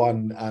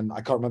 21, and I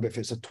can't remember if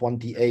it's a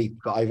 28,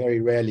 but I very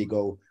rarely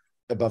go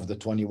above the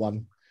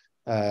 21.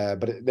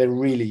 But they're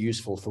really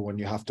useful for when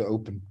you have to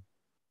open.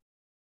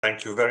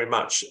 Thank you very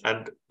much.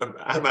 And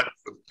Ahmad,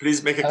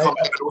 please make a comment,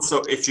 but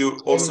also if you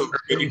also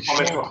maybe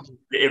comment on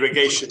the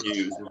irrigation you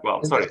use as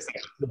well. Sorry.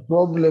 The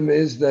problem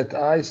is that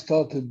I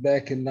started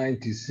back in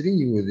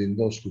 '93 with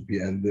endoscopy,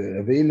 and the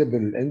available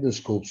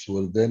endoscopes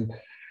were then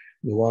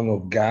the one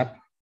of GAP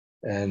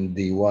and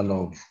the one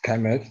of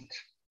Camert,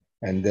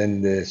 and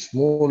then the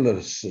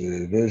smaller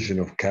version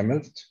of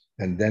Camert,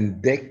 and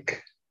then DEC.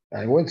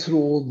 I went through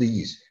all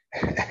these,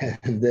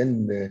 and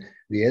then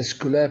the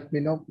Esculap,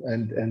 you know,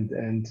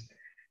 and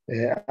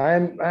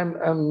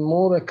I'm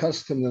more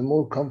accustomed and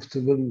more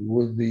comfortable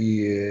with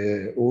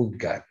the old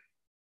gap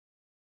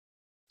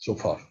so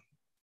far.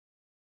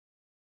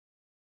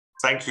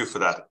 Thank you for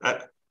that.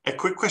 A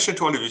quick question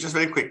to all of you, just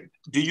very quick.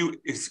 Do you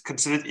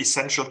consider it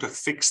essential to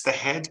fix the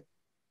head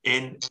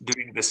in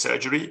doing the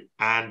surgery?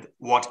 And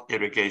what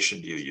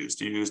irrigation do you use?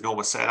 Do you use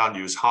normal saline? Do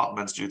you use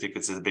Hartmann's? Do you think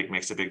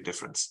makes a big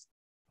difference?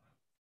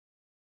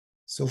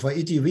 So for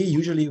ETV,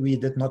 usually we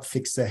did not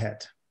fix the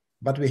head,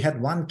 but we had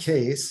one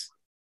case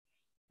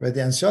where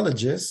the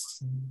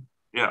anesthesiologist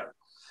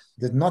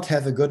did not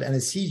have a good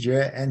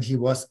anesthesia, and he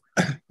was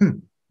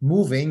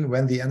moving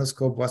when the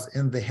endoscope was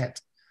in the head.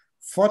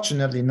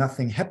 Fortunately,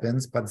 nothing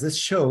happens, but this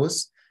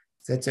shows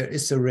that there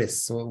is a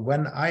risk. So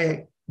when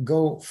I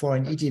go for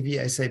an ETV,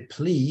 I say,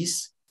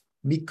 please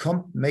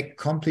make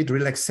complete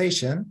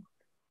relaxation,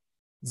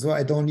 so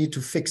I don't need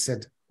to fix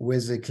it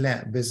with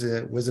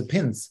the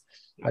pins.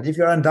 But if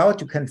you're in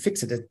doubt, you can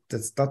fix it. It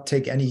does not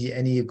take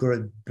any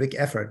big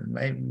effort.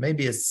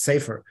 Maybe it's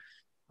safer.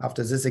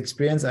 After this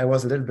experience, I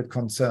was a little bit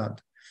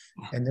concerned.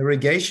 And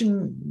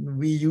irrigation,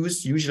 we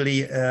use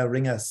usually a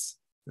Ringer's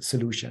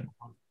solution.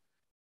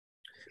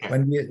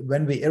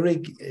 When we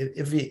irrigate,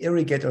 if we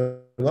irrigate a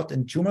lot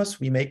in tumors,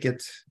 we make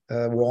it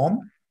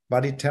warm,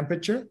 body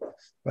temperature.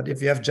 But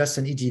if you have just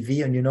an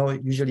ETV and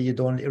usually you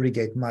don't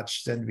irrigate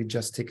much, then we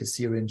just take a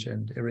syringe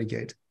and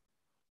irrigate.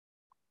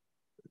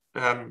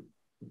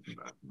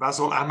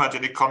 Basil, Ahmad,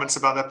 any comments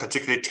about that,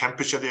 particularly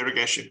temperature of the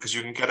irrigation? Because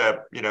you can get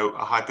a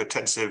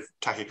hypertensive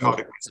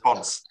tachycardic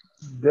response.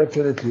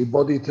 Definitely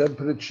body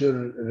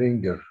temperature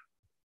Ringer.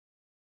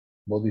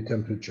 Body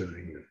temperature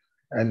Ringer.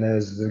 And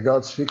as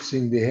regards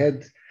fixing the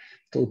head,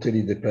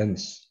 totally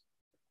depends.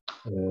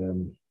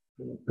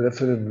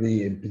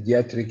 Preferably in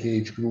pediatric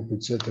age group,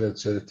 etc.,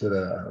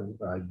 etc.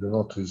 I do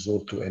not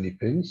resort to any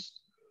pins.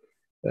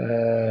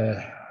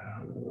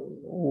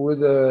 With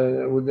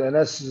the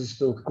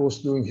anesthetist, of course,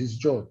 doing his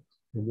job,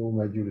 with all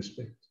my due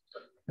respect.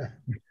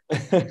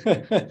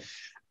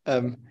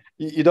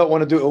 You don't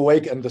want to do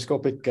awake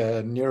endoscopic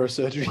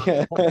neurosurgery.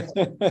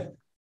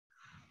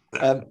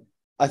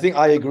 I think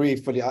I agree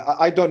fully.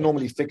 I don't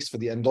normally fix for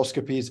the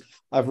endoscopies.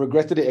 I've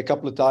regretted it a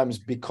couple of times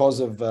because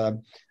of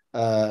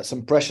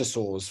some pressure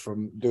sores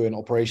from doing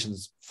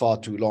operations far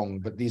too long,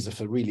 but these are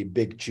for really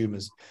big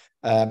tumors.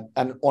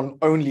 And on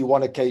only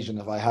one occasion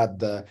have I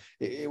had,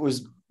 it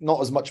was not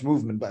as much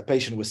movement, but a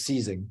patient was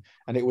seizing.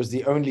 And it was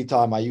the only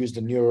time I used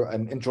an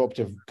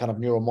interoperative kind of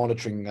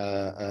neuromonitoring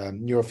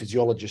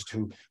neurophysiologist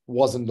who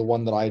wasn't the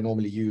one that I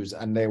normally use.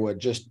 And they were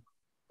just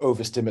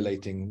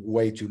overstimulating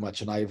way too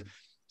much. And I've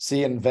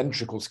seen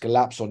ventricles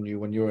collapse on you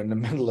when you're in the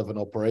middle of an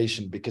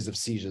operation because of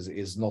seizures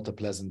is not a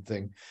pleasant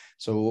thing.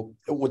 So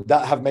would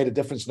that have made a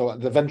difference? No,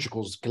 the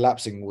ventricles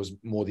collapsing was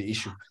more the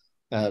issue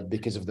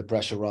because of the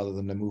pressure rather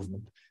than the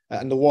movement.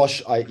 And the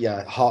wash,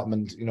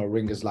 Hartmann,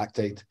 Ringer's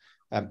lactate.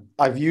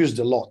 I've used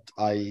a lot.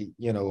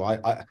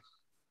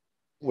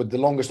 With the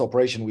longest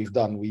operation we've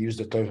done, we used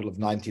a total of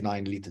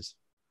 99 liters.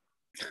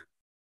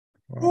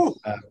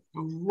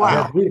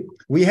 Wow.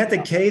 We had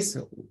a case,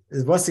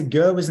 it was a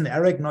girl with an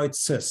arachnoid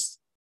cyst,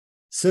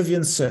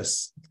 Sylvian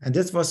cyst. And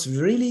this was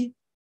really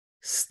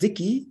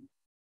sticky.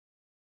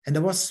 And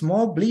there was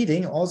small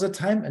bleeding all the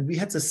time. And we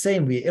had the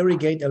same, we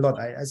irrigate a lot.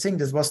 I think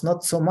this was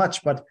not so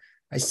much, but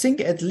I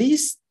think at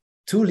least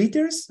 2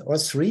 liters or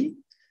 3.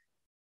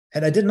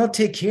 And I did not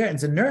take care. And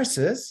the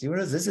nurses,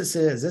 this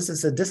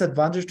is a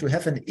disadvantage to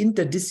have an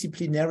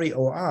interdisciplinary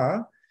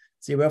OR.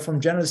 They were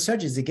from general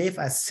surgery. They gave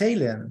us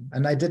saline.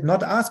 And I did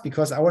not ask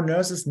because our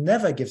nurses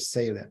never give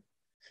saline.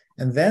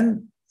 And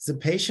then the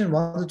patient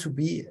should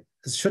be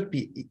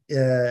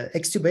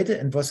extubated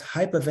and was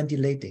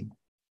hyperventilating,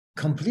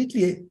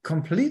 completely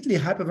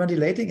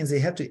hyperventilating. And they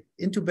had to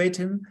intubate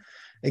him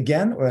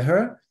again or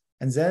her.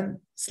 And then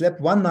slept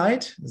one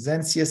night, then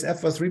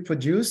CSF was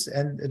reproduced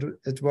and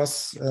it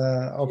was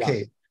okay.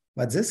 Yeah.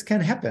 But this can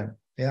happen.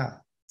 Yeah.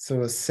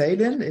 So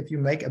saline, if you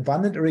make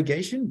abundant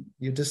irrigation,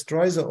 you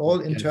destroy the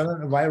whole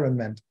internal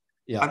environment.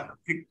 Yeah. I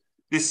think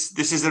this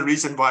is the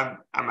reason why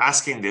I'm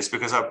asking this,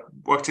 because I've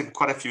worked in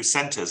quite a few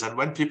centers, and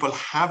when people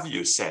have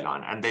used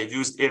saline and they've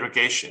used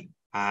irrigation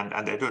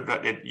and they do,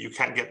 you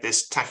can get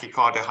this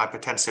tachycardia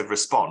hypertensive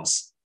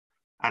response.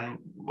 And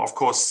of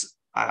course,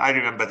 I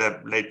remember the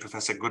late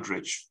Professor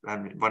Goodrich,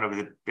 and one of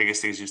the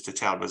biggest things he used to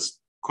tell was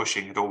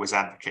Cushing had always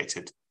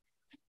advocated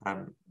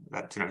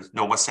that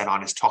normal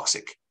saline is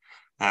toxic.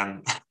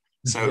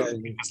 So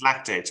because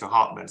lactate or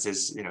Hartmann's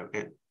is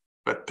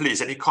but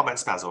please, any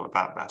comments, Basil,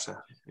 about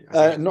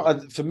that? No,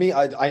 for me,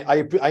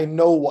 I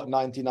know what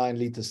 99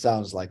 liters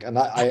sounds like, and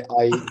I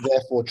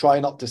therefore try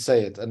not to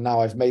say it. And now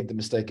I've made the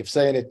mistake of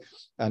saying it,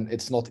 and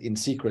it's not in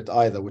secret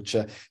either.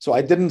 So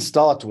I didn't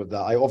start with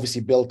that. I obviously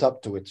built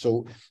up to it.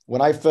 So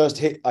when I first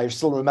hit, I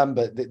still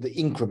remember the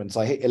increments.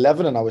 I hit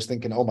 11, and I was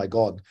thinking, oh my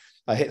God.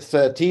 I hit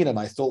 13, and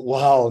I thought,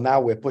 wow, now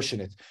we're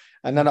pushing it.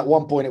 And then at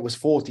one point it was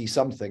 40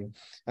 something.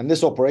 And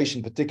this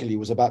operation particularly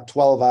was about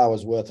 12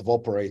 hours worth of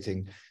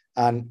operating.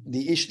 And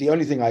the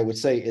only thing I would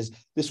say is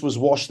this was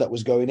wash that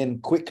was going in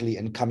quickly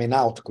and coming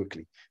out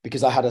quickly,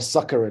 because I had a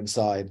sucker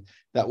inside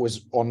that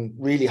was on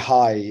really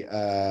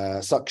high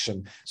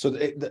suction. So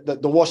the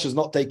wash is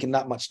not taking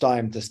that much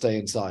time to stay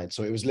inside.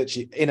 So it was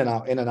literally in and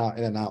out, in and out,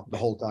 in and out the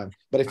whole time.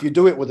 But if you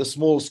do it with a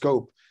small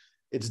scope,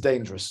 it's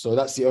dangerous. So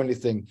that's the only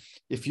thing.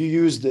 If you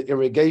use the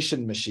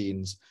irrigation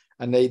machines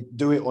and they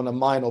do it on a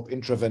minor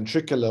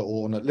intraventricular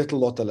or on a little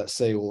lotta, let's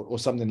say, or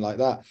something like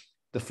that,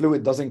 the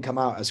fluid doesn't come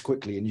out as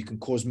quickly and you can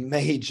cause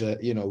major,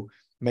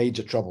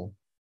 major trouble.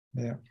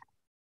 Yeah.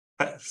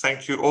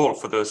 Thank you all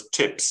for those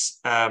tips.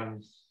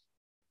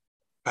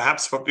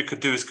 Perhaps what we could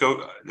do is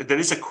there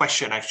is a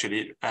question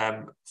actually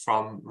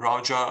from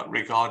Roger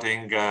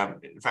regarding,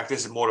 in fact,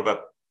 this is more of a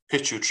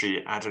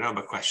pituitary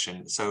adenoma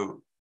question.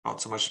 So not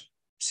so much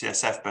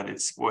CSF, but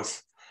it's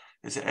worth,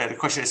 the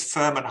question is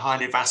firm and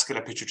highly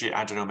vascular pituitary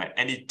adenoma.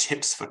 Any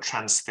tips for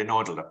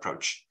transsphenoidal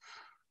approach?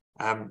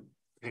 I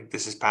think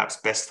this is perhaps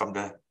best from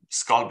the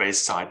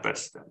skull-based side,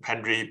 but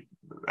Henry,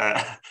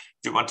 do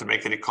you want to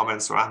make any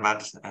comments, or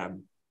Ahmad?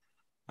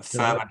 A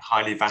firm and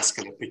highly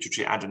vascular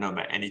pituitary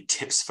adenoma. Any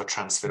tips for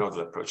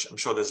transsphenoidal approach? I'm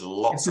sure there's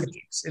lots of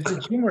tips. If the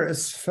tumor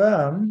is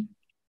firm,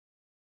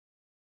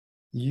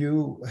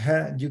 you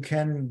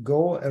can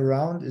go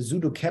around a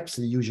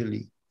pseudocapsule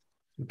usually.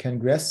 You can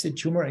grasp the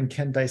tumor and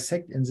can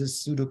dissect in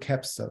this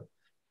pseudocapsule.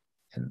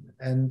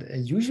 And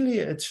usually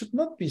it should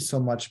not be so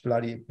much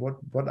bloody.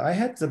 What I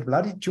had, the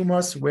bloody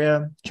tumors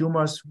were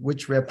tumors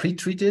which were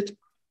pre-treated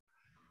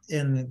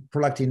in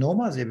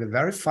prolactinoma. They were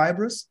very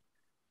fibrous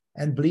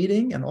and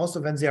bleeding, and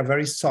also when they are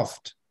very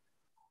soft.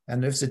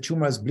 And if the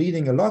tumor is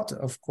bleeding a lot,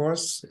 of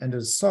course, and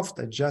it's soft,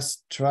 I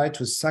just try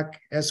to suck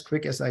as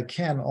quick as I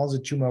can all the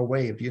tumor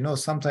away.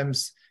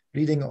 Sometimes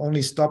bleeding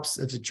only stops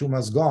if the tumor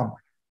is gone.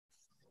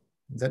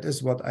 That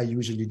is what I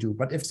usually do.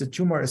 But if the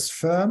tumor is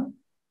firm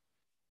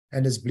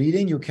and is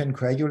bleeding, you can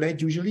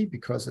coagulate usually,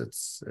 because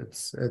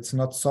it's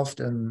not soft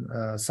and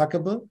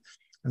suckable.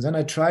 And then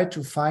I try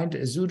to find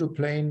a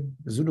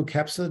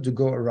pseudocapsule to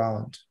go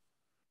around.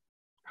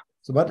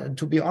 So, but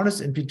to be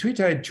honest, in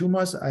pituitary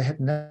tumors, I had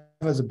never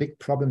the big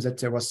problem that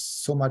there was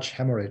so much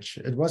hemorrhage.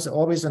 It was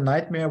always a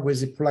nightmare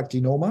with the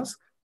prolactinomas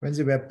when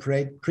they were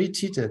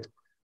pre-treated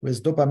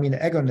with dopamine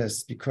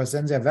agonists, because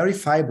then they're very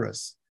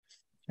fibrous.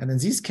 And in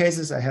these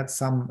cases, I had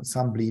some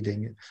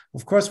bleeding.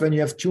 Of course, when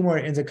you have tumor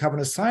in the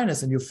cavernous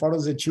sinus and you follow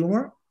the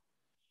tumor,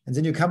 and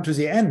then you come to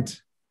the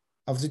end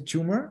of the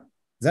tumor,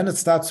 then it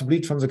starts to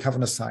bleed from the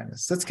cavernous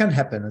sinus. This can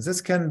happen, and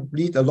this can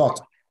bleed a lot.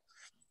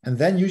 And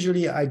then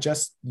usually I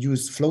just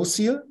use flow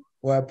seal,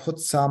 or I put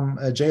some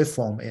gel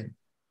foam in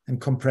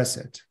and compress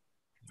it.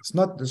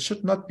 It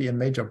should not be a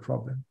major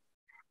problem.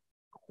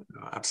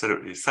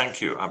 Absolutely,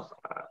 thank you.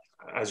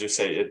 As you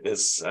say, it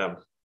is,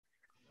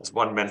 as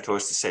one mentor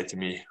used to say to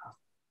me,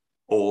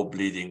 all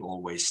bleeding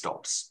always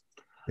stops.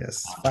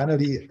 Yes,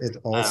 finally it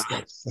all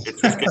stops.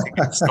 It's just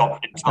getting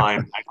stopped in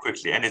time and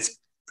quickly, and it's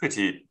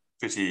pretty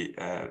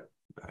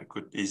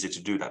easy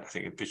to do that, I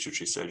think, in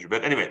pituitary surgery.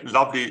 But anyway,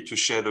 lovely to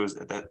share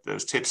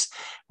those tips.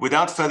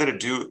 Without further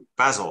ado,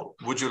 Basil,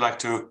 would you like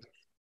to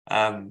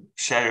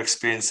share your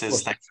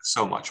experiences? Thank you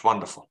so much.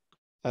 Wonderful.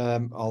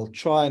 I'll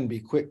try and be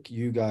quick.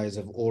 You guys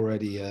have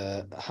already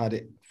had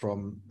it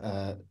from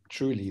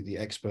truly the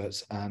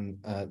experts, and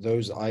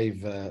those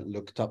I've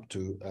looked up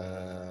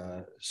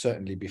to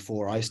certainly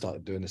before I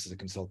started doing this as a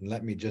consultant.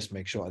 Let me just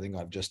make sure. I think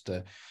I've just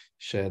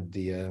shared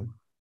the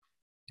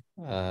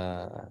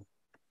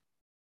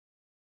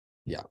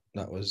yeah,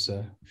 that was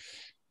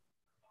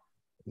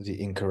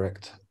the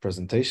incorrect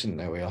presentation.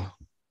 There we are.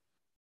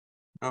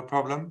 No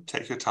problem.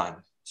 Take your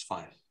time. It's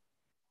fine.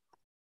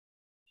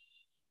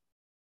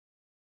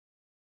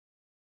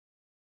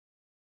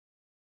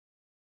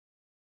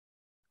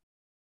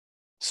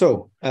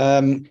 So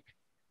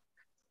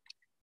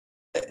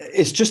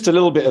it's just a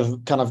little bit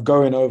of kind of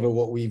going over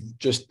what we've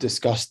just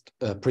discussed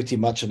pretty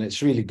much, and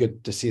it's really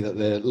good to see that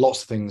there are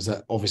lots of things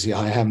that obviously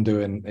I am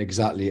doing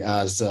exactly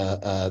as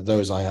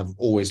those I have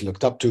always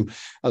looked up to,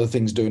 other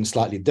things doing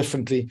slightly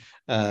differently,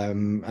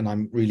 and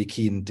I'm really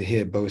keen to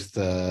hear both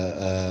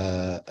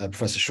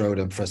Professor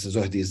Schroeder and Professor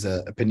Zohdi's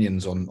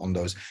opinions on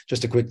those.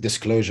 Just a quick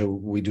disclosure,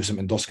 we do some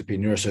endoscopy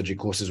and neurosurgery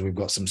courses. We've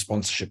got some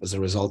sponsorship as a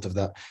result of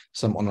that,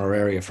 some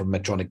honoraria from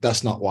Medtronic.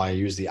 That's not why I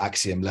use the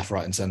axiom left,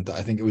 right, and center.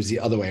 I think it was the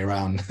other way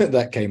around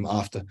that came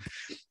after.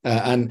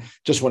 And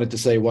just wanted to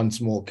say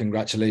once more,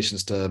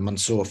 congratulations to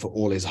Mansour for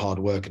all his hard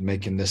work in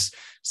making this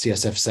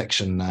CSF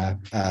section,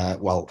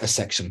 well, a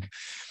section.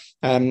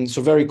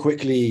 So very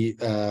quickly,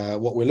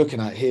 what we're looking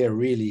at here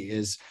really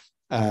is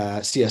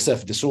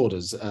CSF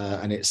disorders,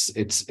 and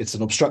it's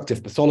an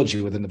obstructive pathology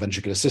within the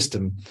ventricular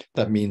system.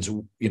 That means,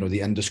 you know,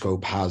 the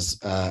endoscope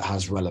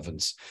has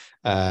relevance,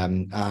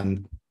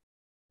 and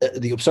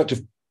the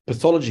obstructive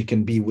pathology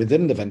can be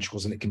within the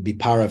ventricles, and it can be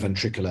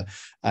paraventricular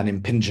and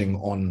impinging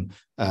on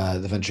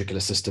the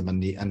ventricular system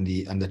and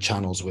the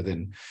channels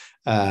within.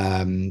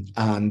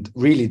 And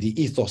really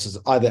the ethos is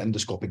either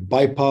endoscopic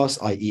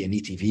bypass, i.e. an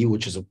ETV,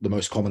 which is the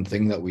most common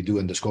thing that we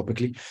do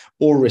endoscopically,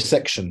 or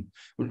resection.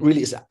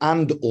 Really it's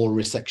or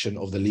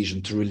resection of the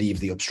lesion to relieve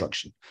the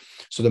obstruction.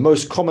 So the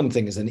most common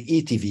thing is an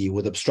ETV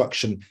with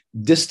obstruction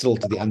distal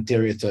to the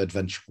anterior third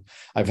ventricle.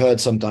 I've heard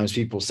sometimes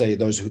people say,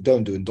 those who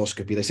don't do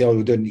endoscopy, they say, oh,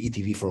 we're doing an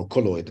ETV for a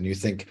colloid. And you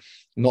think,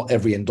 not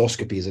every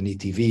endoscopy is an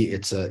ETV.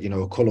 It's a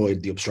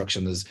colloid. The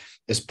obstruction is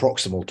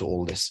proximal to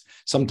all this.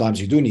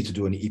 Sometimes you do need to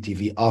do an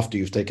ETV after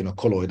you've taken a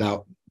colloid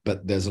out,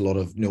 but there's a lot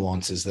of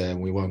nuances there,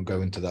 and we won't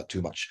go into that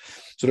too much.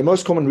 So the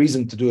most common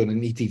reason to do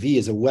an ETV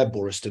is a web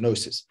or a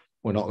stenosis.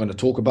 We're not going to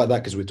talk about that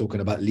because we're talking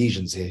about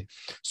lesions here.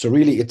 So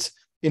really, it's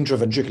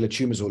intraventricular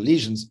tumors or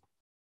lesions,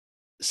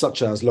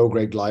 such as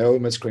low-grade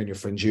gliomas,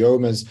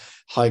 craniopharyngiomas,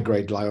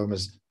 high-grade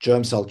gliomas,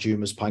 germ cell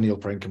tumors, pineal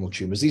parenchymal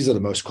tumors. These are the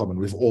most common.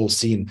 We've all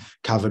seen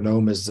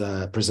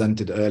cavernomas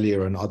presented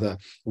earlier, and other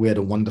weird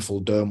and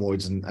wonderful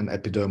dermoids and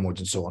epidermoids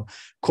and so on.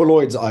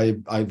 Colloids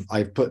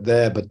I've put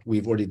there, but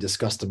we've already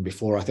discussed them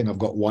before. I think I've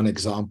got one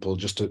example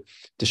just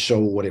to show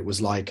what it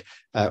was like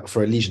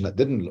for a lesion that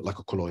didn't look like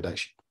a colloid,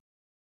 actually.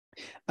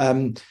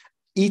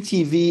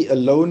 ETV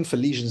alone for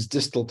lesions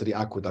distal to the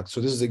aqueduct. So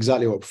this is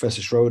exactly what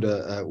Professor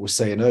Schroeder was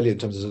saying earlier in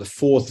terms of the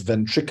fourth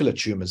ventricular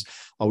tumors.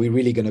 Are we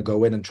really going to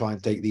go in and try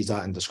and take these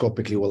out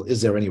endoscopically? Well,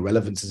 is there any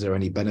relevance? Is there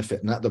any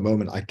benefit? And at the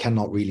moment, I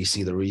cannot really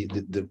see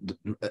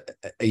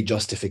a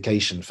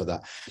justification for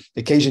that.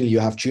 Occasionally, you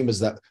have tumors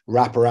that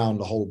wrap around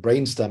the whole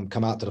brainstem,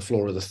 come out to the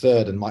floor of the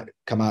third, and might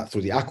come out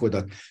through the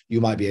aqueduct. You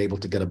might be able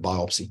to get a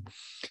biopsy.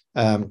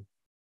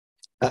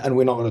 And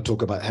we're not going to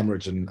talk about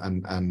hemorrhage and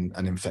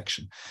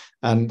infection.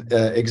 And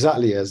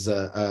exactly as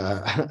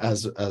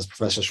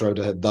Professor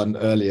Schroeder had done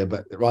earlier,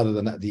 but rather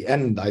than at the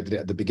end, I did it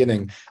at the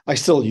beginning. I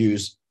still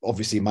use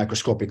obviously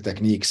microscopic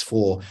techniques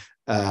for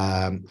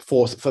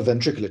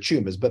ventricular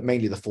tumors, but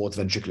mainly the fourth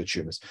ventricular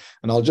tumors.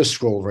 And I'll just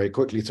scroll very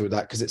quickly through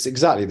that because it's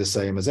exactly the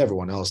same as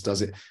everyone else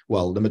does it.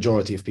 Well, the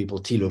majority of people,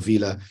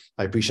 telovelar.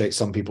 I appreciate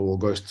some people will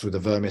go through the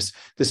vermis.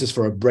 This is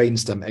for a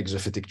brainstem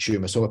exophytic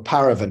tumor, so a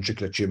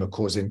paraventricular tumor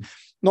causing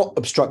not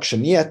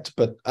obstruction yet,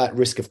 but at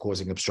risk of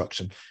causing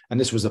obstruction. And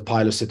this was a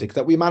pilocytic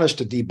that we managed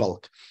to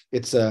debulk.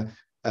 It's that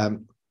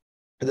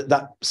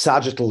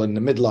sagittal in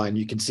the midline,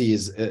 you can see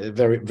is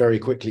very, very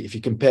quickly. If you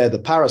compare the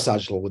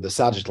parasagittal with the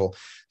sagittal,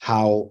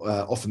 how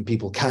often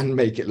people can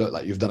make it look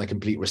like you've done a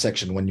complete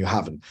resection when you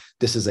haven't.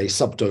 This is a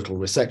subtotal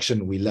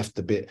resection. We left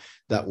the bit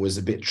that was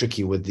a bit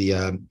tricky with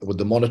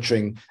the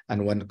monitoring,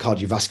 and when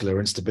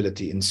cardiovascular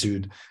instability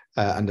ensued,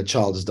 and the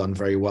child has done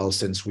very well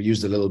since. We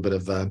used a little bit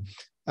of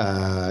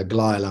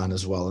glialan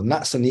as well, and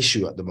that's an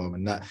issue at the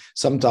moment, that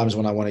sometimes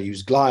when I want to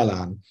use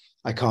glialan,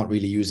 I can't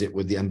really use it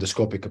with the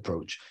endoscopic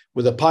approach.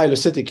 With a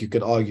pilocytic, you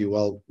could argue,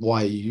 well,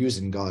 why are you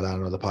using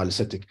glialan or the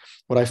pilocytic?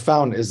 What I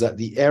found is that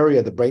the area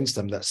of the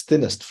brainstem that's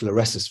thinnest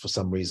fluoresces for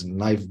some reason,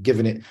 and I've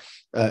given it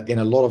in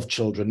a lot of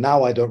children.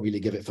 Now I don't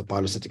really give it for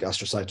pilocytic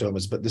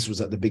astrocytomas, but this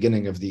was at the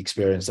beginning of the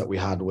experience that we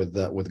had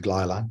with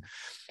glialan.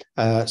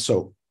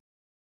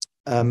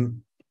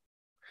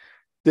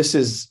 This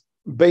is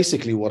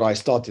basically what I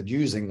started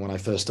using when I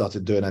first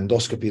started doing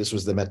endoscopy. This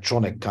was the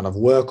Medtronic kind of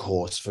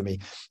workhorse for me.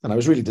 And I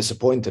was really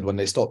disappointed when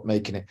they stopped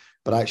making it.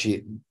 But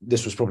actually,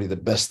 this was probably the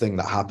best thing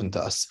that happened to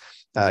us.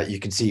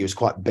 You can see it was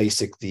quite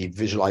basic. The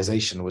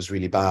visualization was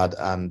really bad,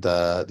 and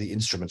the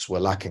instruments were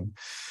lacking.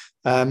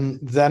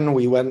 Then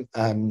we went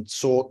and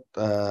sought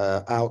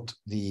out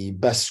the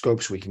best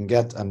scopes we can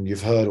get. And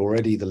you've heard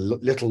already the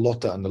Little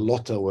Lotta and the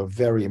Lotta were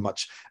very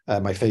much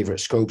my favorite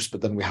scopes,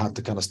 but then we had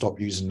to kind of stop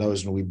using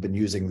those, and we've been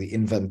using the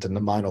Invent and the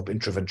Minop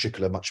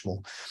intraventricular much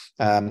more.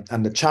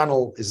 And the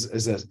channel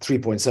is a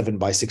 3.7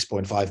 by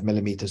 6.5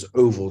 millimeters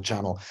oval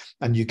channel,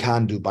 and you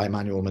can do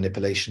bimanual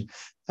manipulation.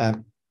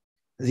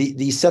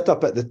 The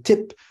setup at the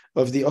tip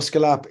of the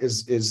osculap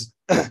is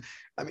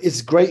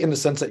it's great in the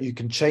sense that you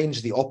can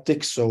change the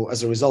optics. So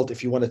as a result,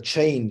 if you want to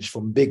change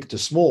from big to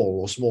small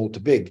or small to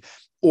big,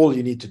 all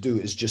you need to do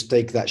is just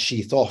take that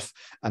sheath off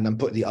and then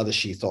put the other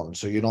sheath on.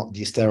 So you're not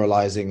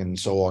desterilizing and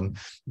so on.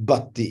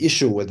 But the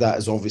issue with that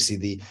is obviously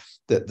the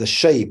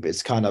shape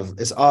is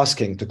it's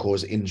asking to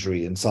cause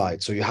injury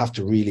inside. So you have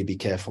to really be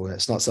careful. And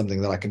it's not something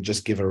that I can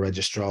just give a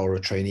registrar or a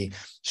trainee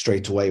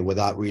straight away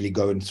without really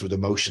going through the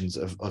motions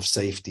of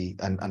safety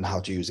and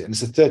how to use it. And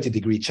it's a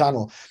 30-degree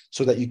channel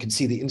so that you can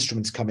see the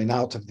instruments coming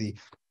out of the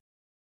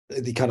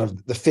kind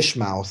of the fish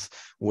mouth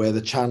where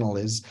the channel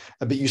is,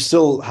 but you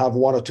still have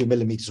 1 or 2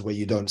 millimeters where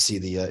you don't see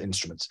the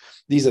instruments.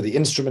 These are the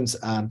instruments,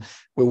 and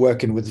we're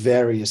working with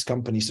various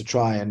companies to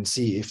try and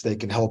see if they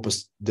can help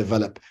us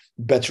develop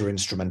better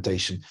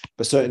instrumentation.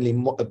 But certainly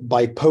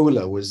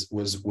bipolar was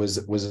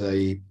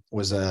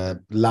a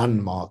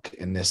landmark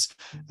in this,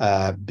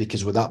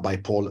 because without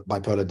bipolar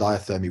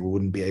diathermy, we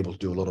wouldn't be able to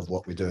do a lot of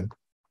what we're doing.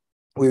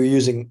 We were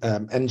using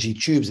NG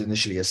tubes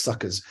initially as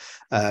suckers,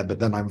 but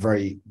then I'm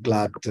very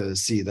glad to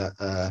see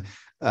that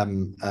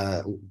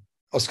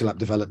Oscillap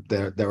developed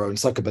their own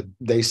sucker, but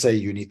they say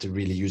you need to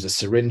really use a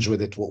syringe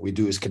with it. What we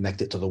do is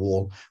connect it to the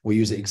wall. We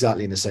use it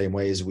exactly in the same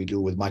way as we do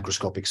with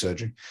microscopic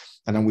surgery.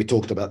 And then we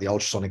talked about the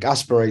ultrasonic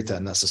aspirator,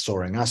 and that's a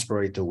soaring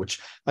aspirator, which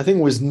I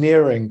think was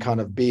nearing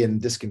kind of being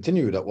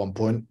discontinued at one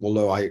point,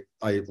 although I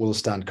will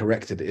stand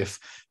corrected if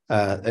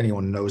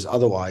anyone knows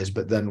otherwise.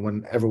 But then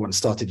when everyone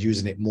started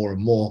using it more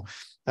and more,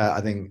 I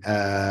think,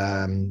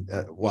 I'm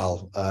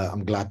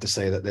glad to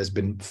say that there's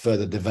been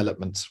further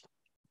developments.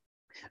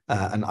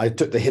 And I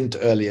took the hint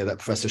earlier that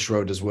Professor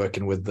Schroeder's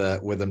working with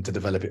them to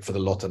develop it for the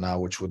Lotta now,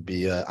 which would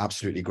be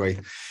absolutely great.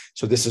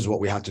 So this is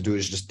what we had to do,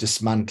 is just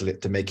dismantle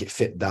it to make it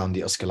fit down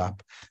the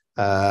Oscillap.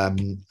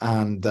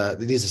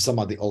 These are some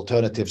of the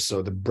alternatives.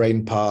 So the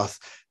brain path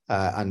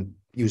and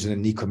using a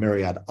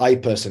Nicomyriad. I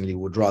personally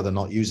would rather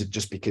not use it,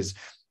 just because,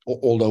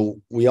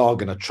 although we are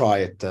going to try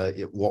it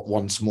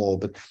once more,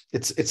 but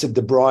it's a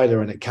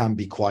debrider and it can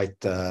be quite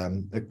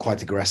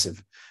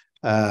aggressive.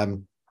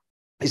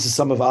 These are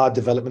some of our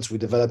developments. We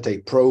developed a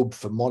probe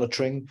for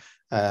monitoring.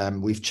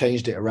 We've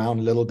changed it around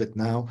a little bit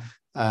now,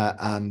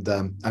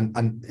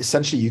 and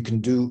essentially you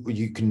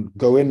can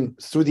go in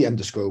through the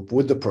endoscope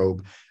with the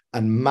probe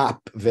and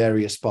map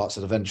various parts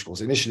of the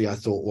ventricles. Initially, I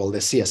thought, well,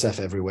 there's CSF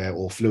everywhere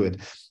or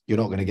fluid. You're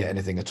not going to get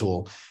anything at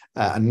all.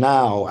 And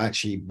now,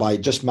 actually, by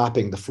just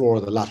mapping the floor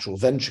of the lateral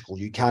ventricle,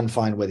 you can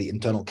find where the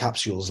internal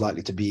capsule is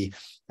likely to be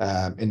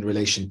in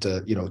relation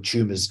to,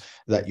 tumors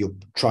that you're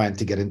trying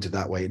to get into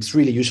that way. It's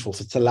really useful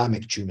for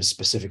thalamic tumors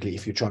specifically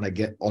if you're trying to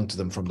get onto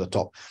them from the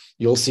top.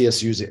 You'll see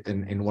us use it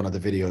in one of the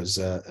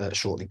videos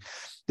shortly.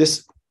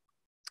 This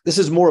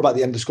is more about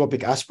the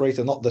endoscopic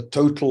aspirator, not the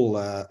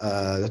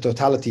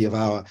totality of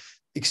our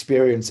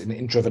experience in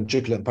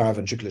intraventricular and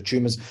paraventricular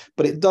tumors,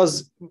 but it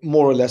does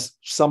more or less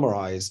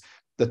summarize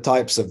the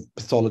types of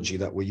pathology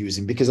that we're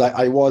using, because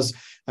I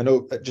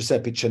know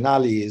Giuseppe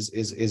Cenali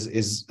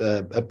is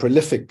a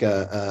prolific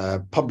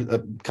kind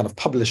of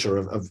publisher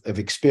of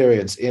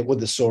experience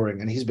with the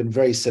soaring, and he's been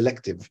very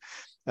selective.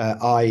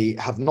 I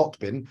have not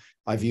been.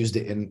 I've used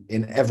it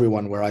in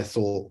everyone where I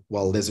thought,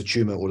 well, there's a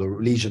tumor or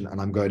a lesion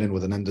and I'm going in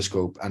with an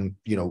endoscope, and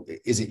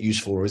is it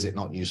useful or is it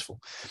not useful?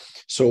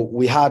 So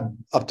we had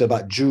up to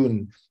about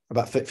June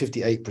about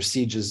 58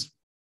 procedures,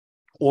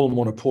 all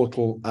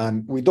monoportal,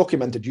 and we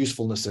documented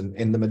usefulness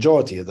in the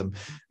majority of them.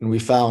 And we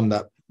found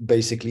that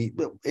basically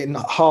in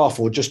half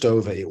or just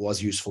over it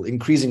was useful.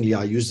 Increasingly,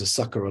 I use the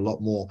sucker a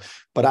lot more,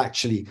 but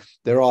actually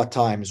there are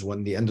times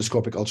when the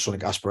endoscopic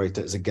ultrasonic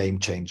aspirator is a game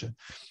changer.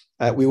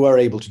 We were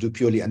able to do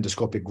purely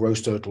endoscopic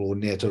gross total or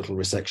near total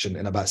resection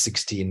in about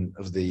 16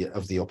 of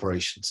the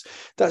operations.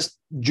 That's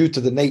due to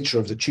the nature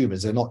of the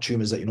tumors. They're not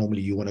tumors that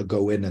you want to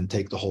go in and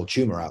take the whole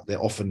tumor out. They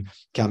often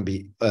can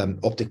be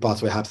optic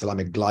pathway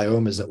hypothalamic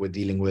gliomas that we're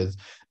dealing with,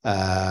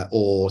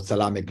 or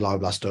thalamic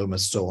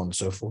glioblastomas, so on and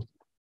so forth.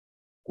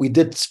 We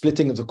did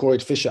splitting of the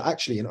choroid fissure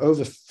actually in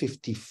over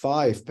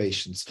 55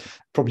 patients,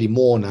 probably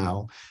more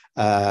now.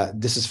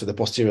 This is for the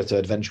posterior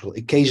third ventricle,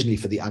 occasionally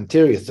for the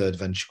anterior third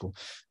ventricle.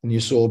 And you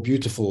saw a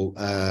beautiful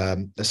a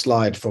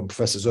slide from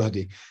Professor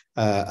Zuhdi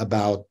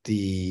about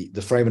the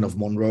framing of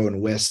Monroe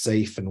and where's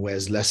safe and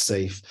where's less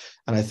safe.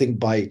 And I think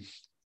by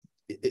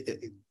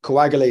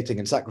coagulating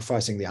and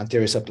sacrificing the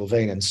anterior septal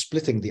vein and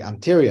splitting the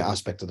anterior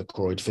aspect of the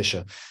choroid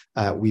fissure,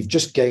 we've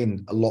just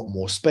gained a lot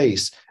more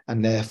space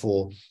and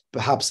therefore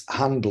perhaps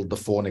handled the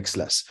fornix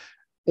less.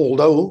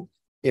 Although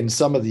in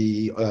some of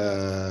the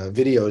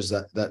videos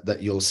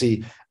that you'll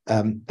see,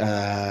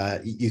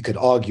 you could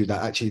argue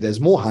that actually there's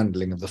more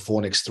handling of the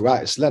fornix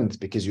throughout its length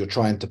because you're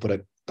trying to put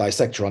a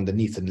dissector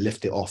underneath and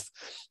lift it off.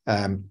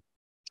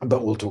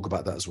 But we'll talk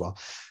about that as well.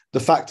 The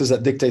factors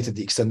that dictated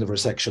the extent of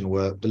resection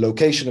were the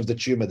location of the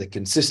tumor, the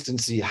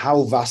consistency,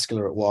 how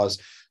vascular it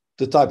was,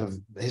 the type of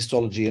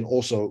histology, and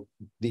also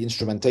the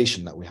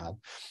instrumentation that we had.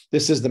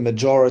 This is the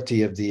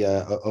majority of the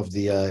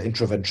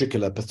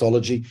intraventricular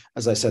pathology.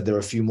 As I said, there are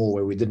a few more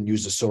where we didn't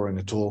use the soaring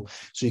at all.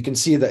 So you can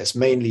see that it's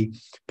mainly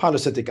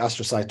pilocytic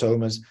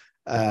astrocytomas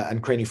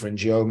and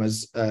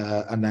craniopharyngiomas,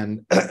 and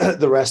then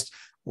the rest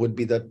would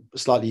be the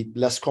slightly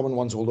less common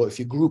ones, although if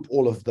you group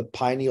all of the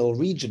pineal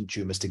region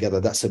tumors together,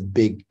 that's a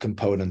big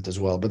component as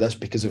well. But that's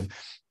because of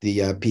the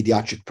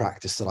pediatric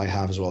practice that I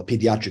have as well,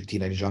 pediatric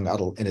teenage young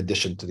adult, in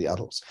addition to the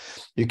adults.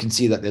 You can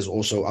see that there's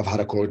also, I've had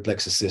a choroid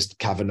plexus cyst,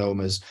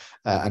 cavernomas,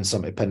 and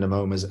some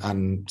ependymomas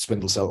and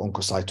spindle cell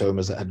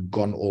oncocytomas that had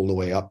gone all the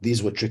way up.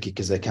 These were tricky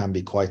because they can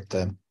be quite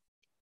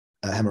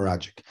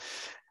hemorrhagic.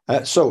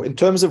 So in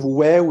terms of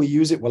where we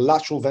use it, well,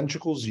 lateral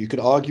ventricles, you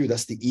could argue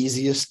that's the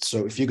easiest.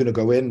 So if you're going to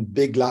go in,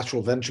 big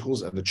lateral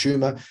ventricles and the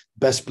tumor,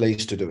 best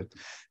place to do it.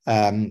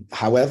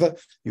 However,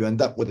 you end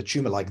up with a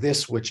tumor like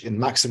this, which in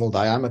maximal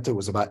diameter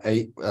was about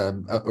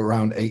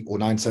around 8 or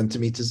 9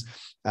 centimeters.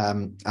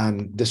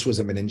 And this was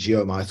a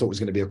meningioma. I thought it was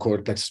going to be a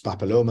choroid plexus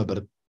papilloma,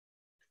 but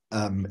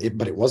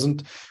it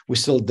wasn't. We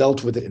still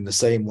dealt with it in the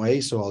same way.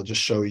 So I'll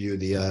just show you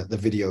the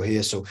video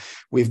here. So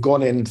we've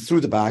gone in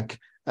through the back.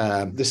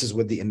 This is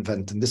with the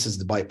invent, and this is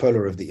the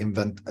bipolar of the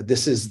invent.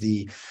 This is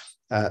the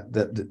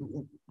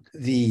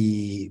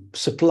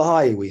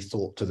supply, we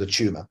thought, to the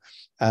tumor.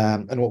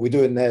 And what we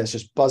do in there is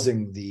just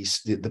buzzing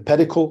the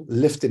pedicle,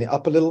 lifting it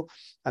up a little.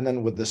 And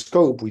then with the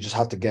scope, we just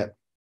had to get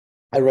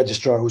a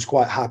registrar who's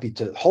quite happy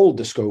to hold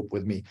the scope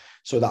with me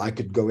so that I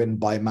could go in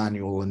by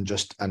manual and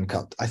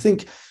cut. I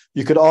think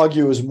you could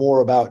argue is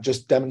more about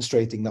just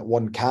demonstrating that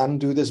one can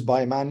do this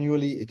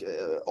bi-manually.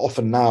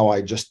 Often now,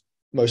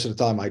 most of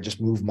the time, I just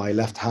move my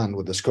left hand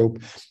with the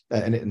scope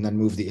and then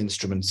move the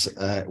instruments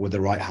with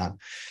the right hand.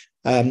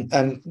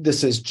 And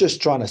this is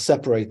just trying to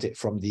separate it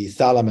from the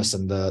thalamus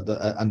and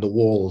the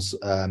walls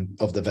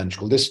of the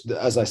ventricle. This,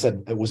 as I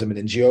said, it was a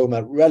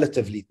meningioma,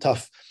 relatively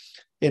tough,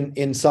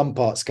 in some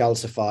parts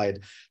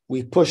calcified.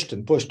 We pushed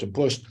and pushed and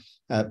pushed,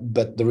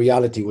 but the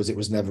reality was it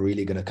was never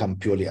really going to come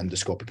purely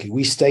endoscopically.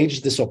 We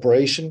staged this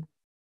operation.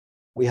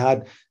 We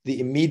had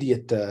the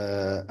immediate,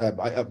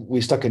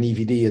 we stuck an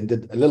EVD and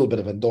did a little bit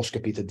of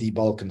endoscopy to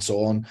debulk and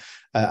so on,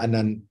 and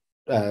then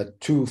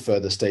 2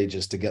 further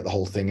stages to get the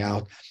whole thing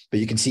out. But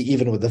you can see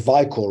even with the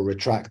Vicor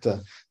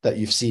retractor that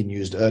you've seen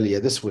used earlier,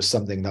 this was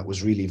something that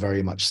was really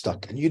very much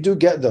stuck. And you do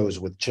get those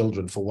with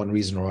children for one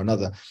reason or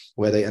another,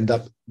 where they end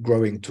up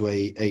growing to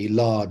a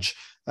large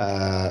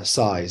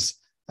size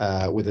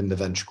within the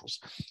ventricles.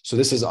 So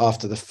this is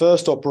after the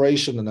first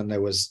operation, and then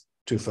there was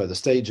 2 further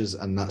stages,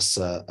 and that's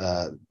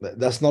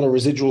not a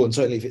residual. And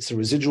certainly if it's a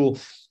residual,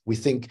 we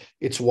think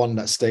it's one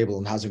that's stable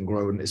and hasn't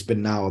grown. It's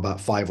been now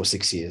about 5 or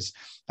 6 years.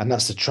 And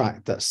that's the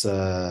tract, that's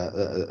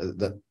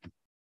the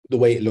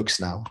way it looks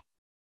now.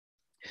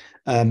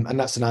 And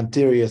that's an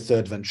anterior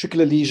third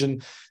ventricular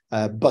lesion,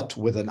 but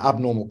with an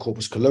abnormal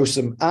corpus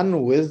callosum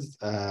and with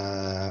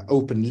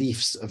open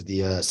leaves of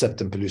the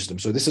septum pellucidum.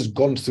 So this has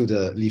gone through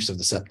the leaves of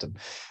the septum.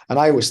 And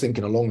I was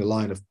thinking along the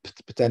line of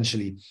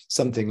potentially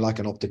something like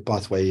an optic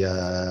pathway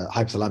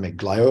hypothalamic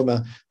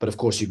glioma, but of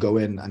course you go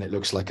in and it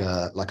looks like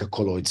a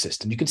colloid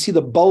cyst. And you can see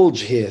the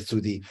bulge here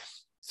through the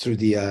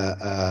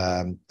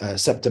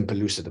septum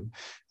pellucidum.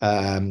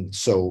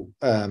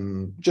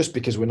 Just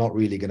because we're not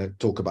really going to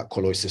talk about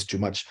colloid cyst too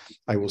much,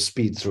 I will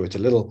speed through it a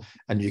little.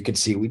 And you can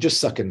see we just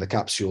suck in the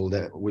capsule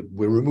there.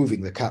 We're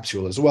removing the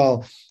capsule as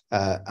well.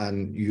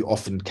 And you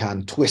often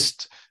can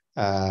twist.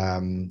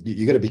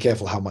 You got to be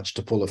careful how much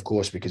to pull, of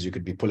course, because you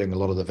could be pulling a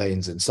lot of the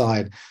veins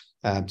inside.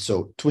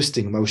 So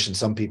twisting motion,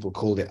 some people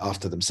called it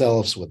after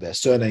themselves with their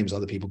surnames.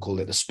 Other people called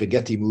it a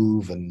spaghetti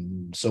move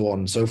and so on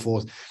and so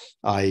forth.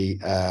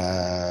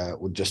 I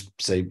would just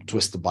say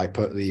twist the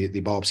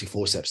biopsy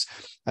forceps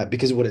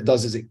because what it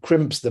does is it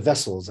crimps the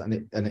vessels and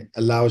it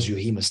allows you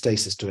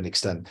hemostasis to an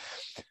extent.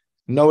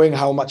 Knowing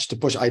how much to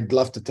push, I'd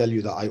love to tell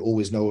you that I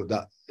always know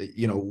that,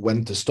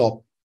 when to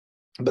stop.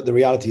 But the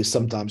reality is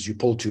sometimes you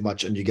pull too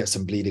much and you get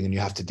some bleeding and you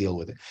have to deal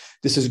with it.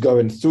 This is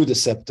going through the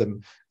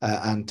septum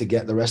and to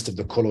get the rest of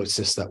the colloid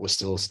cyst that was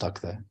still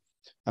stuck there.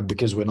 And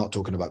because we're not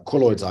talking about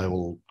colloids, I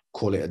will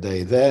call it a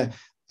day there.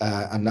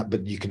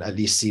 But you can at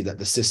least see that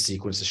the cyst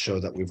sequences show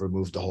that we've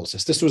removed the whole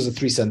cyst. This was a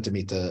 3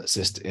 centimeter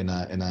cyst in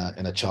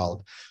a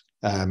child.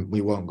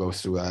 We won't go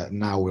through.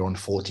 Now we're on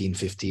 14,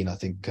 15, I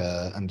think,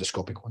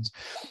 endoscopic ones.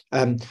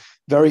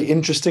 Very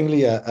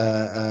interestingly,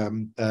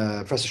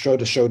 Professor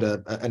Schroeder showed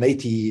an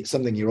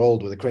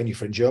 80-something-year-old with a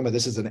craniopharyngioma.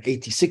 This is an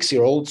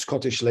 86-year-old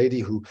Scottish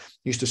lady who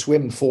used to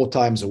swim 4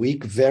 times a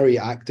week, very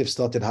active,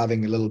 started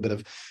having a little bit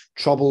of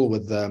trouble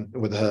with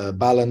her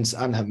balance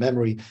and her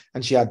memory.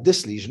 And she had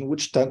this lesion,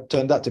 which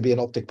turned out to be an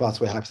optic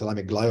pathway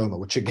hypothalamic glioma,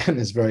 which again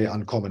is very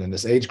uncommon in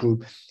this age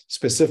group,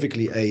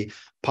 specifically a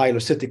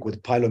pilocytic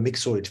with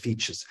pilomyxoid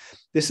features.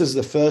 This is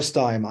the first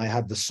time I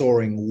had the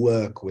soaring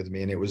work with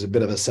me, and it was a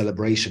bit of a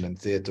celebration in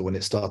theater when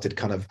it started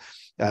kind of,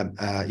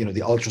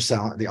 the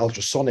ultrasound, the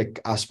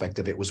ultrasonic aspect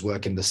of it was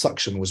working, the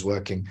suction was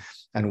working,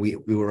 and we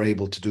were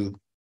able to do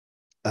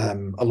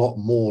a lot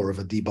more of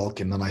a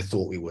debulking than I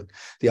thought we would.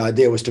 The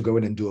idea was to go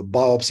in and do a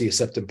biopsy, a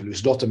septum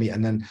pellucidotomy,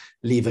 and then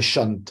leave a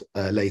shunt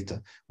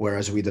later,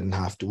 whereas we didn't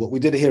have to. What we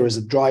did here is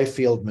a dry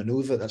field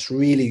maneuver that's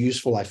really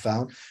useful, I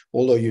found.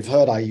 Although you've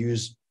heard I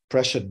use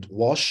pressured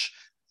wash,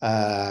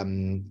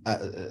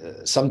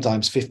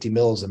 sometimes 50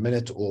 mils a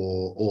minute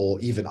or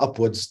even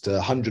upwards to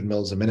 100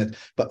 mils a minute,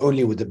 but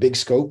only with the big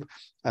scope.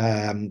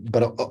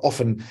 But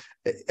often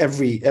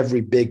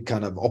every big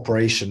kind of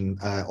operation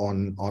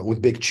on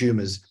with big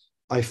tumors,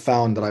 I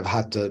found that I've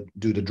had to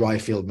do the dry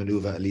field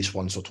maneuver at least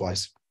once or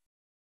twice.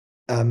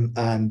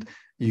 And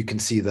you can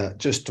see that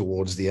just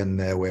towards the end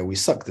there where we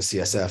suck the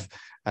CSF,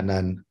 and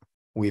then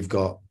we've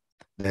got,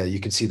 you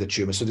can see the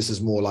tumor. So this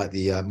is more like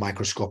the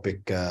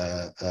microscopic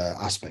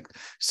aspect.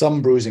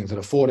 Some bruising to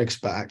the fornix,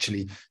 but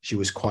actually she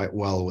was quite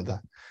well with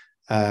that.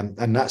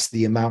 And that's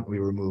the amount we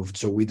removed.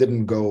 So we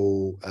didn't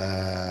go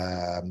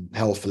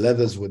hell for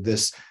leathers with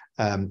this.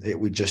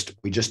 We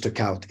just took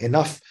out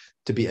enough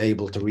to be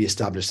able to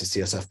reestablish the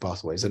CSF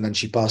pathways. And then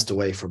she passed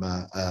away from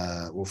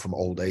from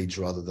old age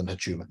rather than her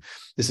tumor.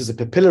 This is a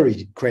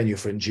papillary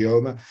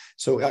craniopharyngioma.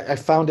 So I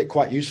found it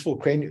quite useful,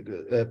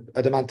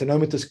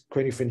 adamantinomatous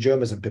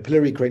craniopharyngiomas and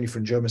papillary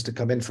craniopharyngiomas to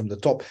come in from the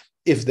top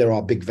if there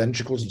are big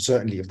ventricles, and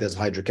certainly if there's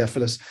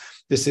hydrocephalus.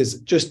 This is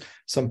just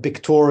some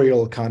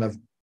pictorial kind of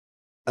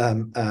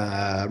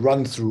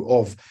run through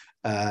of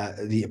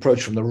the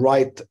approach from the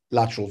right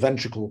lateral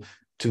ventricle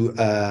to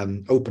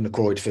open the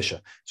choroid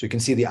fissure. So you can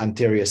see the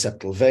anterior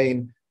septal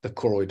vein, the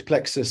choroid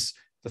plexus,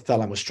 the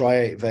thalamus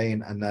striate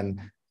vein, and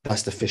then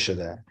that's the fissure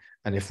there.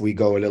 And if we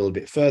go a little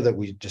bit further,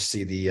 we just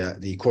see the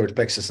choroid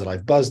plexus that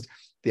I've buzzed,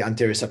 the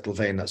anterior septal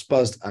vein that's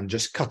buzzed, and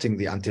just cutting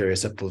the anterior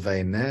septal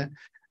vein there.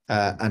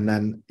 And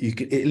then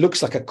it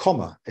looks like a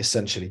comma,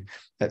 essentially,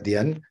 at the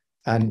end.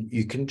 And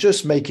you can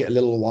just make it a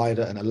little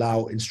wider and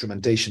allow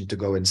instrumentation to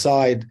go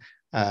inside.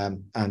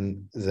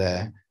 And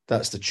there,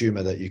 that's the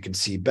tumor that you can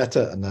see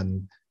better. And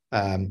then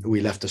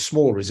we left a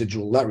small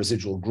residual. That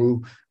residual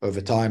grew over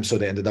time. So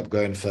they ended up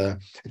going for,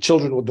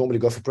 children would normally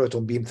go for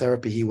proton beam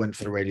therapy. He went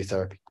for the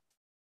radiotherapy.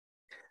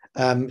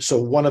 So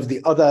one of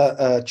the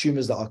other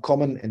tumors that are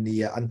common in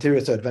the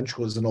anterior third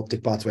ventricle is an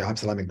optic pathway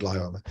hypothalamic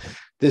glioma.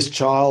 This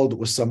child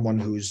was someone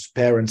whose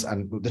parents,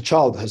 and the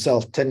child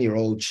herself,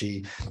 10-year-old,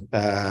 she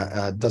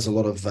does a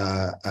lot of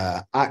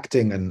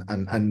acting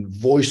and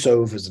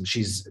voiceovers, and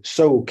she's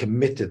so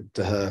committed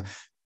to her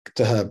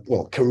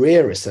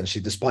career,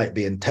 essentially, despite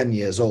being 10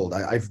 years old.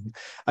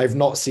 I've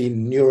not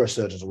seen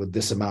neurosurgeons with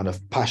this amount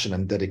of passion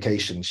and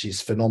dedication. She's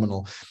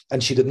phenomenal,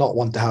 and she did not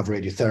want to have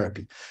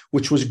radiotherapy,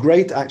 which was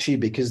great, actually,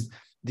 because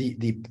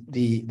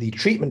the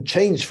treatment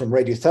changed from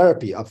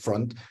radiotherapy up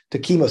front to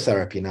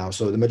chemotherapy now.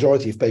 So the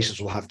majority of patients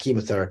will have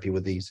chemotherapy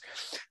with these.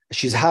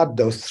 She's had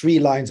those 3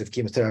 lines of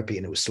chemotherapy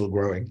and it was still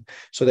growing.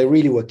 So they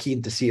really were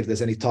keen to see if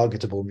there's any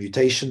targetable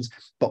mutations,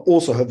 but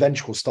also her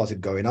ventricles started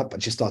going up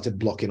and she started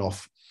blocking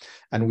off.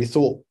 And we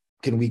thought,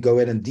 can we go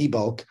in and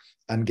debulk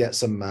and get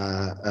some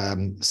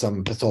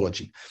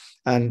pathology?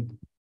 And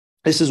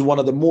this is one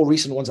of the more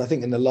recent ones, I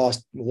think, in the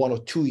last 1 or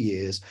 2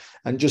 years,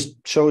 and just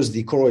shows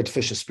the choroid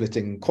fissure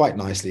splitting quite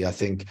nicely, I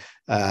think.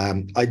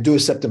 I do a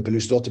septum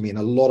pellucidotomy, and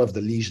a lot of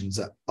the lesions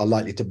that are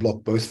likely to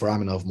block both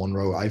foramina of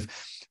Monro. I've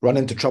run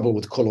into trouble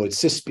with colloid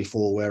cysts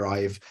before, where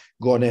I've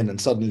gone in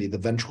and suddenly the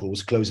ventricle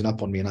was closing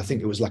up on me. And I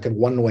think it was like a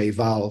one-way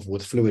valve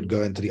with fluid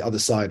going to the other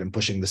side and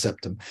pushing the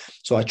septum.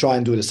 So I try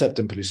and do the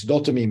septum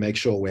pellucidotomy, make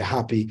sure we're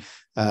happy,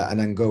 and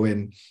then go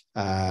in.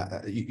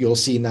 You'll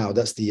see now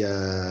that's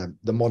the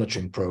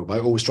monitoring probe. I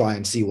always try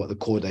and see what the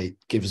chordate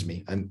gives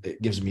me, and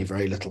it gives me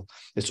very little.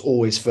 It's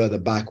always further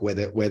back where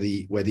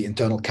the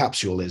internal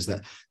capsule is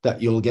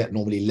that you'll get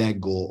normally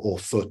leg or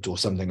foot or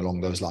something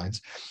along those lines.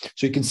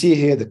 So you can see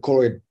here the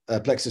choroid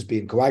plexus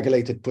being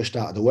coagulated, pushed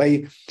out of the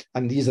way,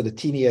 and these are the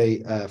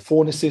tenae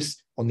fornicis.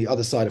 On the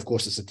other side, of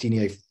course, it's a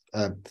tenae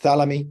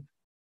thalami,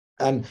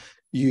 and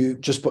you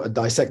just put a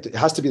dissector. It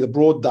has to be the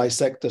broad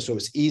dissector, so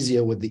it's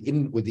easier with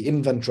the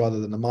invent rather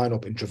than the minor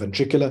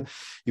intraventricular.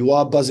 You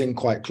are buzzing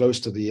quite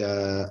close to the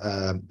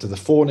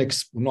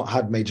fornix. We've not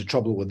had major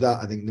trouble with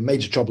that. I think the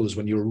major trouble is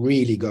when you're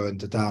really going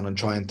to town and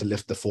trying to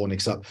lift the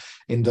fornix up.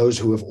 In those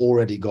who have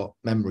already got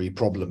memory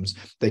problems,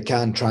 they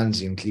can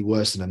transiently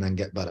worsen and then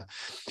get better.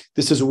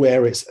 This is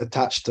where it's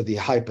attached to the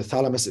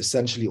hypothalamus,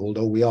 essentially,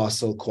 although we are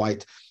still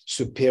quite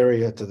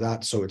superior to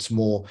that. So it's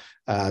more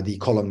the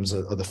columns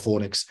of the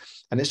fornix.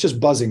 And it's just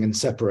buzzing and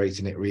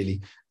separating it,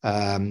 really,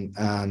 and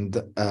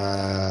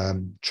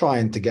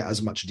trying to get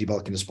as much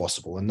debulking as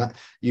possible. And that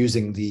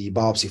using the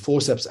biopsy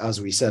forceps, as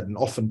we said, and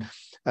often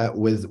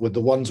with the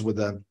ones with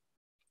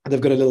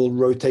they've got a little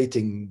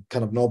rotating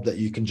kind of knob that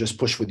you can just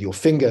push with your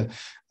finger,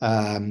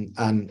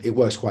 and it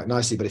works quite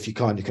nicely. But if you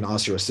can't, you can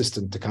ask your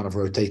assistant to kind of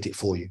rotate it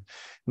for you.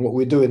 And what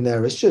we're doing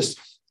there is just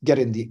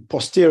getting the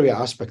posterior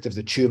aspect of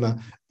the tumor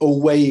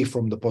away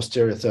from the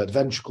posterior third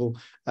ventricle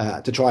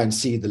to try and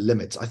see the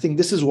limits. I think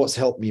this is what's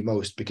helped me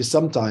most, because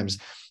sometimes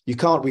you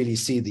can't really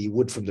see the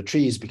wood from the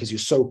trees because you're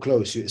so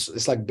close.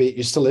 It's like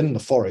you're still in the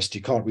forest.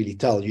 You can't really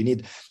tell. You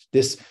need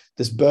this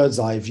bird's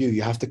eye view.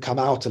 You have to come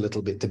out a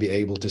little bit to be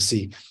able to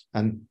see.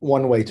 And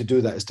one way to do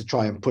that is to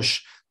try and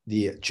push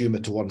the tumor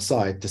to one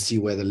side to see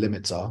where the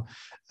limits are.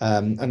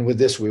 And with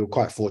this, we were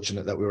quite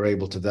fortunate that we were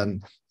able to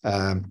then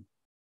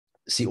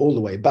see all the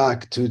way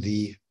back to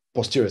the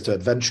posterior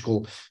third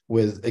ventricle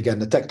with, again,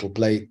 the tectal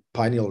plate,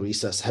 pineal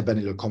recess,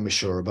 habenular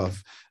commissure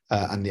above,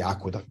 and the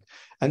aqueduct.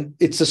 And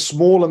it's a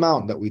small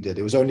amount that we did.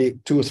 It was only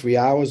 2 or 3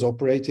 hours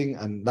operating,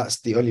 and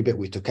that's the only bit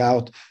we took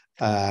out.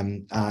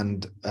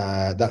 And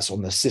that's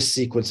on the cyst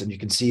sequence, and you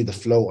can see the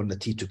flow on the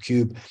T2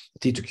 cube.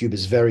 The T2 cube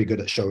is very good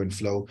at showing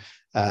flow,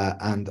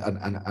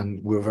 and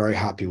we're very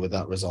happy with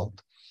that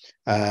result.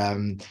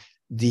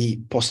 The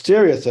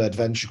posterior third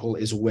ventricle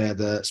is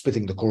where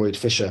splitting the choroid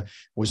fissure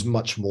was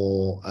much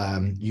more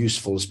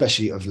useful,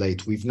 especially of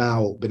late. We've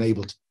now been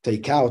able to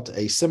take out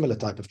a similar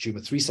type of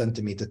tumor, 3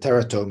 centimeter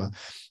teratoma,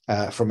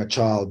 from a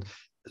child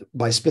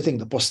by splitting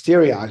the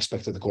posterior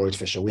aspect of the choroid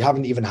fissure. We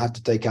haven't even had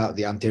to take out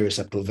the anterior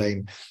septal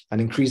vein.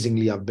 And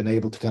increasingly, I've been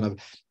able to kind of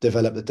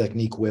develop the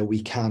technique where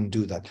we can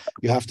do that.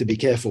 You have to be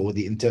careful with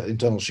the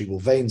internal cerebral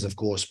veins, of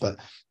course, but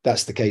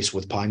that's the case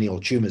with pineal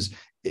tumors.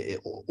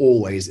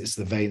 Always it's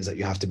the veins that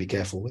you have to be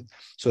careful with.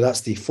 So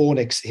that's the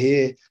fornix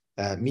here,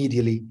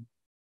 medially,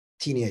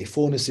 tenae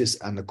fornicis,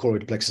 and the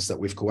choroid plexus that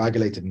we've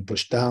coagulated and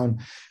pushed down.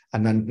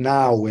 And then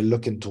now we're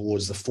looking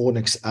towards the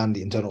fornix and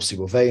the internal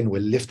cerebral vein.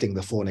 We're lifting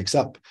the fornix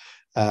up.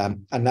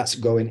 And that's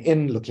going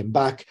in, looking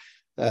back.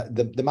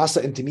 The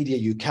massa intermedia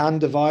you can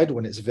divide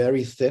when it's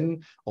very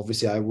thin.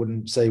 Obviously, I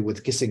wouldn't say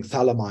with kissing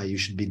thalami you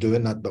should be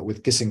doing that, but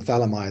with kissing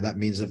thalami, that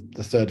means if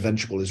the third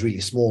ventricle is really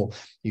small,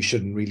 you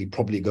shouldn't really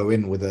probably go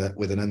in with an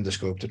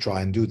endoscope to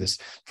try and do this.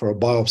 For a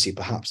biopsy,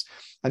 perhaps.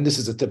 And this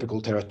is a typical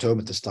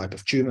teratomatous type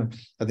of tumor.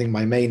 I think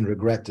my main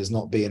regret is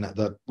not being at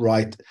the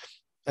right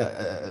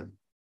kind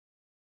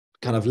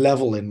of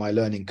level in my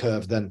learning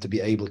curve then to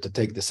be able to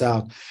take this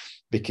out,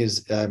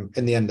 because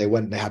in the end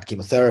they had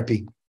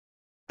chemotherapy.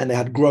 And they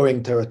had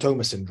growing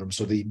teratoma syndrome.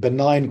 So the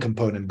benign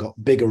component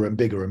got bigger and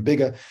bigger and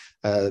bigger.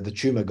 The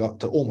tumor got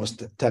to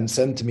almost 10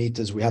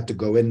 centimeters. We had to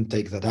go in,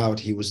 take that out.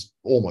 He was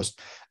almost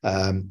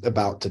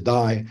about to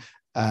die.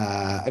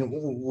 And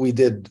we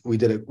did a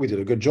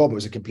good job. It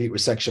was a complete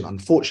resection.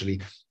 Unfortunately,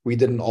 we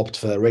didn't opt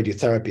for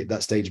radiotherapy at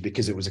that stage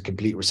because it was a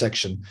complete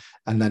resection.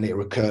 And then it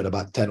recurred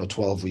about 10 or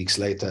 12 weeks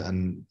later.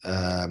 And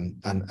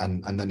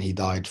then he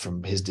died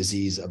from his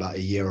disease about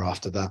a year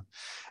after that.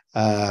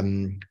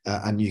 And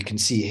you can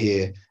see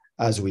here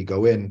as we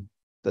go in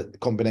the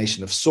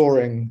combination of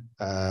soaring,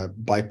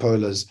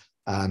 bipolars,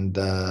 and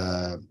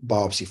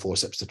biopsy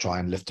forceps to try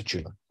and lift the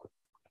tumor.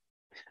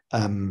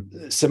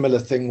 Similar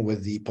thing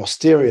with the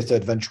posterior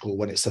third ventricle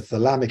when it's a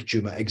thalamic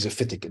tumor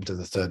exophytic into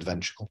the third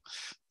ventricle.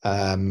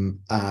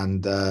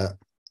 That's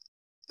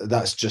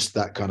just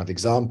that kind of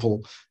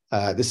example.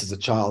 This is a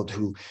child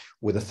who,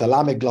 with a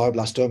thalamic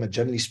glioblastoma,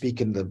 generally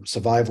speaking, the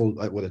survival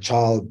with a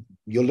child,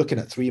 you're looking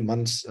at 3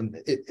 months, and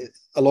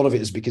a lot of it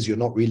is because you're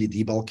not really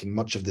debulking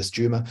much of this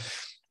tumor.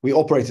 We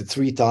operated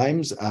 3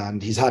 times,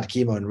 and he's had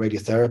chemo and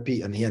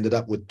radiotherapy, and he ended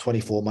up with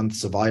 24-month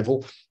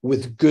survival,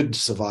 with good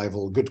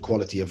survival, good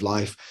quality of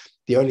life.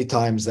 The only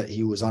times that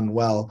he was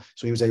unwell,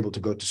 so he was able to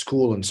go to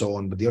school and so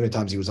on, but the only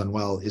times he was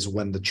unwell is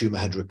when the tumor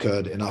had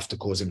recurred enough to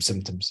cause him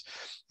symptoms.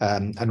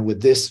 And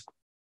with this,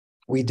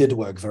 we did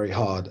work very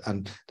hard,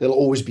 and there'll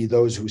always be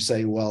those who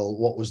say, well,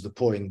 what was the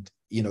point?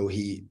 You know,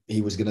 he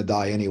was going to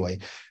die anyway.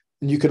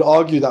 And you could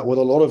argue that with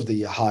a lot of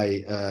the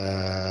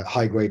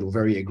high grade or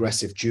very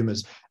aggressive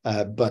tumors,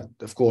 but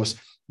of course,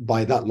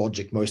 by that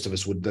logic, most of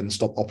us would then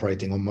stop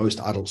operating on most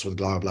adults with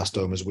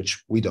glioblastomas,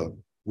 which we don't.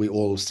 We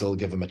all still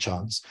give them a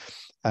chance.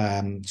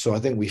 So I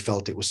think we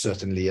felt it was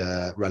certainly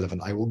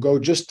relevant. I will go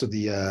just to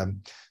the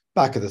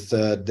back of the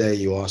third. There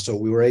you are. So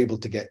we were able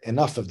to get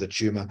enough of the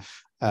tumor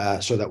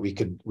so that we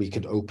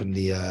could open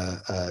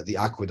the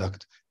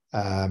aqueduct.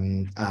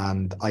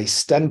 And I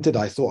stented.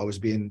 I thought I was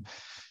being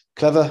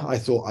clever. I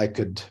thought I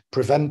could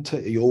prevent.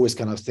 You're always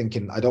kind of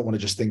thinking, I don't want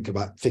to just think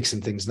about fixing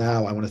things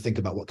now. I want to think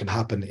about what can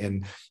happen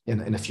in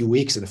a few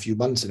weeks, in a few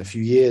months, in a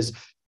few years.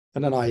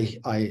 And then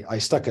I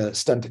stuck a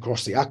stent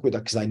across the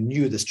aqueduct because I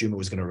knew this tumor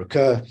was going to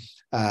recur.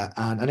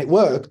 And it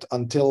worked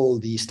until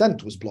the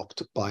stent was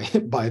blocked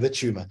by the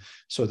tumor.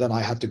 So then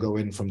I had to go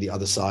in from the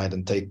other side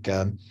and take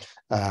a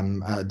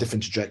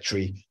different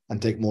trajectory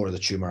and take more of the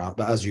tumor out.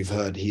 But as you've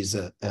heard, he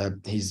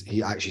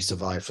actually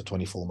survived for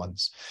 24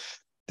 months.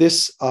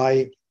 This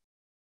I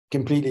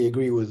completely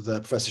agree with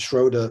Professor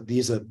Schroeder.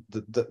 These are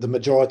the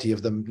majority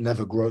of them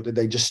never grow.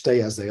 They just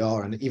stay as they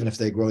are, and even if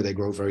they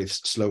grow very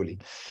slowly.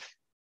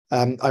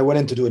 I went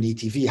in to do an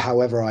ETV.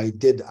 However, I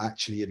did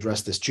actually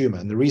address this tumor,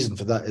 and the reason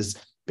for that is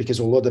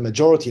because although the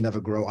majority never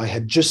grow, I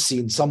had just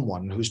seen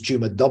someone whose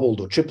tumor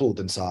doubled or tripled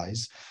in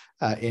size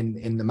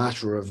in the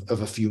matter of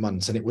a few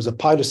months, and it was a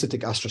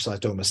pilocytic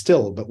astrocytoma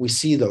still, but we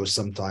see those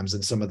sometimes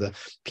in some of the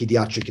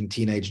pediatric and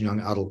teenage and young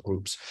adult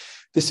groups.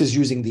 This is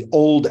using the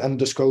old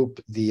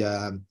endoscope, the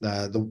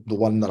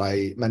one that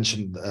I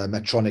mentioned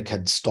Medtronic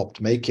had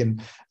stopped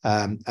making,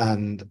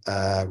 and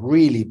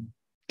really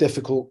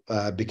difficult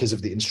because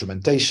of the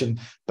instrumentation,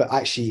 but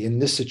actually in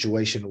this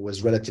situation it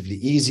was relatively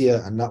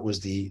easier, and that was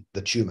the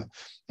tumor.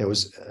 It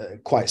was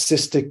quite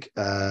cystic,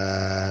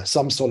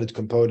 some solid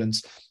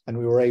components, and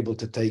we were able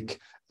to take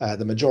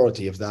the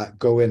majority of that,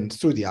 go in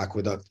through the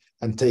aqueduct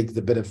and take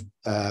the bit of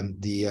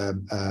the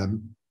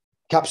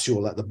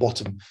capsule at the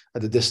bottom,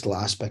 at the distal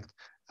aspect,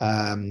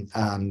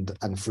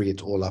 and free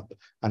it all up.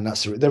 And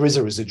there is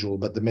a residual,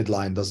 but the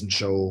midline doesn't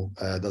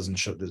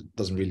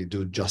really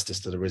do justice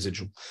to the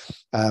residual.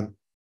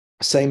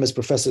 Same as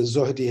Professor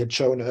Zohdi had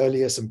shown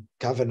earlier, some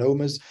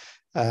cavernomas.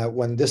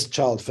 When this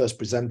child first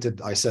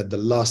presented, I said the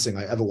last thing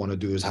I ever want to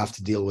do is have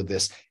to deal with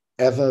this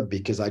ever,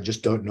 because I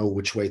just don't know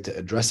which way to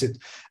address it,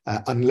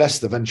 unless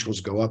the ventricles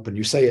go up. And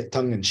you say it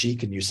tongue in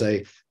cheek, and you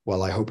say,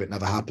 well, I hope it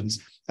never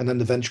happens. And then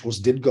the ventricles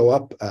did go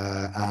up,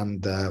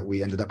 and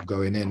we ended up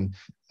going in,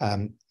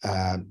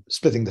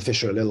 splitting the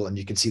fissure a little, and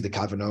you can see the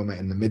cavernoma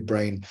in the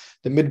midbrain.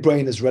 The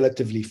midbrain is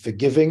relatively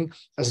forgiving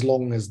as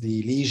long as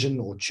the lesion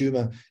or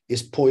tumor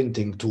is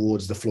pointing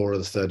towards the floor of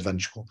the third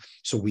ventricle.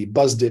 So we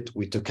buzzed it,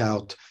 we took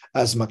out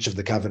as much of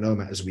the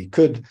cavernoma as we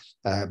could,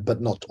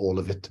 but not all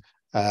of it.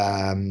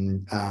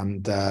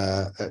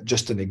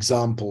 Just an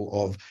example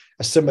of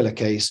a similar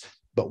case,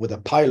 but with a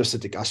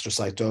pilocytic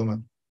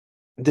astrocytoma.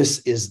 This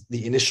is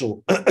the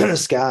initial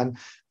scan.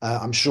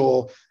 I'm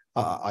sure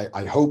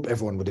I hope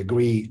everyone would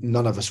agree,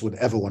 none of us would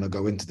ever want to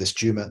go into this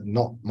tumor,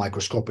 not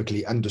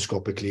microscopically,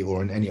 endoscopically,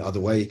 or in any other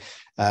way.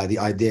 The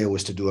idea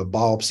was to do a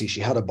biopsy.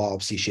 She had a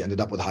biopsy. She ended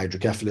up with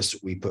hydrocephalus.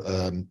 We put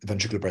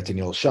ventricular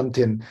peritoneal shunt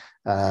in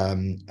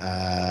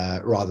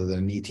rather than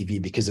an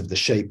ETV because of the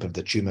shape of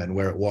the tumor and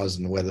where it was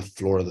and where the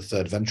floor of the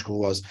third ventricle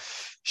was.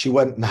 She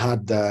went and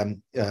had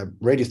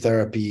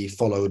radiotherapy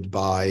followed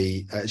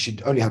by,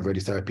 she'd only had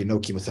radiotherapy, no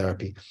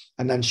chemotherapy.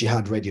 And then she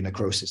had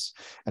radionecrosis.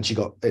 And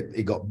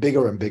it got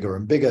bigger and bigger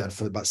and bigger. And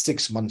for about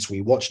 6 months, we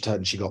watched her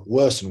and she got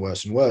worse and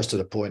worse and worse to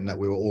the point that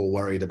we were all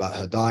worried about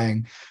her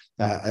dying.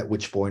 At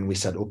which point we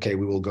said, okay,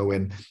 we will go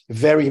in.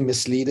 Very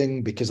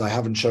misleading because I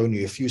haven't shown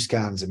you a few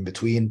scans in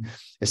between.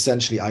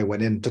 Essentially, I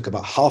went in, took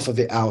about half of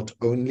it out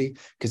only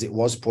because it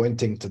was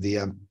pointing to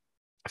the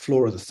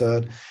floor of the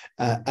third,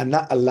 and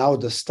that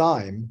allowed us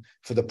time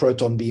for the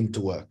proton beam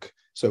to work.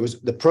 So it was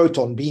the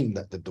proton beam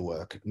that did the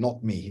work,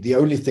 not me. The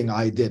only thing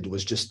I did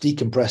was just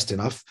decompressed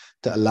enough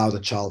to allow the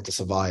child to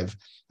survive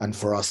and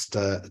for us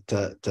to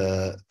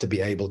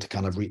be able to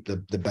kind of reap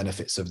the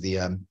benefits of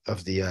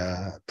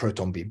the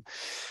proton beam.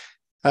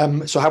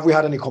 So have we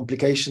had any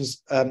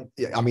complications?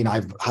 I mean,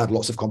 I've had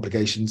lots of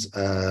complications,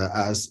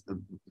 as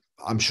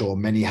I'm sure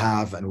many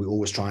have, and we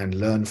always try and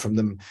learn from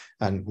them,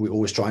 and we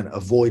always try and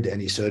avoid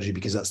any surgery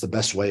because that's the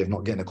best way of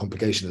not getting a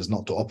complication is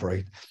not to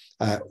operate.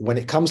 When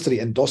it comes to the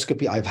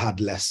endoscopy, I've had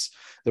less.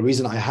 The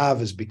reason I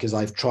have is because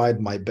I've tried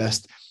my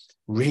best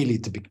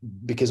really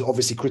because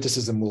obviously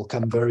criticism will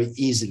come very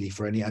easily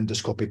for any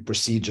endoscopic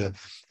procedure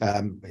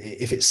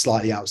if it's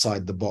slightly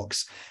outside the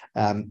box.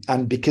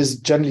 And because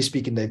generally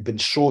speaking, they've been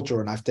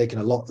shorter and I've taken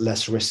a lot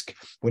less risk.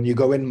 When you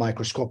go in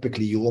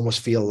microscopically, you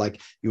almost feel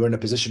like you're in a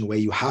position where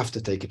you have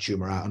to take a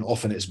tumor out. And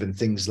often it's been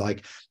things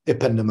like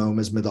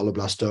ependymomas,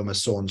 medulloblastomas,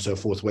 so on and so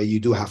forth, where you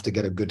do have to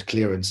get a good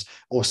clearance,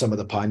 or some of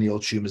the pineal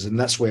tumors. And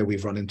that's where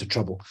we've run into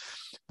trouble.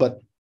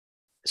 But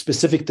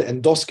specific to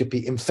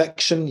endoscopy,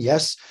 infection,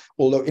 yes.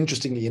 Although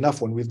interestingly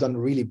enough, when we've done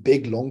really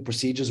big, long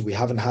procedures, we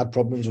haven't had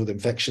problems with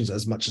infections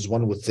as much as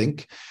one would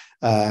think.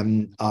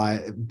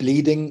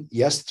 Bleeding,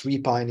 yes, 3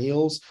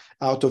 pineals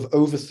out of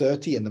over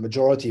 30, and the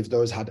majority of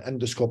those had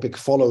endoscopic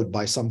followed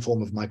by some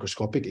form of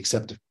microscopic,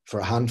 except for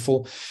a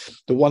handful.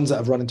 The ones that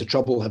have run into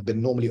trouble have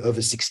been normally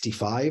over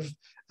 65.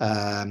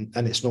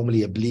 And it's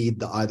normally a bleed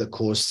that either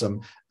caused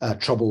some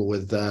trouble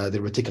with the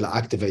reticular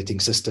activating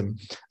system,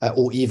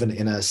 or even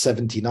in a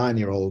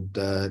 79-year-old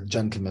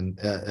gentleman,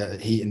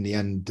 he in the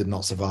end did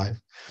not survive.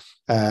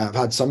 I've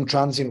had some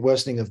transient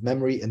worsening of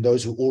memory in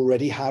those who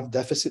already have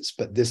deficits,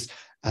 but this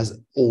has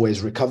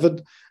always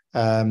recovered.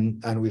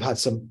 And we've had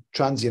some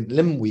transient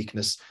limb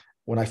weakness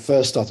when I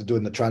first started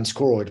doing the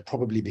transchoroid,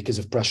 probably because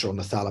of pressure on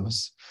the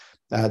thalamus.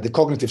 The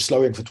cognitive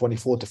slowing for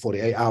 24 to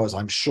 48 hours,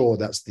 I'm sure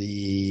that's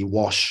the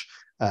wash.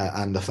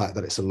 And the fact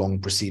that it's a long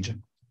procedure.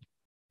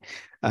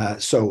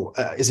 So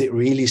is it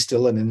really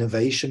still an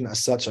innovation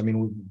as such? I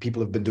mean,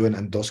 people have been doing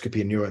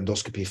endoscopy and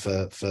neuroendoscopy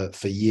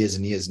for years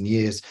and years and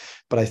years,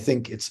 but I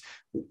think it's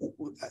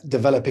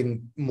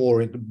developing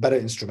better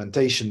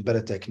instrumentation,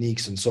 better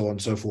techniques, and so on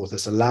and so forth.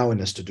 That's allowing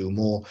us to do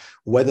more.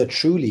 Whether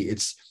truly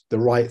it's the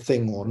right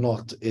thing or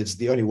not, it's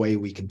the only way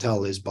we can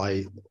tell is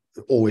by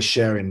always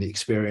sharing the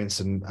experience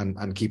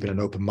and keeping an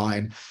open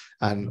mind.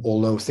 And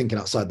although thinking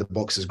outside the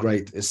box is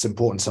great, it's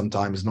important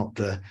sometimes not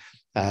to,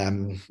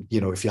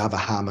 if you have a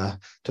hammer,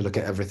 to look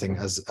at everything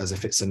as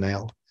if it's a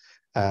nail.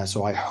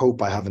 So I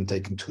hope I haven't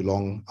taken too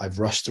long. I've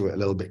rushed through it a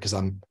little bit because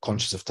I'm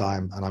conscious of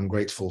time, and I'm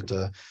grateful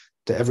to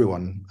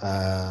everyone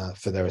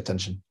for their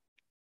attention.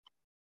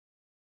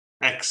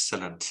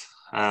 Excellent.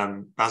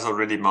 That's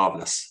already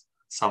marvelous.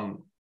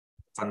 Some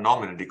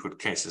phenomenally good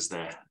cases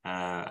there.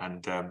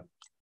 And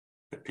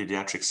the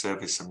pediatric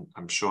service,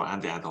 I'm sure,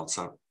 and the adults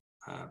are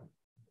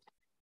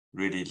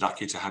really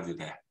lucky to have you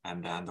there,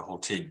 and the whole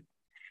team.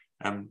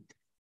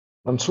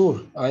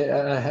 Mansoor, I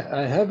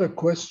have a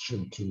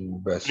question to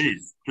Bassel.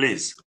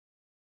 Please.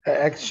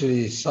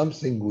 Actually,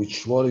 something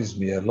which worries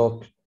me a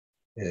lot,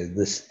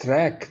 this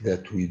track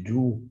that we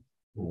do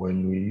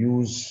when we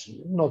use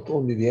not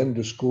only the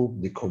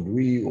endoscope, the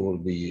conduit, or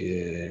the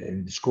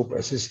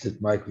endoscope-assisted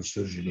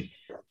microsurgery.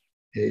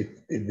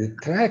 The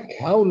track,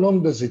 how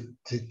long does it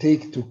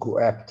take to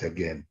coapt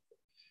again?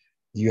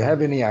 Do you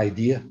have any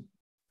idea?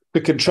 To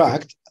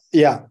contract,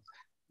 yeah.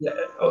 Yeah,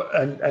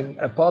 and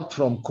apart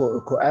from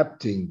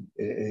coapting,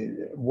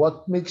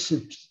 what makes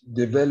it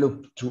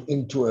develop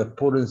into a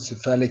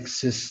porencephalic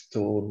cyst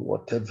or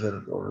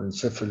whatever, or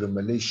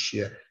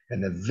encephalomalacia,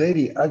 and a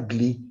very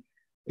ugly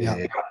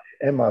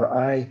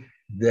MRI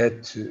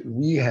that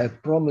we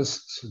had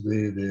promised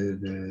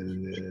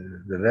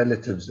the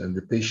relatives and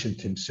the patient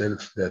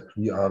himself that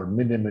we are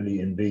minimally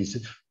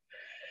invasive.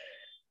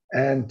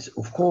 And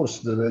of course,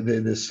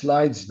 the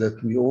slides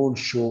that we all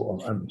show,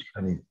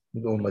 I mean,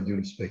 with all my due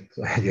respect,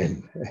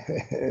 again,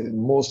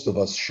 most of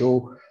us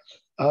show,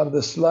 are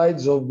the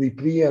slides of the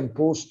pre and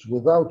post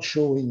without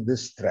showing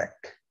this track.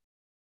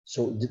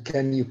 So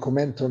can you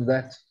comment on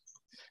that?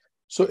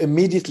 So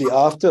immediately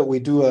after, we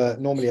do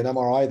normally an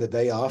MRI the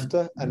day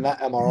after, and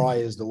that MRI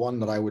is the one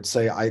that I would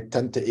say I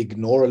tend to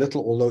ignore a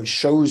little, although it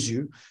shows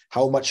you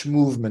how much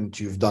movement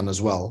you've done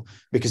as well,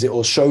 because it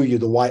will show you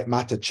the white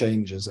matter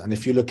changes. And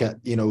if you look at,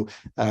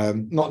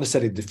 not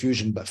necessarily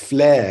diffusion, but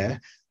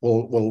flare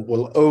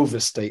will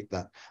overstate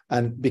that.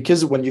 And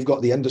because when you've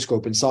got the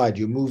endoscope inside,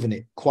 you're moving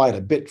it quite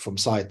a bit from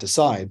side to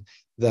side,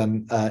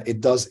 then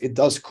it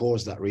does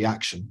cause that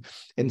reaction.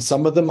 In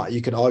some of them,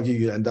 you could argue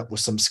you end up with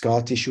some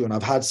scar tissue, and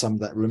I've had some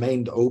that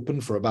remained open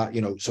for about,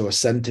 so a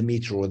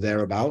centimeter or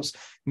thereabouts.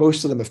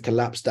 Most of them have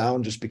collapsed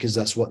down just because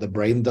that's what the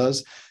brain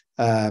does.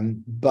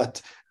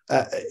 But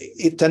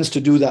it tends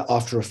to do that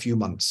after a few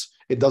months.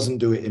 It doesn't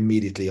do it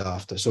immediately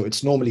after. So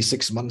it's normally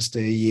 6 months to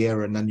a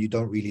year, and then you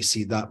don't really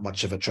see that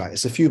much of a tract.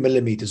 It's a few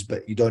millimeters,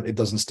 but it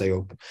doesn't stay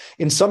open.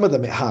 In some of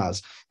them it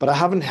has, but I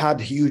haven't had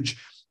huge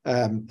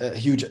kind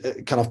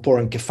of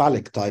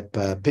porencephalic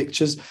type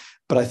pictures,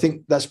 but I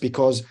think that's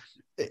because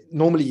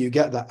normally you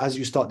get that as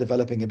you start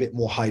developing a bit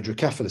more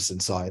hydrocephalus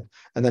inside,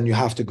 and then you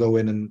have to go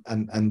in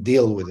and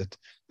deal with it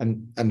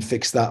and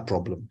fix that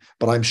problem.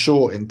 But I'm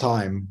sure in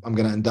time I'm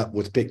going to end up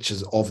with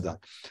pictures of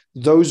that.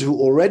 Those who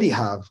already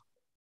have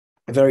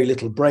very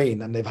little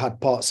brain and they've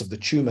had parts of the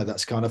tumor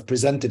that's kind of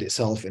presented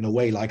itself in a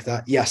way like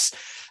that, yes.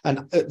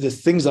 And the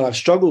things that I've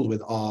struggled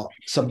with are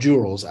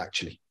subdurals,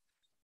 actually,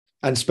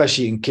 and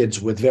especially in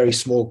kids with very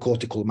small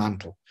cortical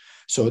mantle.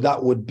 So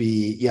that would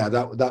be,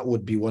 that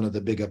would be one of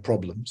the bigger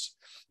problems.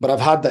 But I've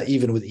had that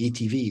even with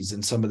ETVs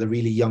and some of the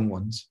really young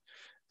ones.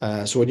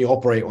 So when you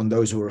operate on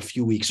those who are a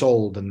few weeks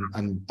old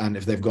and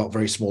if they've got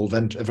very small,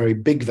 very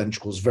big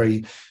ventricles,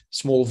 very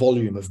small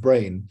volume of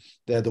brain,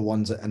 they're the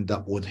ones that end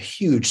up with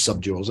huge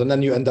subdurals. And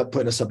then you end up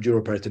putting a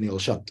subdural peritoneal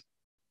shunt.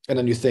 And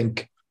then you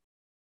think,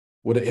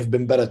 would it have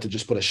been better to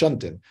just put a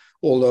shunt in?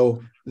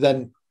 Although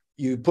then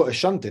you put a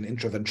shunt in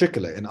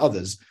intraventricular in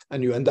others,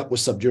 and you end up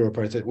with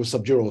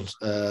subdural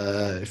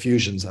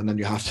effusions, and then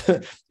you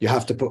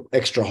have to put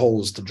extra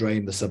holes to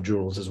drain the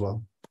subdurals as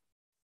well.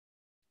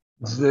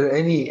 Is there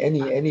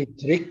any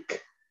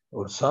trick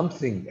or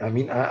something? I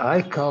mean,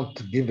 I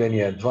can't give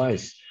any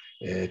advice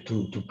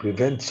to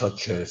prevent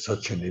such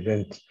an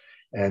event.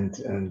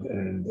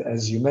 And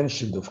as you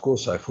mentioned, of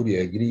course, I fully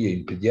agree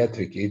in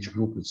pediatric age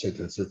group,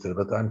 etc., etc.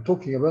 But I'm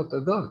talking about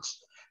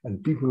adults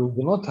and people who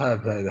do not have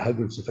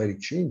hydrocephalic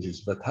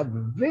changes, but have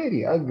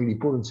very ugly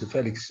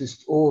porencephalic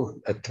cyst or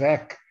a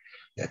tract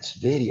that's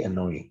very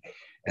annoying.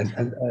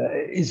 And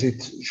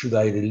should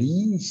I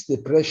release the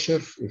pressure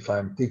if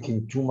I'm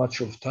taking too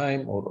much of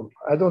time, or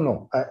I don't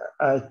know.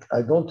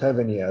 I don't have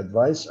any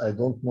advice. I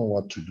don't know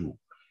what to do.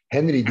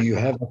 Henry, do you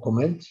have a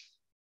comment?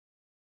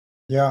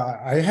 Yeah,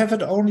 I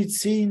haven't only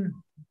seen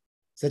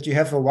that you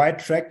have a wide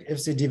tract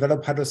if they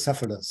develop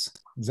hydrocephalus.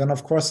 Then,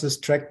 of course, this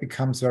tract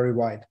becomes very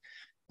wide.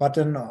 But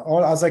in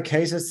all other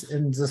cases,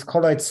 in this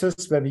colloid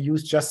cyst where we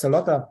use just a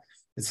lotta,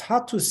 it's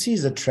hard to see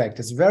the tract.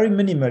 It's very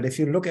minimal. If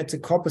you look at the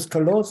corpus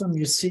callosum,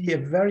 you see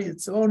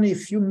it's only a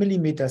few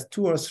millimeters,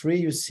 2 or 3,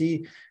 you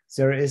see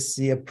there is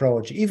the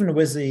approach. Even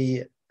with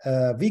the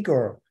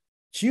Vigor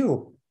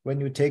tube,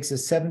 when you take the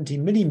 70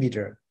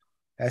 millimeter,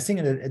 I think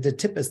the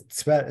tip is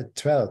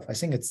 12. I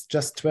think it's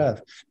just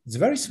 12. It's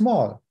very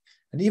small.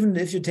 And even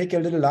if you take a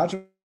little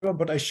larger,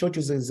 but I showed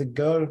you the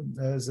girl,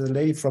 the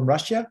lady from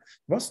Russia,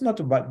 was not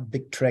a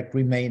big tract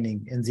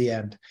remaining in the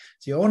end.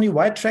 The only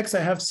white tracts I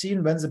have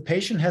seen when the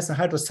patient has a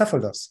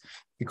hydrocephalus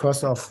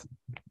because of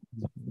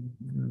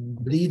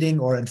bleeding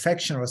or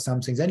infection or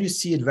something, then you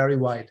see it very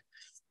wide.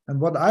 And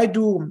what I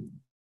do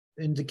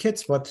in the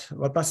kids, what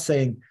was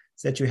saying,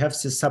 that you have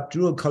the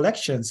subdural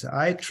collections,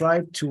 I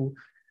try to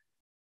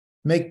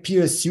make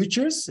pierced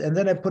sutures and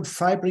then I put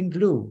fibrin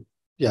glue.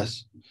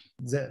 Yes.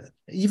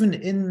 Even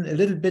in a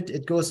little bit,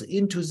 it goes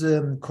into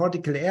the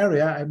cortical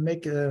area. I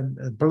make a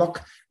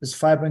block with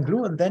fibrin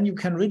glue, and then you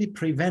can really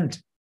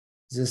prevent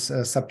this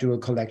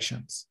subdural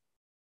collections.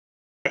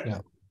 Yeah.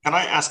 Can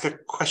I ask a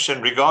question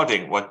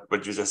regarding what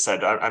you just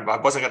said? I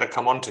wasn't going to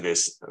come on to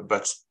this,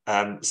 but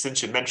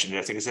since you mentioned it,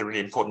 I think it's a really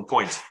important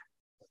point.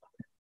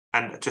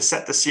 And to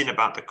set the scene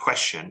about the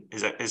question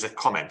is a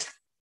comment.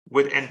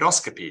 With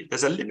endoscopy,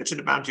 there's a limited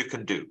amount you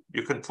can do.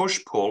 You can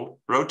push, pull,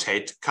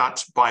 rotate,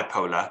 cut,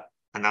 bipolar,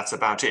 and that's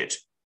about it.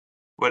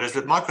 Whereas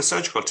with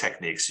microsurgical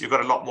techniques, you've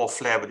got a lot more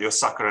flair with your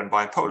sucker and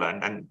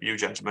bipolar, and you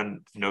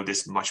gentlemen know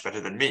this much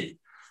better than me.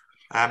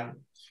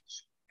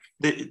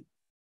 The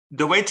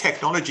way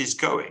technology is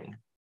going,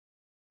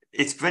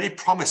 it's very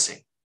promising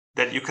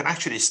that you can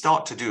actually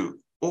start to do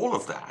all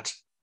of that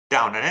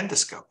down an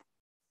endoscope,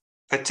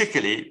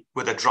 particularly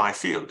with a dry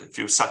field, if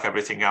you suck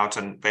everything out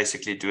and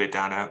basically do it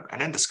down an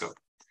endoscope.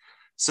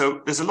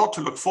 So there's a lot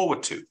to look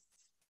forward to.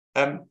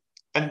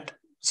 And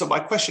so my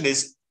question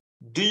is,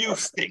 do you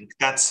think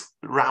that's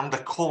round the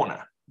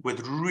corner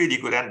with really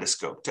good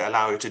endoscope to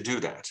allow you to do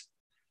that?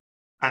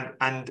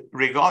 And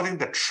regarding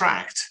the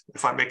tract,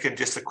 if I make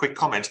just a quick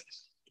comment,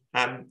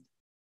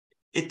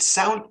 it's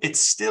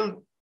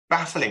still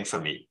baffling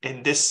for me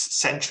in this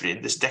century,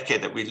 in this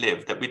decade that we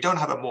live, that we don't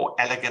have a more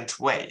elegant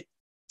way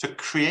to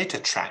create a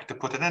tract to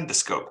put an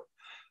endoscope.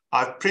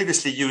 I've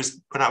previously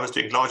used, when I was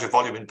doing larger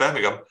volume in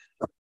Birmingham,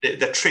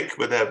 the trick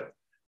with a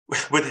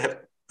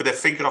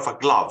finger of a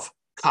glove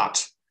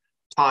cut,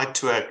 tied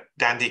to a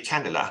dandy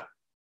cannula,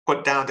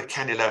 put down the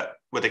cannula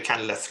with a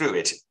cannula through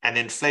it and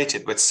inflate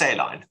it with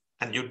saline,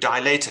 and you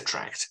dilate a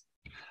tract.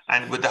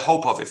 And with the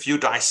hope of, if you're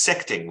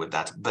dissecting with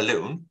that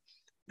balloon,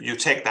 you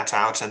take that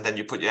out and then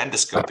you put your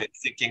endoscope in,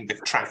 thinking the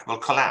tract will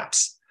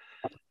collapse.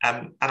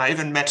 And I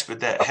even met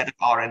with the head of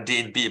R&D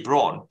in B.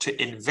 Braun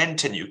to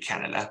invent a new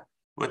cannula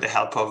with the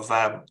help of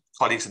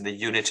colleagues in the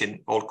unit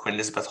in Old Queen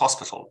Elizabeth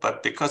Hospital.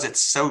 But because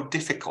it's so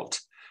difficult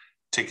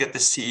to get the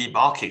CE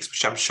markings,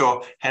 which I'm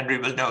sure Henry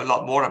will know a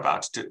lot more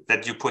about,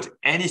 that you put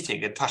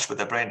anything in touch with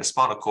the brain, the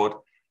spinal cord,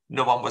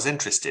 no one was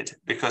interested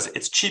because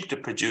it's cheap to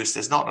produce.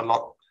 There's not a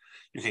lot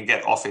you can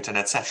get off it, and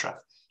etc.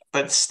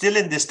 But still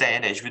in this day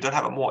and age, we don't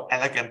have a more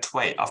elegant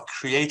way of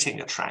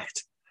creating a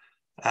tract.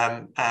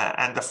 And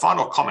the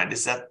final comment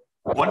is that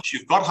once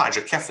you've got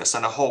hydrocephalus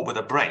and a hole with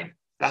a brain,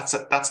 that's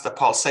the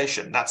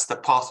pulsation, that's the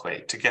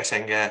pathway to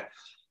getting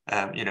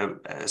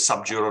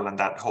subdural and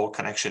that whole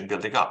connection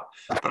building up.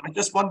 But I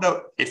just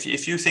wonder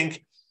if you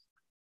think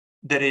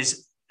there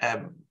is,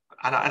 and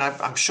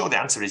I'm sure the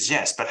answer is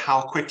yes, but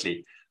how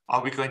quickly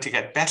are we going to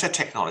get better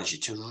technology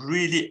to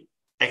really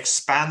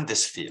expand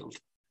this field,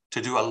 to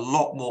do a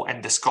lot more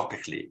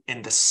endoscopically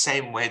in the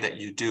same way that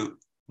you do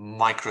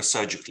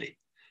microsurgically?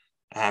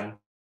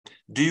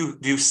 Do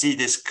you see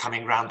this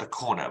coming around the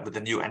corner with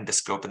the new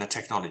endoscope and the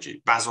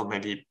technology? Basil,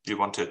 maybe you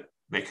want to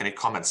make any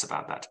comments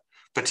about that,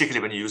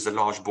 particularly when you use the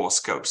large bore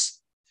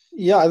scopes.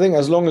 Yeah, I think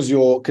as long as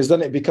because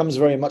then it becomes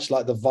very much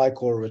like the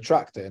Vicor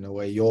retractor in a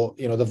way.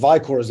 The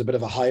Vicor is a bit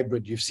of a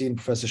hybrid. You've seen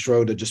Professor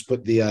Schroeder just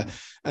put the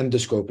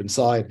endoscope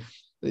inside.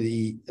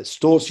 The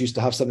Storz used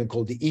to have something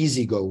called the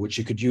Easy Go, which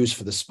you could use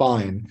for the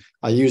spine.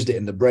 I used it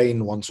in the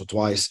brain once or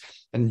twice,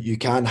 and you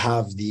can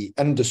have the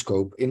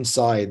endoscope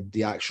inside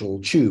the actual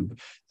tube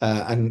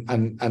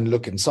and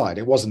look inside.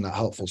 It wasn't that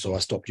helpful, so I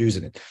stopped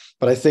using it.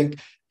 But I think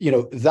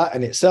that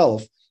in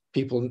itself,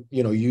 people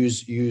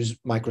use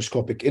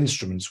microscopic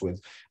instruments with.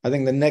 I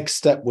think the next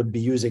step would be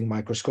using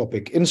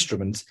microscopic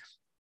instruments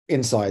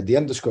inside the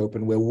endoscope,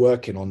 and we're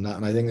working on that.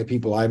 And I think the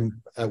people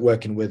I'm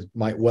working with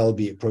might well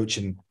be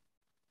approaching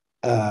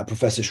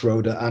Professor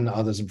Schroeder and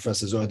others, and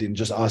Professor Zordin,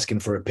 just asking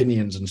for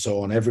opinions and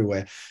so on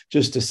everywhere,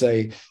 just to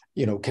say,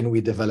 can we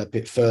develop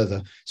it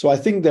further? So I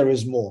think there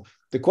is more.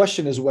 The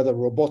question is whether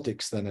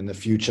robotics then in the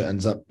future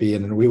ends up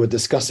being, and we were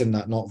discussing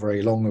that not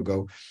very long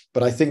ago,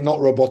 but I think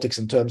not robotics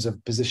in terms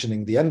of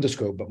positioning the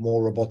endoscope, but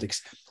more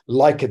robotics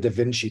like a Da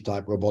Vinci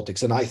type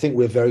robotics. And I think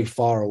we're very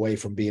far away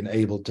from being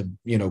able to,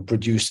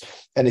 produce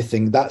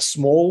anything that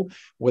small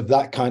with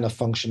that kind of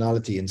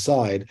functionality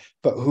inside.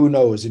 But who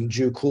knows, in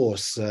due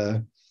course,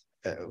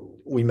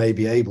 we may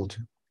be able to.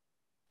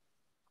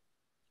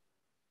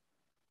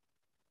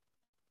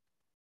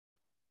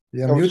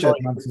 You're muted,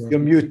 Mansour. You're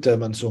muted,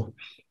 Mansour.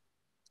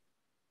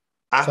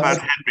 Ahmad,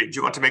 Henry, do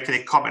you want to make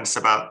any comments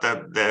about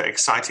the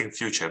exciting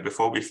future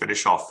before we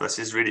finish off? This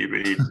is really,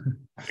 really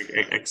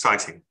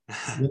exciting.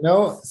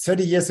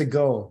 30 years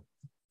ago,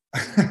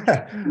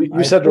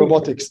 you said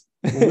robotics.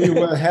 We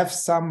will have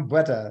some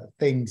better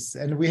things,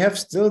 and we have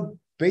still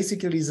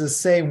basically the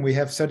same we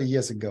have 30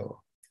 years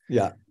ago.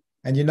 Yeah.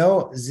 And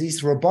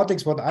these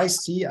robotics, what I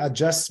see, are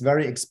just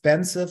very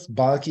expensive,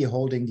 bulky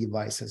holding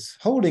devices,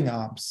 holding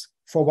arms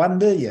for 1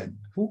 million.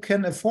 Who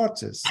can afford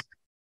this?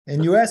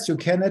 In US, you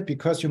cannot,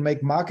 because you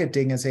make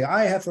marketing and say,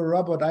 I have a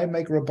robot, I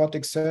make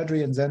robotic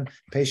surgery, and then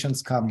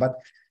patients come. But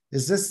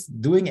is this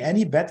doing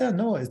any better?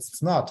 No,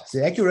 it's not.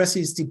 The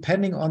accuracy is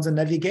depending on the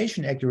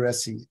navigation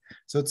accuracy.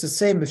 So it's the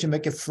same. If you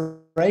make a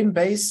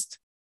frame-based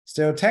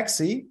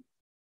stereotaxy,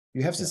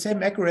 you have the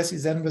same accuracy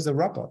then with a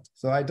robot.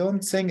 So I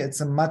don't think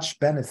it's a much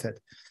benefit.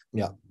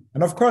 Yeah.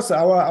 And of course,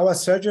 our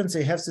surgeons,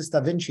 they have this Da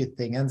Vinci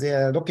thing, and they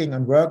are looking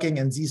and working,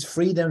 and these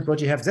freedoms,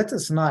 what you have, that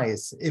is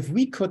nice. If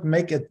we could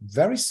make it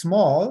very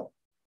small,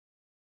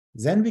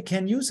 then we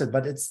can use it,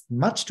 but it's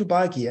much too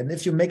bulky. And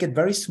if you make it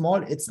very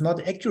small, it's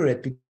not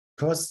accurate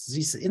because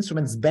these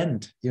instruments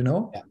bend, Yeah.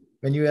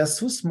 When you are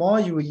too small,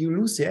 you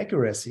lose the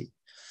accuracy.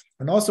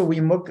 And also, we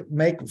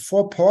make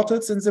 4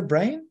 portals in the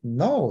brain?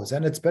 No,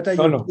 then it's better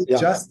you do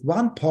just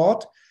 1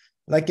 port,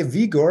 like a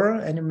Vigor,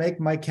 and you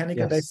make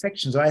mechanical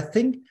dissection. So I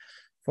think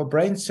for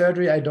brain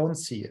surgery, I don't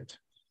see it.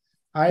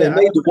 They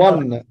made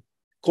one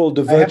called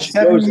the Virtuoso.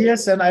 I have 7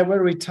 years and I will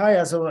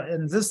retire. So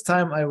in this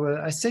time,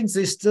 I think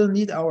they still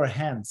need our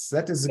hands.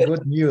 That is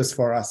good news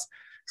for us.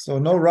 So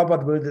no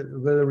robot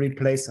will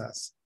replace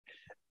us.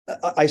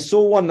 I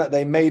saw one that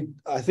they made,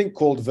 I think,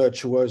 called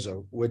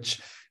Virtuoso,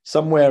 which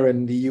somewhere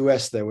in the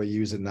US they were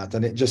using that,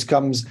 and it just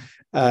comes.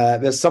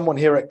 There's someone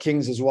here at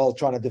King's as well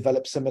trying to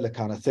develop similar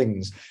kind of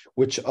things,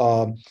 which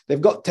are, they've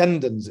got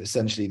tendons,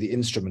 essentially, the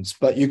instruments,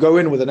 but you go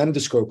in with an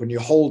endoscope and you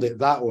hold it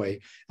that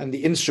way, and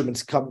the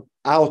instruments come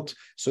out.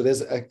 So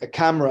there's a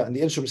camera and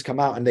the instruments come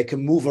out and they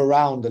can move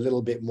around a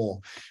little bit more.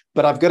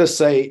 But I've got to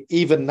say,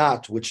 even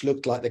that, which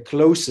looked like the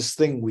closest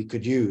thing we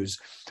could use,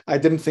 I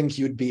didn't think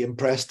you'd be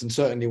impressed. And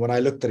certainly when I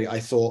looked at it, I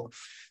thought,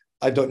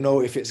 I don't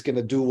know if it's going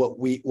to do what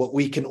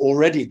we can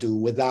already do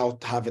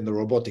without having the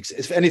robotics.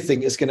 If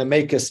anything, it's going to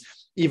make us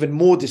even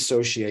more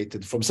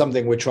dissociated from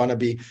something we're trying to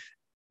be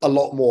a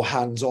lot more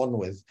hands-on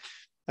with.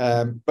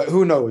 But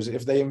who knows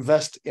if they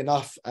invest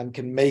enough and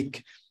can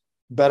make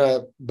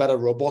better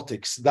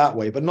robotics that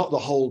way, but not the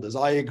holders.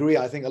 I agree.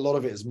 I think a lot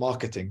of it is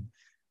marketing,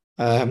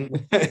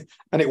 and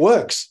it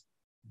works.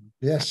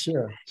 Yeah,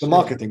 sure. The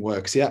marketing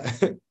works. Yeah.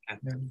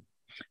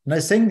 And I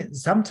think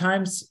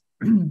sometimes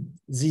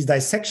the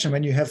dissection,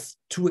 when you have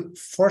two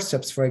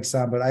forceps, for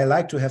example, I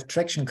like to have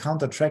traction,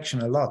 counter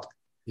traction a lot.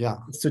 Yeah.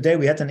 Today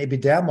we had an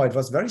epidermoid,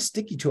 was very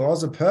sticky to all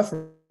the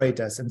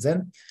perforators. And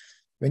then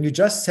when you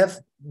just have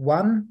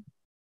one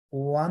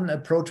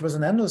approach with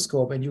an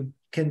endoscope and you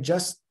can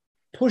just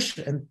push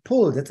and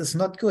pull, that is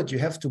not good. You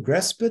have to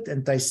grasp it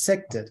and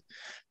dissect it.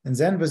 And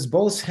then with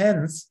both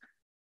hands,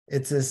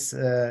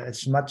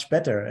 it's much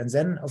better. And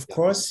then, of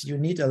course, you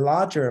need a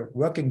larger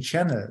working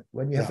channel.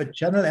 When you have a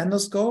channel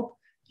endoscope,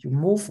 you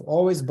move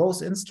always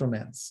both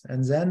instruments,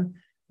 and then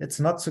it's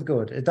not so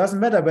good. It doesn't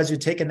matter whether you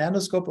take an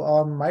endoscope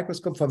or a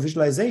microscope for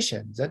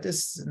visualization. That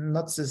is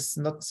not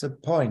the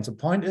point. The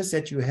point is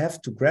that you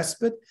have to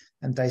grasp it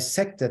and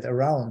dissect it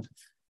around.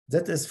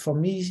 That is, for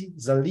me,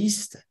 the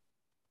least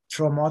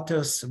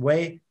traumatic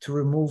way to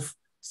remove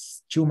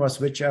tumors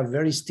which are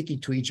very sticky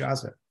to each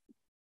other.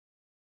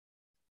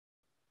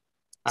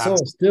 So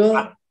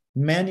still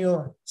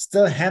manual,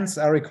 still hands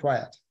are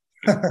required.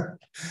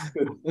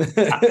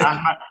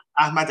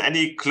 Ahmed,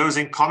 any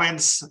closing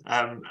comments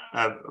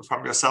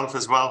from yourself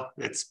as well?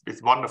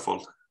 It's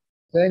wonderful.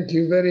 Thank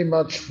you very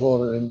much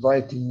for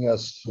inviting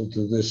us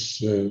to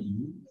this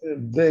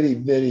very,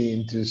 very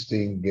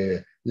interesting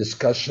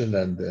discussion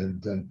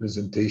and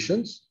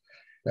presentations.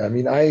 I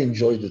mean, I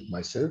enjoyed it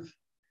myself,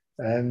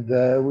 and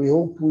we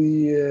hope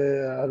we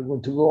are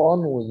going to go on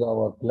with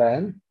our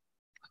plan.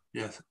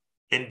 Yes.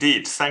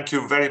 Indeed. Thank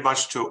you very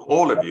much to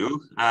all of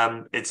you.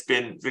 It's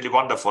been really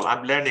wonderful.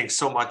 I'm learning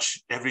so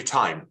much every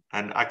time,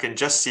 and I can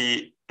just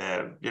see,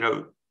 a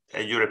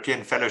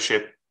European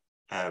fellowship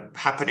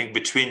happening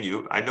between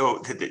you. I know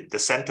the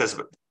centers,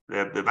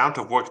 the amount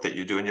of work that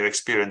you do and your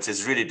experience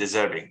is really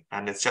deserving,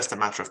 and it's just a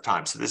matter of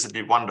time. So this would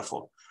be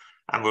wonderful.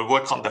 And we'll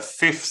work on the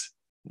 5th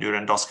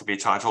neuroendoscopy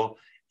title.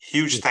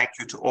 Huge thank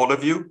you to all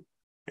of you.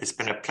 It's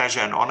been a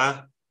pleasure and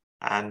honor.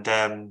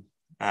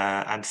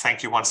 And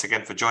thank you once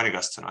again for joining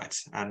us tonight.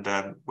 And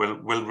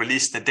we'll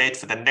release the date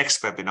for the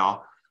next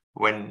webinar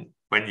when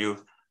you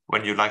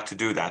like to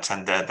do that,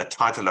 and the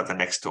title of the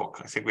next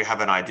talk. I think we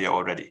have an idea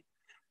already.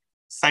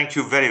 Thank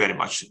you very, very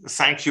much.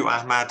 Thank you,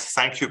 Ahmed.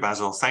 Thank you,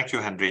 Basil. Thank you,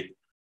 Henry.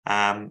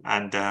 God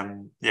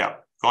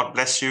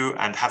bless you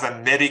and have a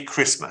Merry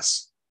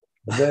Christmas.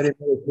 Very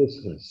Merry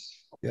Christmas.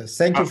 Yes,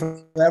 thank you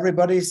for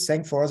everybody.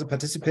 Thank for all the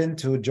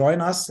participants to join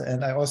us.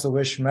 And I also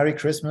wish Merry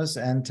Christmas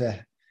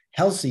and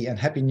healthy and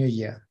Happy New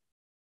Year.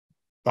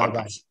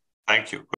 Bye-bye. Thank you.